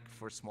dynamic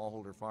for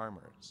smallholder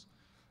farmers.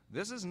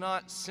 This is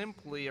not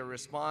simply a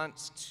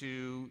response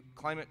to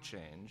climate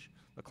change,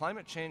 but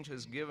climate change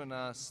has given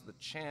us the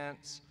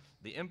chance,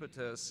 the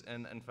impetus,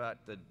 and in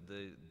fact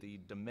the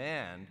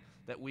demand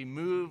that we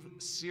move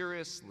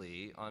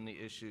seriously on the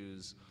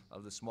issues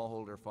of the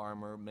smallholder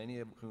farmer, many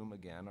of whom,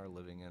 again, are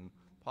living in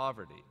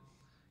poverty.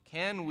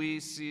 Can we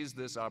seize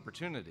this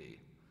opportunity?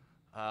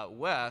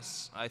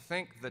 Wes, I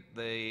think that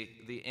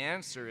the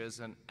answer is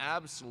an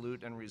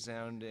absolute and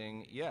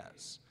resounding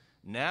yes.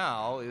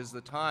 Now is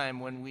the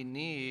time when we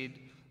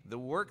need the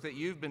work that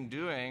you've been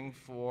doing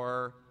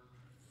for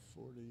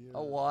 40 years.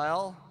 A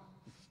while.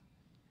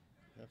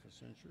 Half a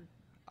century?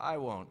 I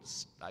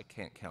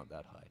can't count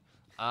that high.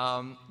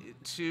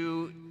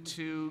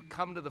 To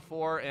come to the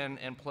fore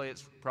and play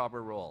its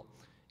proper role.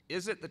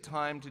 Is it the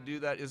time to do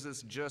that? Is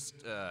this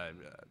just, I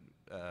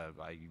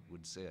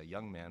would say a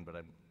young man,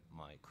 but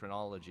my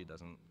chronology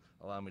doesn't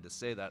allow me to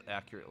say that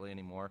accurately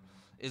anymore.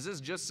 Is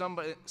this just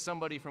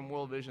somebody from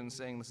World Vision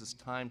saying this is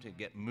time to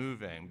get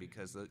moving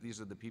because these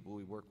are the people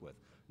we work with?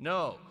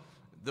 No.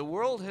 The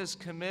world has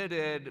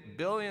committed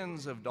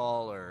billions of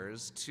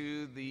dollars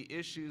to the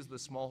issues the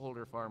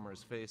smallholder farmer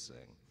is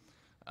facing.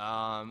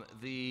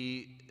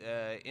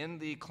 In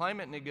the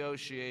climate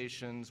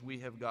negotiations, we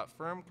have got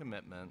firm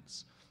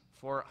commitments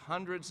for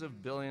hundreds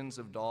of billions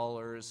of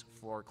dollars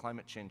for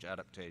climate change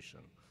adaptation.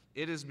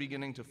 It is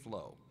beginning to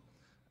flow.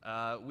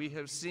 We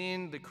have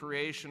seen the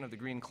creation of the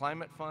Green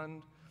Climate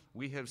Fund.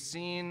 We have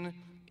seen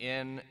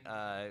in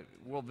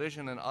World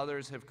Vision and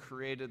others have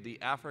created the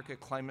Africa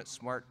Climate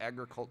Smart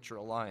Agriculture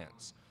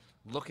Alliance,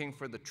 looking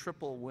for the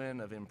triple win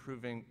of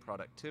improving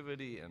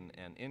productivity and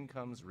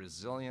incomes,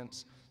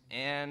 resilience,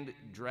 and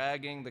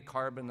dragging the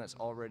carbon that's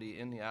already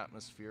in the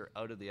atmosphere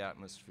out of the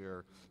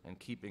atmosphere and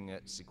keeping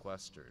it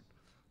sequestered.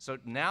 So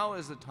now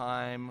is the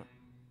time,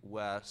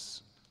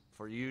 Wes,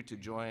 for you to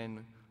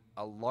join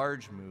a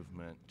large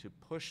movement, to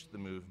push the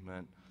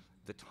movement.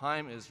 The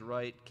time is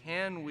right.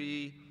 Can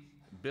we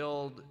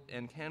build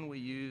and can we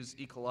use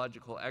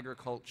ecological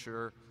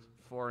agriculture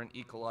for an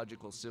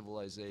ecological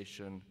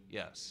civilization?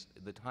 Yes.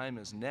 The time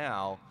is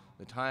now.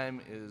 The time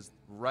is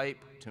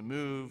ripe to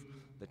move.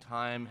 The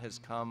time has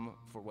come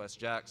for Wes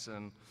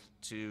Jackson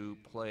to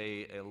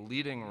play a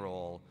leading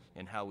role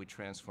in how we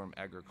transform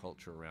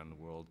agriculture around the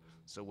world.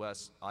 So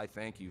Wes, I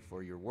thank you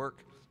for your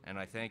work, and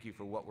I thank you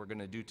for what we're going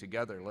to do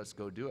together. Let's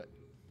go do it.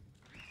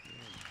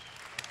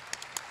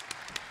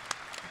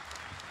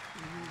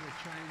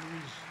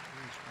 Chinese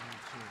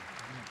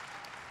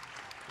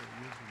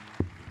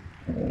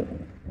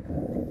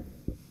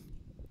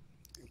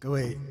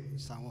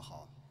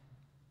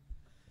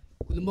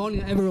Good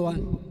morning,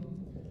 everyone.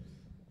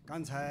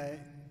 刚才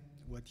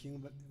我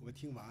听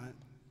完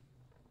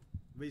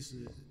威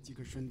斯杰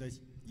克逊的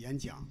演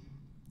讲，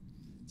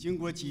经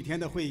过几天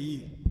的会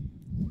议，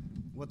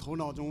我头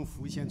脑中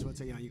浮现出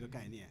这样一个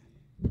概念：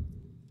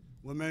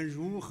我们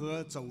如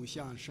何走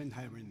向生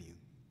态文明？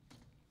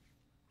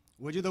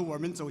我觉得我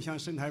们走向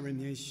生态文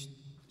明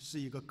是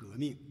一个革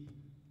命。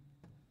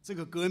这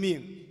个革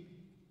命，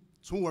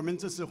从我们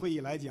这次会议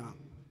来讲，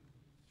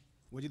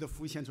我觉得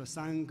浮现出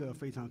3个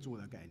非常重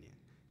要的概念。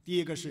第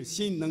一个是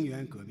新能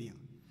源革命。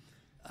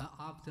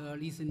After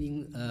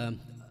listening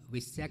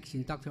Wes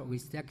Jackson, Dr.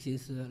 Wes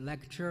Jackson's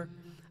lecture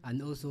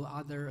and also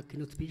other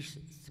keynote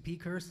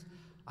speakers,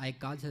 I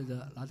got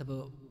a lot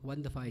of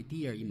wonderful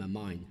idea in my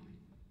mind.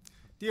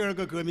 第二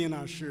个革命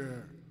呢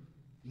是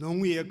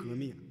农业革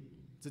命，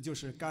这就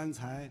是刚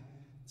才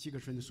吉克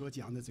逊所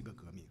讲的这个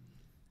革命。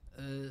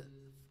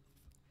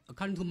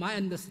According to my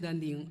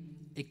understanding,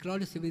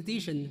 ecological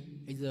civilization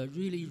is a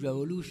really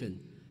revolution.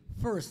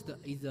 First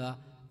is a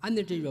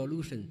energy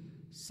revolution.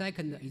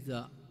 Second is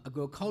a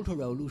agricultural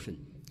revolution.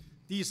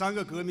 第3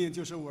个革命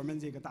就是我们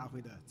这个大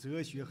会的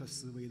哲学和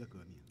思维的革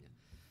命。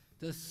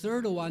The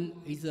third one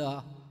is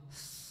a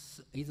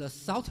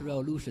thought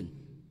revolution,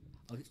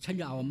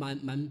 change our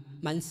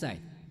mindset.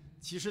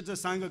 其实这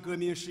3个革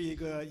命是一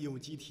个有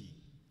机体，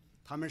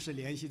它们是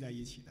联系在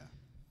一起的。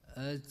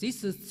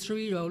These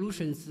 3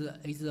 revolutions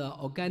is an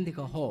organic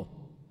whole.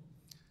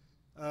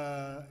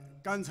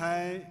 刚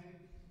才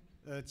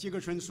吉克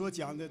逊所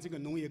讲的这个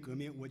农业革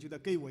命，我觉得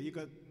给我一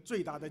个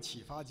最大的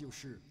启发，就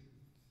是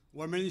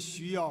我们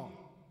需要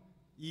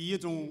以一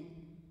种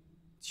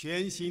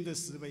全新的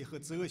思维和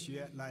哲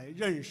学来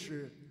认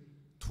识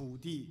土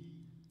地，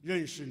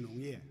认识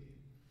农业。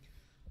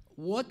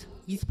What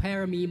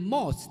inspired me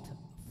most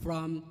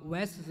from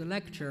Wes's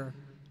lecture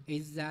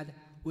is that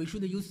we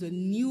should use a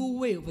new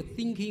way of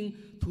thinking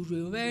to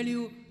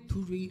revalue,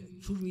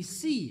 to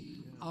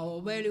receive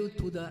our value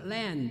to the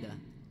land,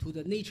 to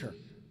the nature.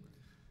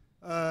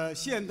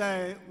 现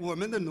在我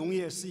们的农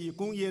业是以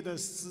工业的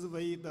思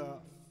维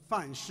的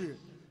范式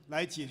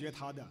来解决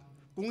它的。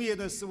工业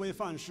的思维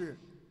范式，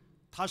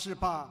它是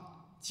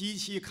把机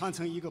器看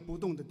成一个不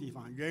动的地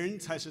方，人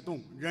才是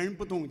动，人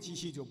不动，机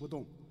器就不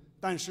动。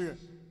但是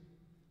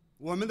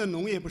我们的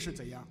农业不是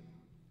这样，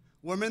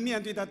我们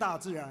面对的大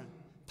自然，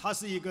它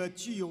是一个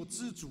具有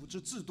自主之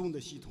自动的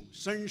系统，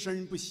生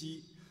生不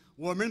息。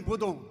我们不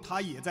动，它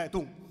也在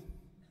动，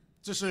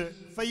这是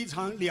非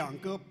常两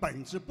个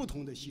本质不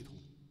同的系统。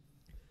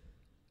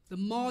The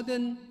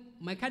modern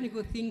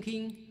mechanical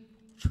thinking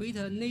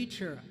treats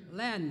nature,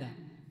 land,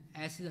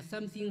 as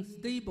something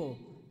stable,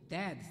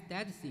 dead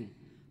thing.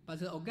 But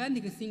the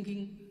organic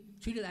thinking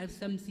treated as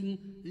something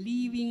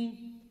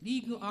living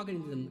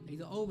organism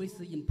is always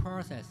in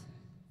process.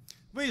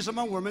 为什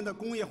么我们的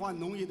工业化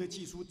农业的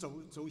技术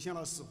走向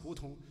了死胡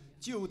同？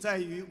就在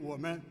于我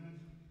们，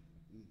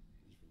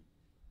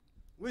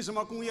为什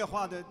么工业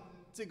化的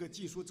这个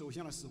技术走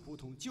向了死胡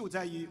同？就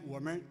在于我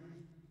们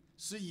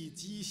是以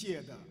机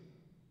械的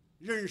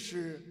认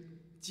识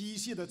机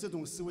械的这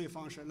种思维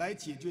方式来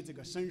解决这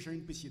个生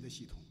生不息的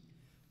系统。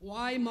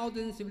Why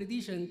modern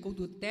civilization go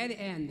to dead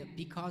end?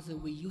 Because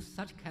we use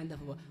such kind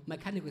of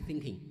mechanical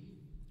thinking.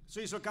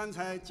 所以说，刚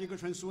才杰克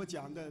逊所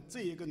讲的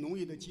这一个农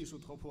业的技术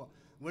突破，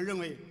我认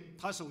为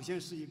它首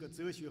先是一个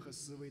哲学和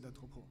思维的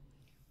突破。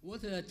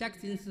What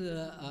Jackson's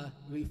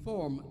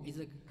reform is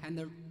a kind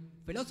of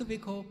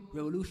philosophical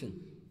revolution.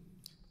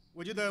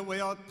 我觉得我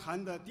要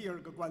谈的第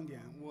二个观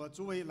点，我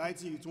作为来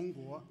自于中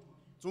国，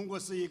中国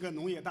是一个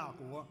农业大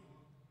国。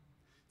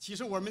其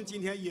实我们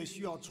今天也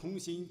需要重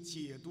新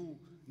解读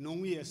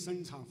农业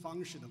生产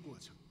方式的过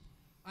程。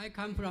I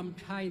come from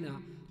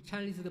China.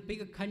 China is the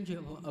big country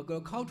of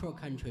agricultural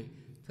country.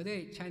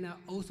 Today, China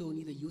also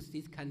needs to use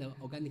this kind of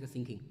organic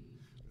thinking.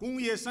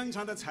 工业生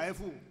产的财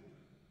富，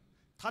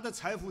它的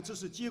财富只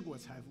是结果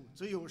财富，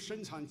只有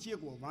生产结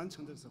果完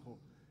成的时候，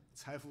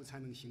财富才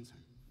能形成。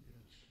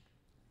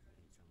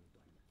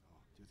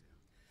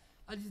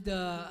And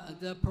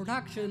the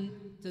production,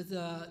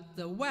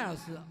 the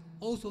wealth,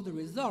 also the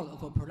result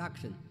of a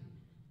production.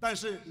 但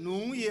是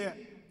农业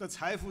的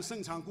财富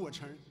生产过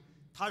程，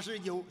它是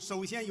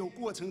首先有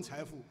过程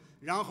财富，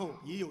然后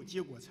也有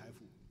结果财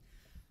富。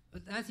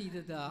That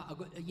is the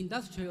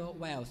industrial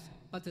wealth,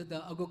 but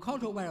the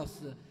agricultural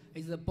wealth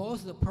is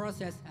both the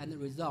process and the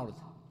result.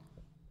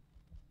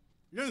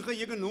 任何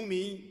一个农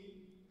民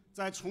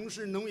在从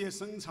事农业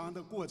生产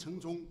的过程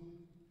中，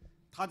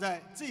他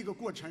在这个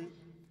过程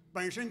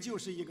本身就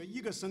是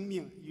一个生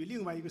命与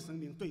另外一个生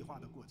命对话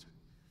的过程。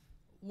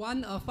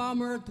When a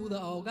farmer do the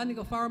organic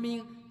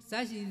farming,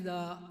 that is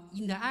the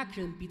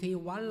interaction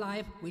between one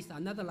life with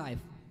another life.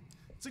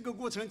 这个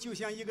过程就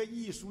像一个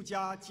艺术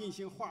家进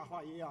行画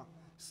画一样，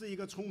是一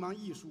个充满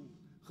艺术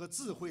和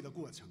智慧的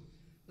过程。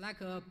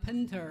Like a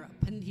painter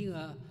painting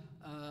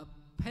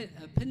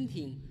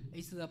painting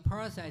is the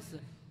process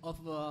of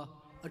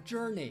a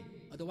journey,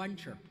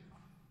 adventure.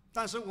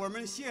 但是我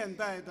们现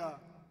代的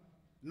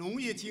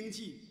农业经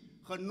济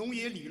和农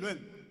业理论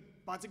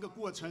把这个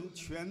过程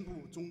全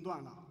部中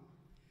断了。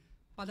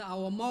But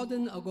our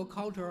modern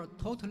agriculture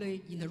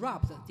totally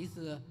interrupts this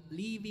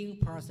living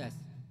process.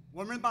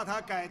 我们把它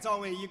改造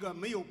为一个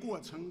没有过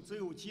程、只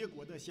有结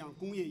果的像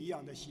工业一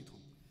样的系统。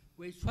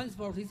We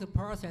transfer this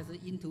process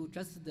into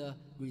just the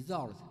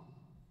result.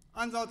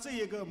 按照这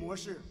一个模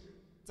式，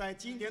在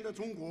今天的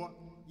中国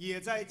也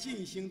在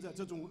进行着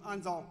这种按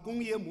照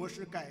工业模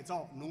式改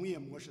造农业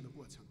模式的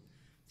过程。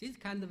This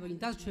kind of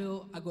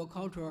industrial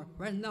agriculture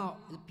right now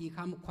has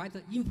become quite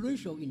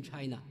influential in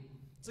China.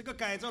 这个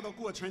改造的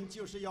过程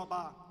就是要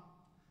把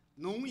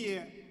农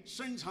业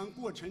生产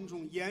过程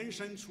中延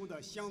伸出的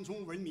乡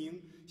村文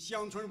明、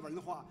乡村文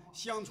化、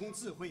乡村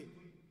智慧，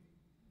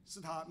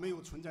使它没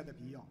有存在的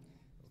必要。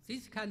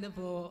This kind of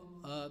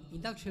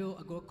industrial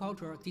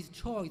agriculture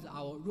destroys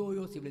our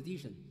rural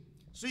civilization.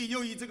 所以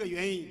由于这个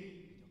原因，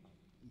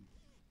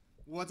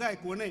我在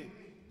国内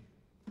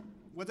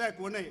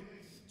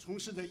从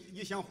事的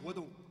一项活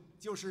动，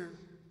就是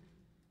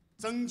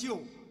拯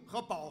救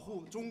和保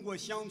护中国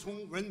乡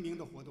村文明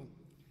的活动。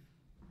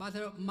But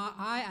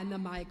I and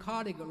my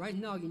colleague right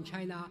now in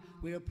China,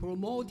 we are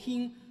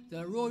promoting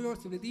the rural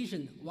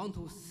civilization, want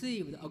to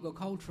save the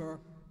agricultural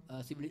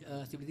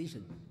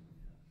civilization.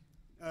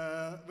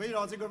 围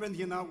绕这个问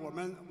题呢，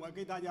我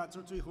给大家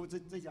最后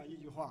再讲一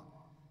句话。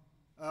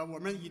我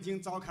们已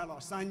经召开了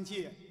2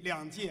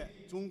届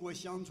中国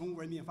乡村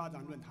文明发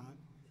展论坛，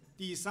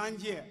第3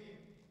届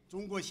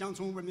中国乡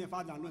村文明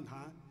发展论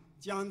坛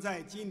将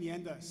在今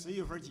年的11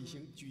月份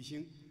举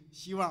行，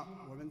希望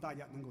我们大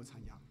家能够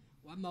参加。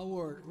One more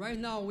word. Right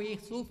now,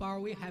 so far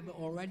we have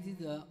already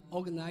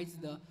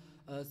organized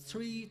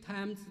 3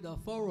 times the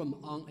forum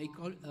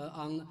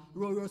on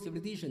rural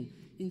civilization.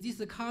 In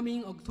this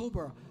coming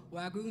October, we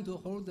are going to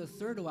hold the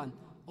 3rd one.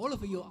 All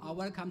of you are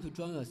welcome to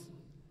join us.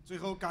 最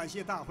后，感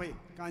谢大会，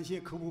感谢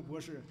科普博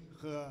士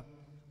和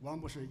王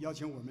博士邀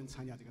请我们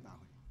参加这个大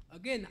会。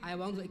Again, I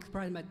want to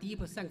express my deep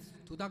thanks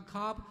to Dr.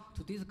 Cobb,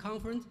 to this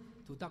conference,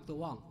 to Dr.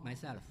 Wang,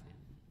 myself.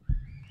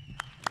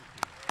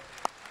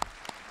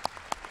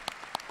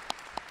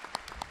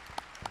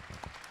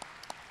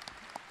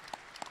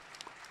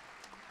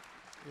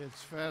 我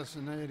It's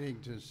fascinating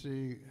to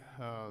see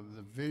how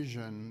the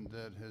vision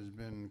that has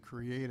been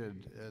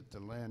created at the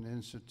Land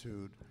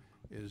Institute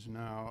is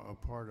now a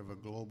part of a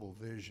global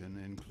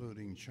vision,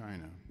 including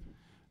China.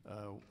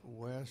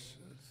 Wes,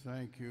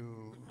 thank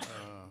you.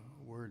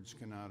 Words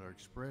cannot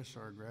express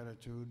our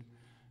gratitude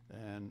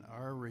and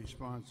our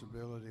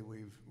responsibility.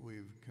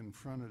 We've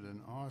confronted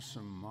an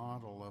awesome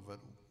model of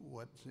it,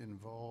 what's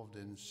involved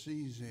in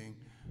seizing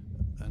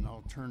an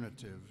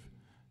alternative.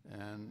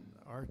 And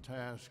our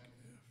task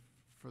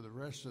for the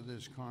rest of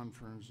this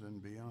conference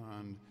and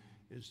beyond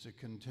is to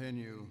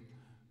continue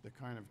the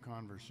kind of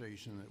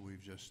conversation that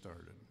we've just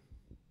started.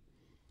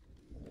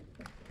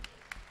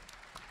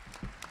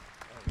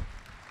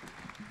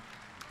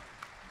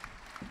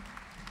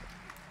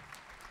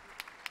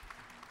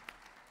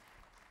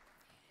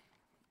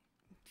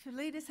 To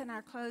lead us in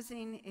our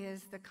closing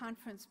is the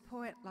conference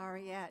poet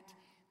laureate,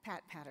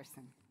 Pat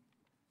Patterson.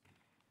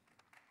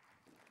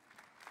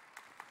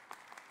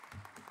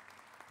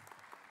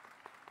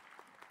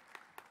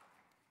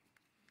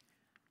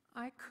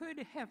 I could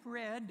have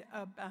read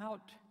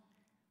about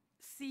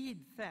seed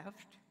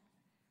theft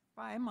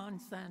by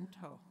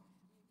Monsanto.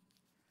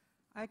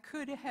 I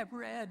could have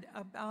read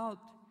about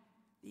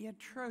the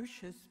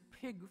atrocious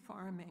pig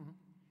farming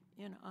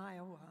in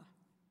Iowa.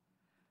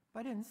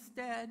 But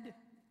instead,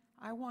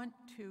 I want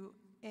to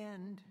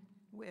end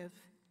with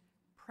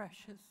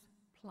Precious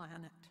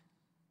Planet.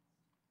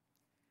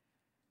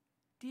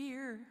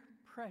 Dear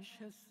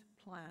precious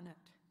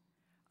planet,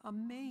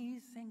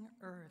 amazing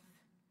Earth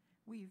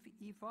we've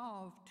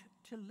evolved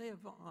to live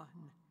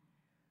on,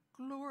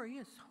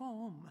 glorious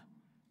home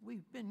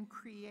we've been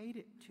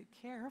created to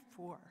care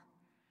for.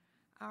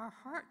 Our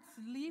hearts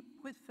leap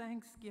with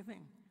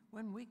thanksgiving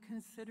when we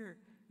consider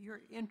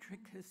your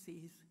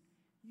intricacies,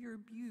 your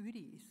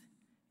beauties,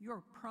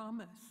 your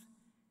promise,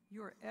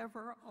 your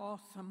ever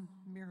awesome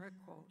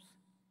miracles.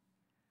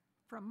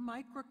 From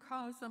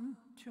microcosm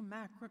to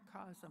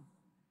macrocosm,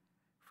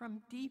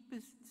 from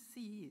deepest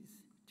seas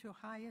to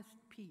highest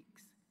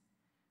peaks,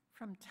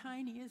 from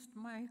tiniest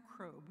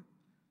microbe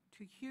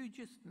to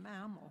hugest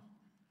mammal,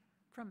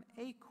 from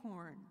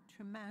acorn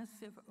to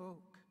massive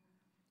oak,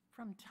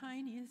 from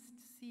tiniest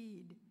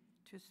seed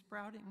to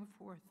sprouting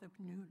forth of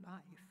new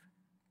life.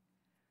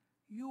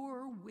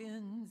 Your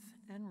winds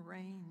and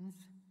rains,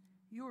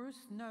 your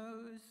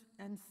snows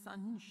and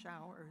sun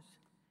showers,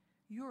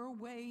 your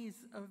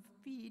ways of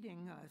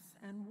feeding us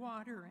and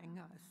watering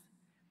us,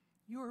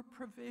 your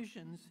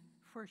provisions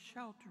for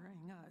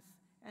sheltering us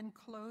and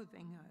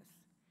clothing us,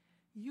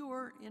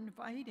 your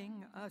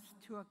inviting us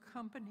to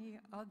accompany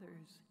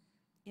others,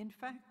 in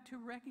fact, to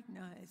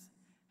recognize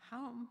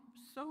how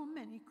so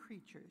many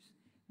creatures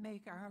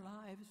make our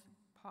lives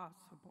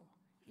possible,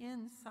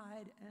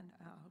 inside and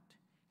out,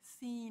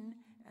 seen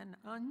and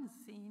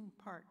unseen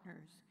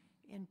partners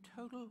in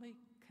totally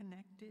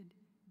connected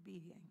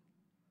being.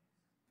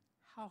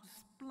 How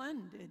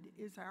splendid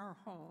is our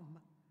home,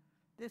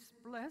 this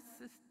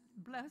blessed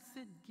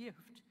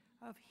gift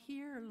of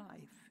here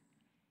life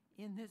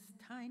in this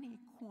tiny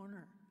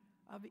corner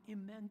of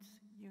immense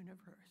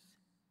universe.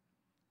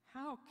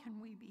 How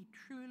can we be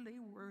truly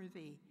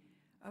worthy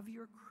of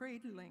your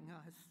cradling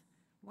us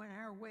when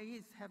our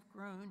ways have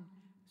grown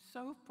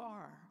so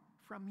far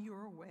from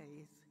your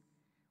ways,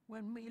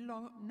 when we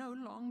no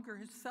longer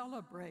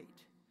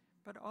celebrate,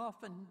 but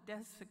often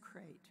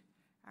desecrate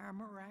our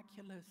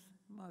miraculous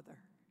mother?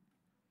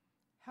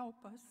 Help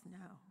us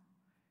now,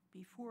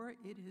 before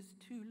it is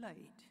too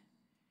late,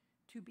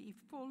 to be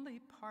fully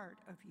part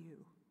of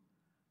you,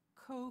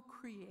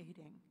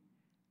 co-creating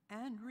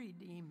and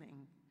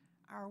redeeming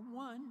our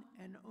one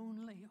and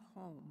only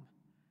home,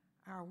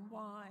 our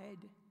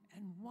wide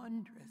and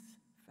wondrous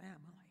family.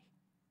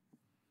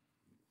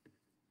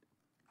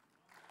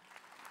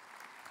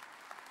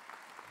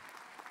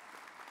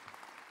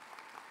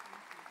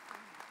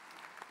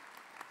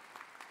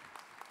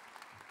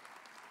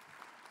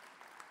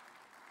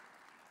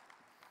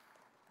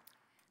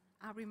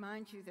 I'll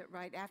remind you that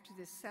right after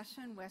this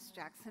session, Wes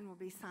Jackson will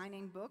be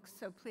signing books,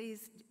 so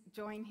please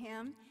join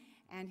him,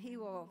 and he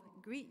will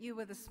greet you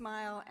with a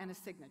smile and a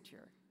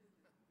signature.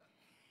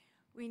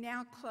 We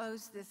now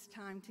close this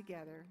time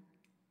together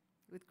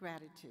with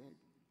gratitude.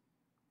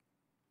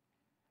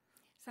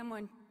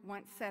 Someone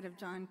once said of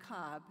John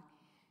Cobb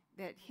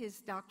that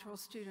his doctoral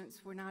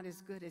students were not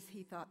as good as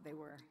he thought they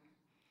were.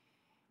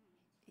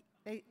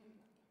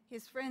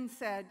 His friend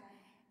said,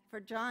 for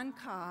John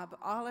Cobb,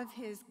 all of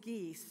his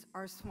geese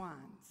are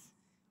swans.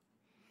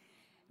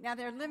 Now,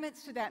 there are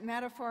limits to that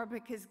metaphor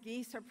because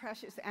geese are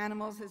precious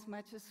animals as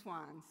much as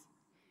swans,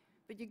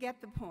 but you get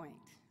the point.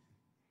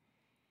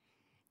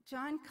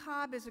 John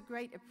Cobb is a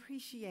great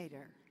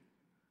appreciator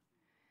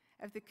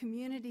of the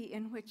community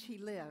in which he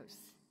lives.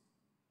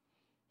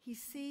 He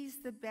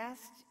sees the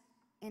best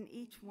in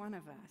each one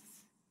of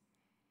us,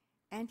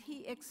 and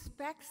he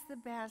expects the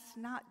best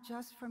not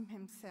just from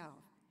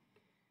himself,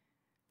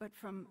 but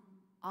from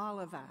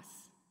all of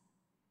us,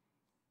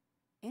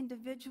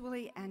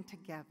 individually and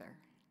together.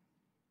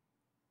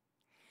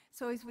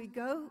 So as we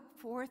go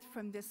forth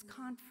from this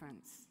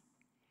conference,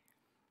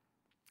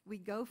 we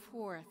go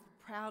forth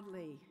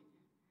proudly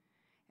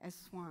as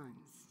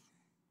swans.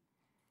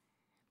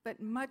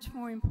 But much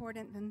more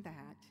important than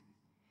that,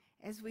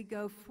 as we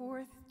go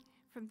forth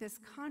from this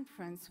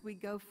conference, we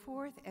go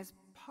forth as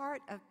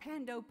part of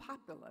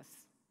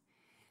Pandopopulus,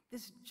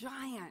 this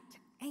giant,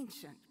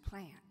 ancient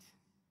plant,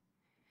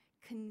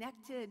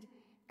 connected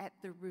at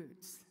the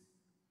roots,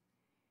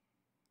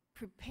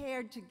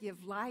 prepared to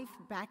give life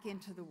back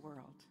into the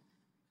world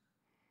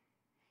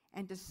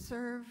and to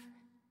serve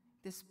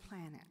this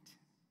planet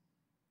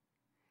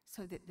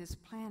so that this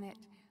planet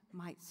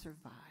might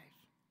survive.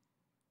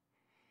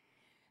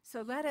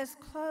 So let us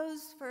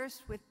close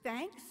first with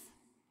thanks.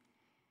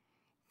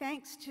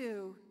 Thanks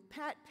to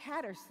Pat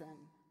Patterson,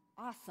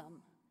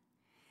 awesome.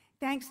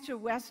 Thanks to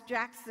Wes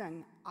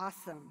Jackson,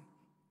 awesome.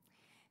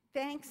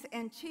 Thanks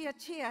and chia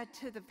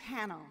to the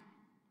panel,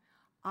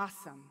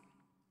 awesome.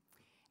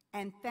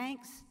 And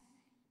thanks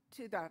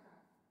to the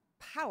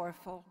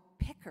powerful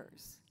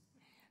pickers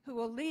who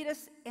will lead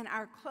us in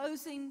our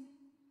closing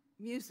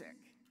music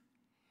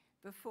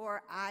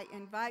before I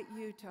invite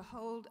you to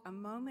hold a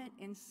moment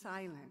in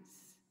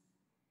silence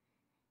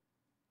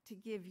to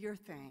give your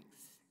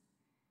thanks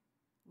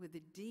with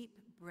a deep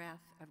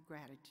breath of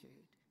gratitude.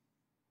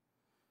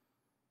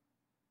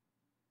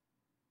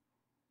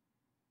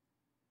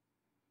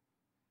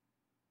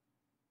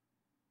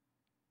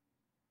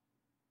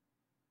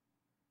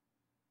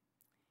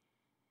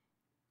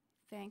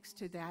 Thanks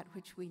to that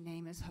which we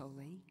name as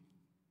holy,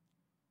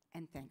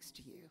 and thanks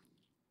to you.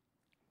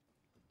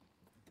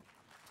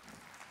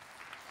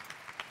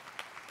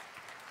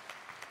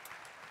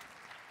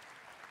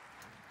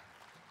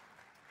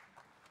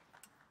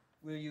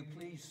 Will you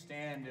please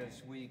stand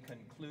as we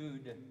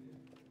conclude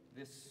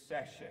this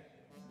session?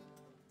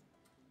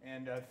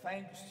 And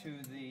thanks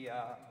to the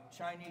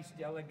Chinese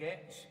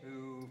delegates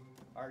who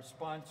are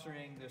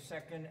sponsoring the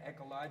Second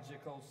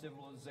Ecological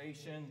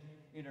Civilization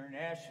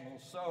International,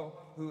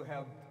 who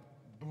have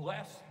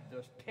blessed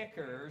the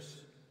pickers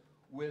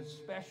with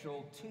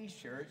special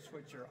t-shirts,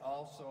 which are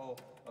also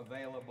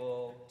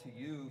available to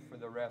you for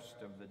the rest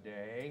of the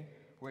day,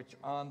 which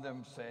on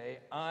them say,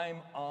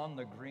 "I'm on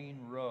the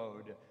green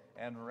road,"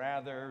 and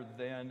rather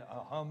than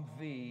a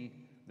Humvee,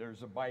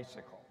 there's a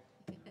bicycle.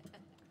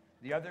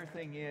 The other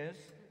thing is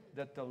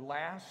that the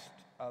last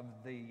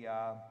of the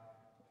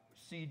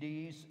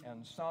CDs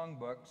and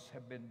songbooks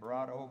have been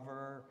brought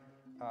over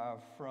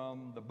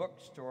from the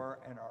bookstore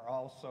and are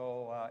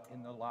also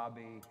in the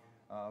lobby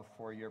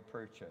for your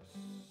purchase.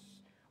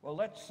 Well,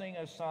 let's sing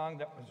a song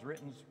that was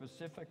written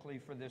specifically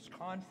for this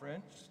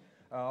conference,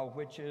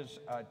 which is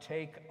a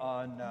take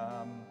on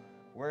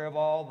Where Have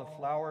All the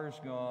Flowers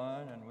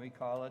Gone? And we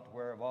call it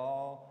Where Have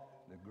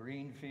All the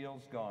Green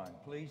Fields Gone?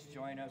 Please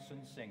join us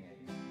in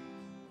singing.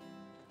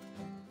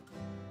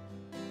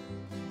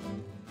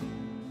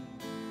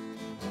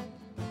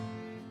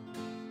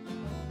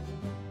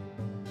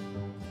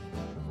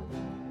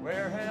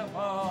 Where have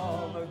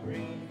all the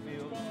green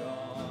fields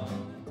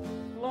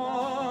gone?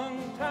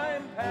 Long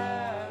time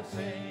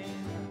passing.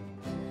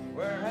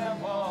 Where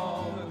have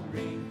all the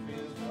green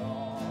fields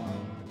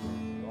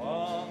gone?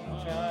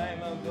 Long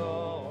time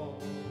ago.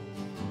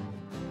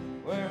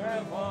 Where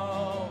have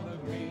all the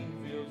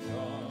green fields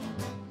gone?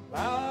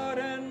 Plowed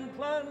and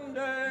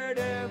plundered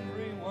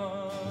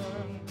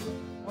everyone.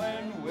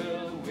 When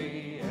will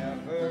we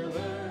ever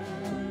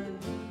learn?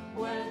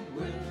 When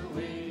will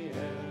we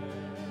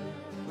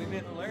ever? We've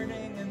been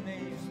learning in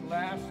these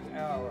last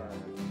hours.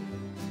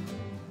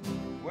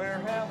 Where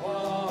have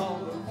all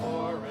the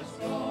forests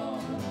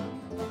gone?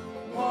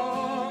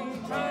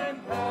 Long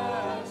time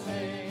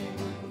passing.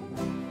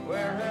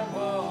 Where have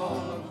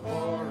all the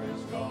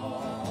forests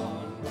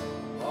gone?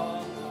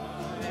 Long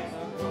time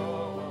ago.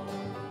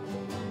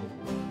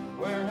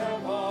 Where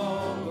have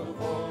all the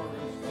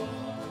forests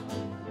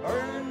gone?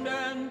 Burned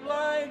and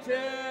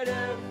blighted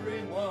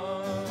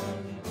everyone.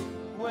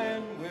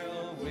 When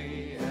will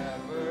we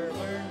ever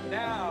learn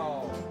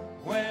now?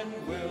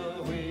 When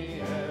will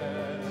we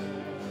ever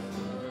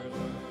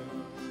learn?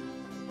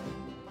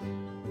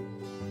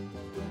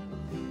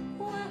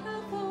 Where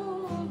have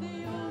all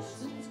the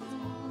oceans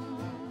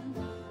gone?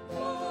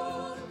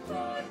 Long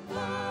time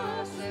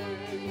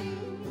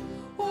passing.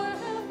 Where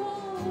have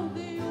all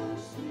the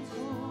oceans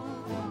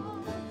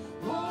gone?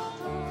 Long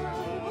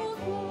time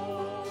ago.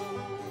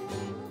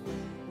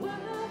 Where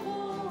have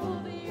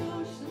all the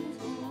oceans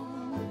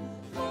gone?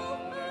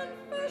 Foam and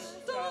fish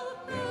of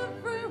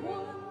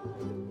everyone.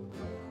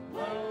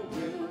 When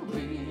will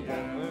we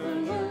ever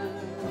learn?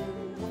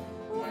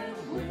 When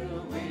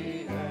will we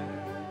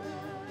ever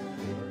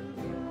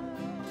learn?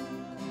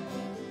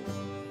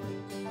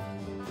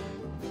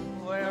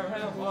 Where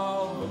have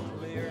all the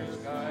clear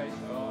skies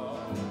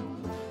gone?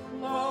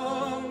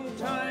 Long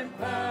time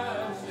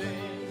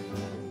passing.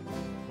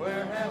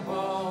 Where have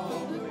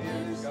all the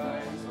clear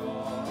skies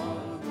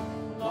gone?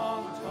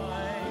 Long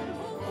time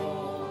ago.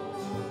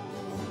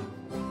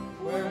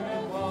 Where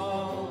have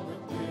all the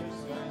clear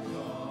skies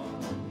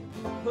gone?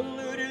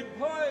 Polluted,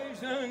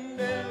 poisoned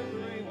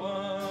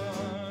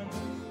everyone.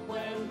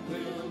 When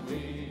will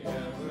we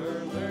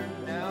ever learn?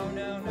 Now,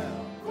 now, now.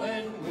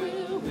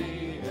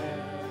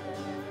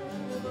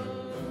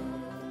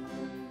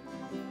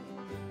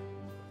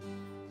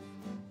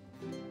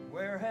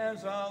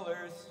 all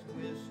earth's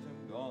wisdom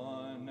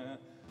gone?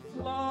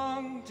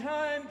 Long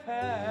time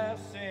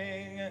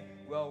passing.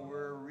 Well,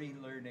 we're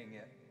relearning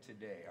it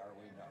today, are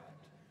we not?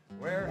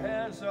 Where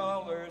has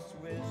all earth's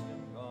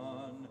wisdom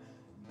gone?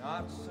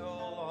 Not so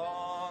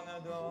long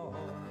ago.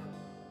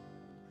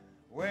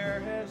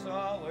 Where has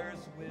all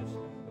earth's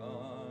wisdom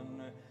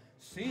gone?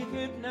 Seek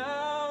it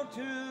now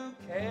to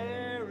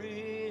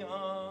carry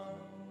on.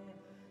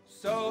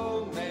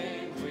 So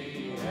may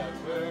we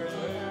ever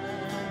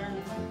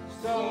learn.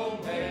 So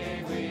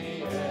may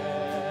we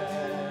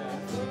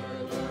ever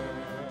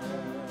learn.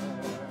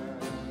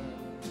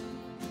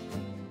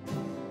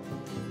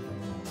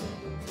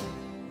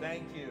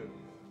 Thank you.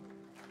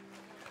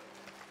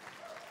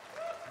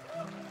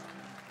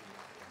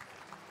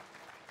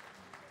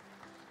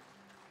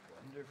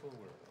 Wonderful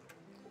world.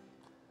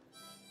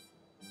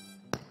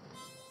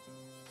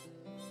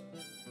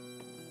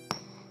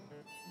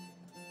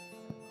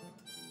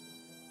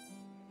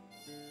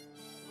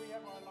 We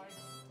have our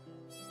lights.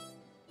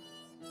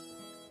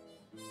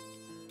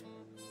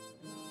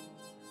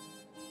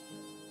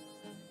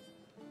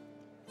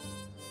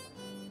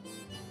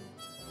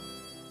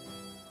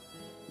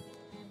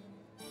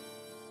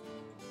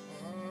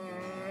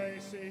 I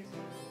see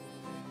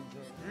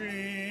the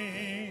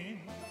green,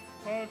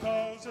 for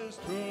cause is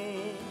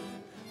true.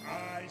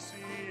 I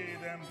see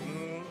them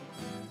blue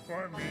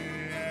for me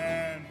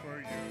and for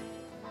you.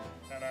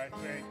 And I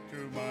think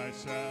to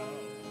myself,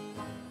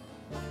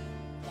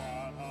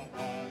 what a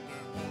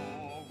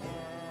wonderful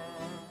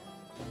world.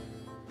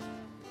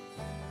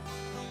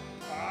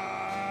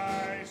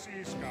 I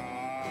see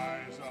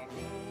skies of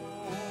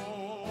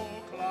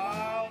blue,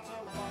 clouds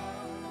of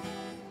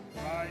white,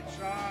 bright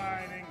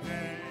shining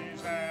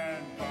days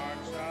and dark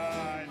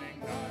shining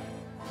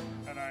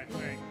nights. And I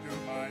think to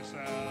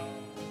myself,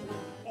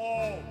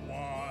 oh,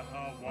 what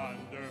a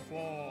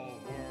wonderful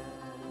world.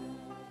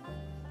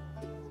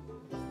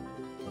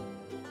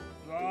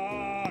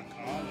 The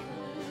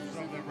colors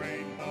of the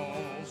rainbow,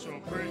 so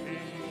pretty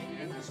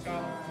in the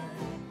sky,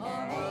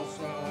 are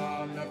also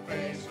on the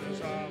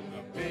faces of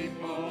the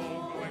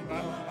people going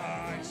by.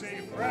 I see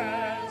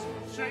friends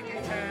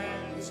shaking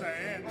hands,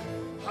 saying,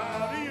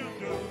 how do you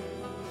do?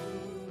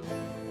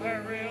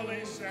 They're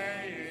really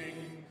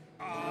saying,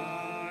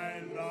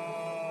 I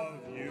love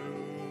you.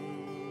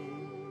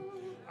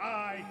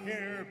 I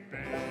hear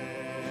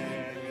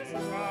babies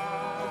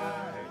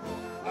cry.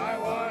 I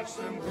watch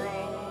them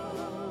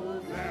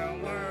grow. They'll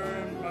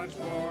learn much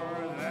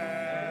more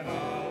than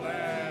I'll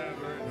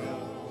ever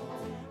know.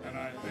 And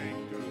I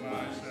think to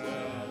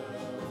myself,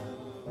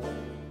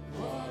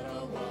 what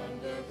a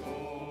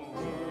wonderful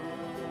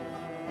world.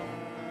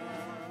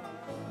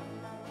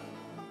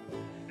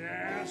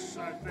 Yes,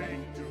 I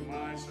think to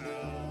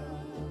myself,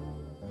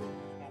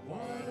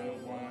 what a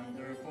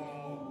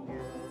wonderful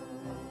world.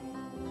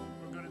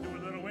 We're going to do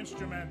a little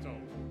instrumental.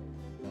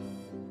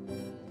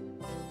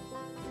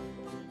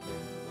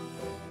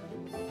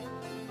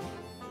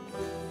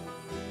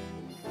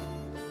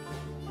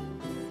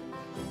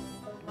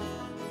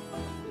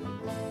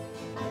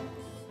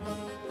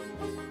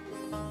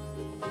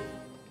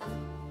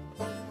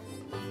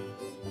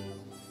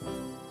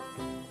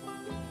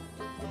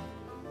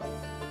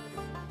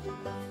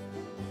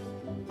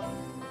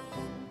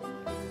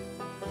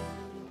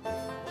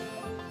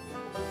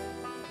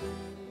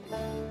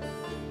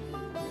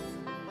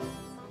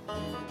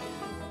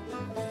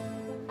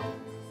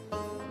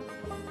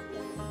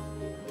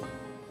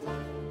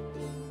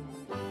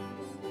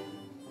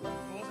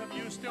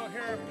 Still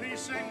here, please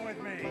sing with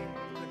me.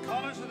 The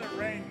colors of the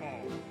rainbow.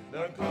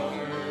 The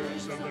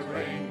colors of the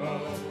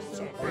rainbow,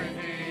 so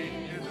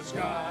pretty in the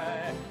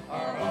sky,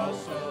 are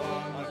also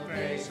on the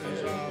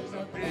faces of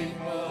the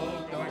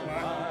people going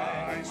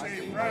by. I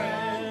see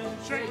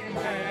friends shaking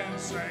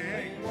hands,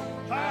 saying,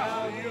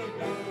 how do you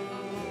do?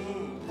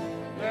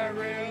 They're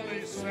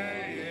really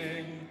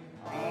saying,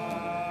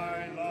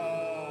 I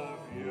love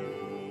you.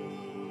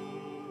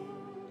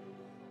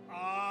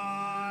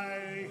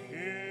 I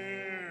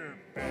hear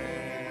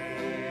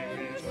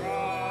babies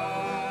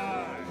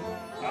cry.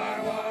 I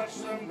watch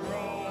them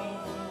grow.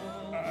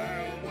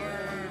 I'll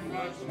learn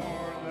much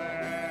more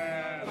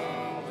than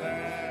I'll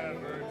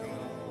ever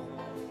know.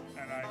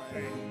 And I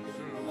think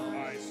to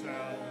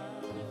myself,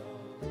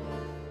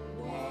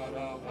 what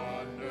a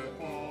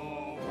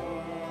wonderful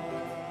world.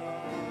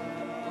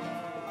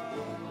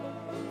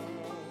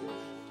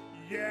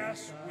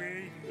 Yes, we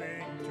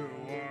think to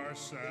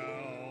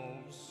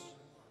ourselves,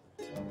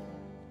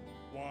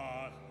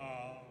 what a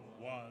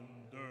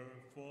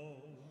wonderful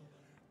world.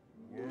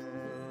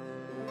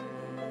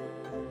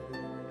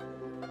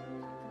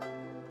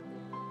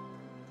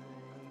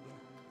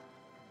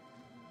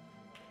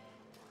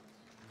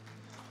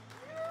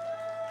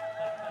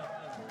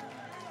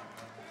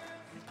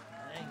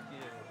 Thank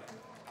you.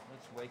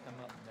 Let's wake them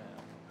up now.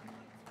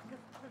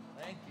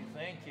 Thank you,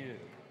 thank you.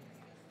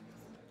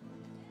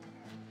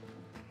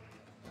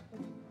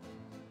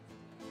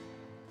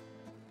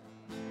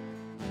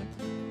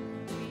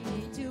 We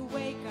need to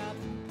wake up.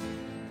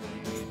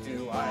 We need to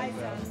wise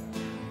up.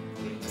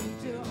 We need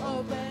to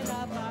open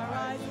up our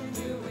eyes.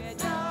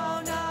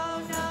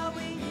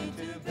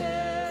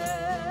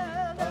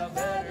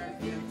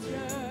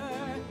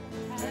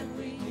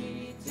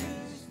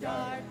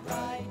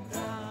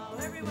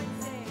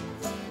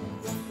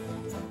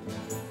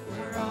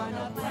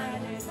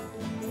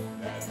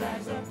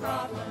 as a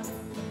problem.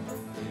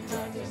 We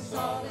got to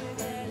solve it,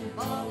 get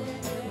involved in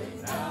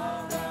it.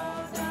 Now,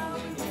 now, now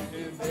we need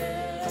to build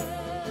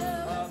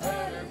a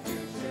better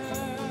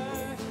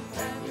future.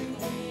 And we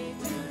need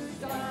to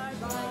start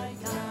right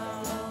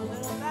now. A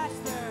little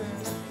faster.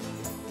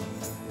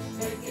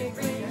 Make it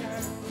greener.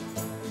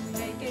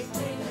 Make it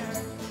cleaner.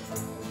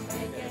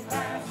 Make it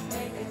fast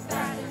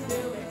and do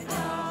it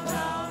now,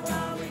 now,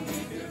 now. We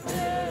need to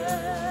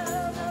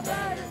build a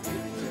better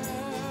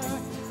future,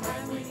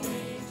 and we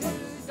need to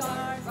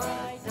start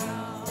right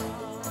now.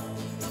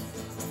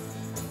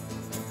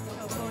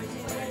 No point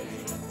in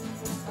waiting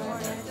or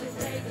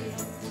hesitating.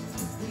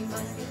 We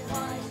must get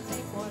wise,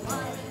 take one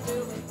life and do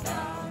it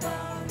now,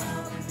 now,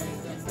 now. We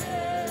need to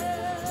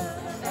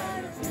build a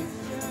better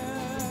future,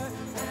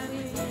 and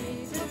we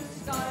need to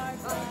start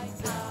right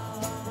now.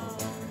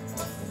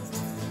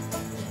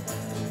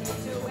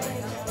 To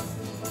wake up,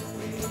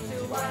 we need to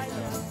wise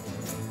up,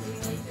 we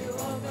need to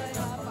open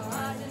up our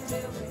eyes and do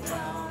it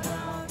now,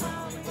 now,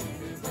 now. We need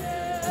to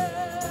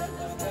build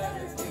a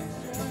better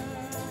future,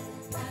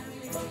 and we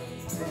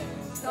need to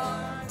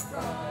start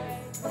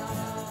right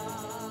now.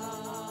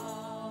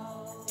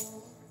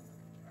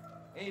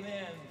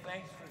 Amen.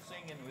 Thanks for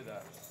singing with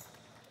us.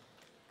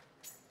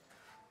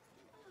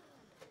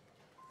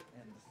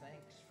 And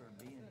thanks for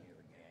being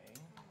here, gang.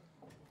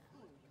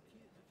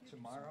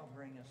 Tomorrow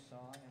bring a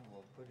song and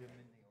we'll put him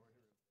in the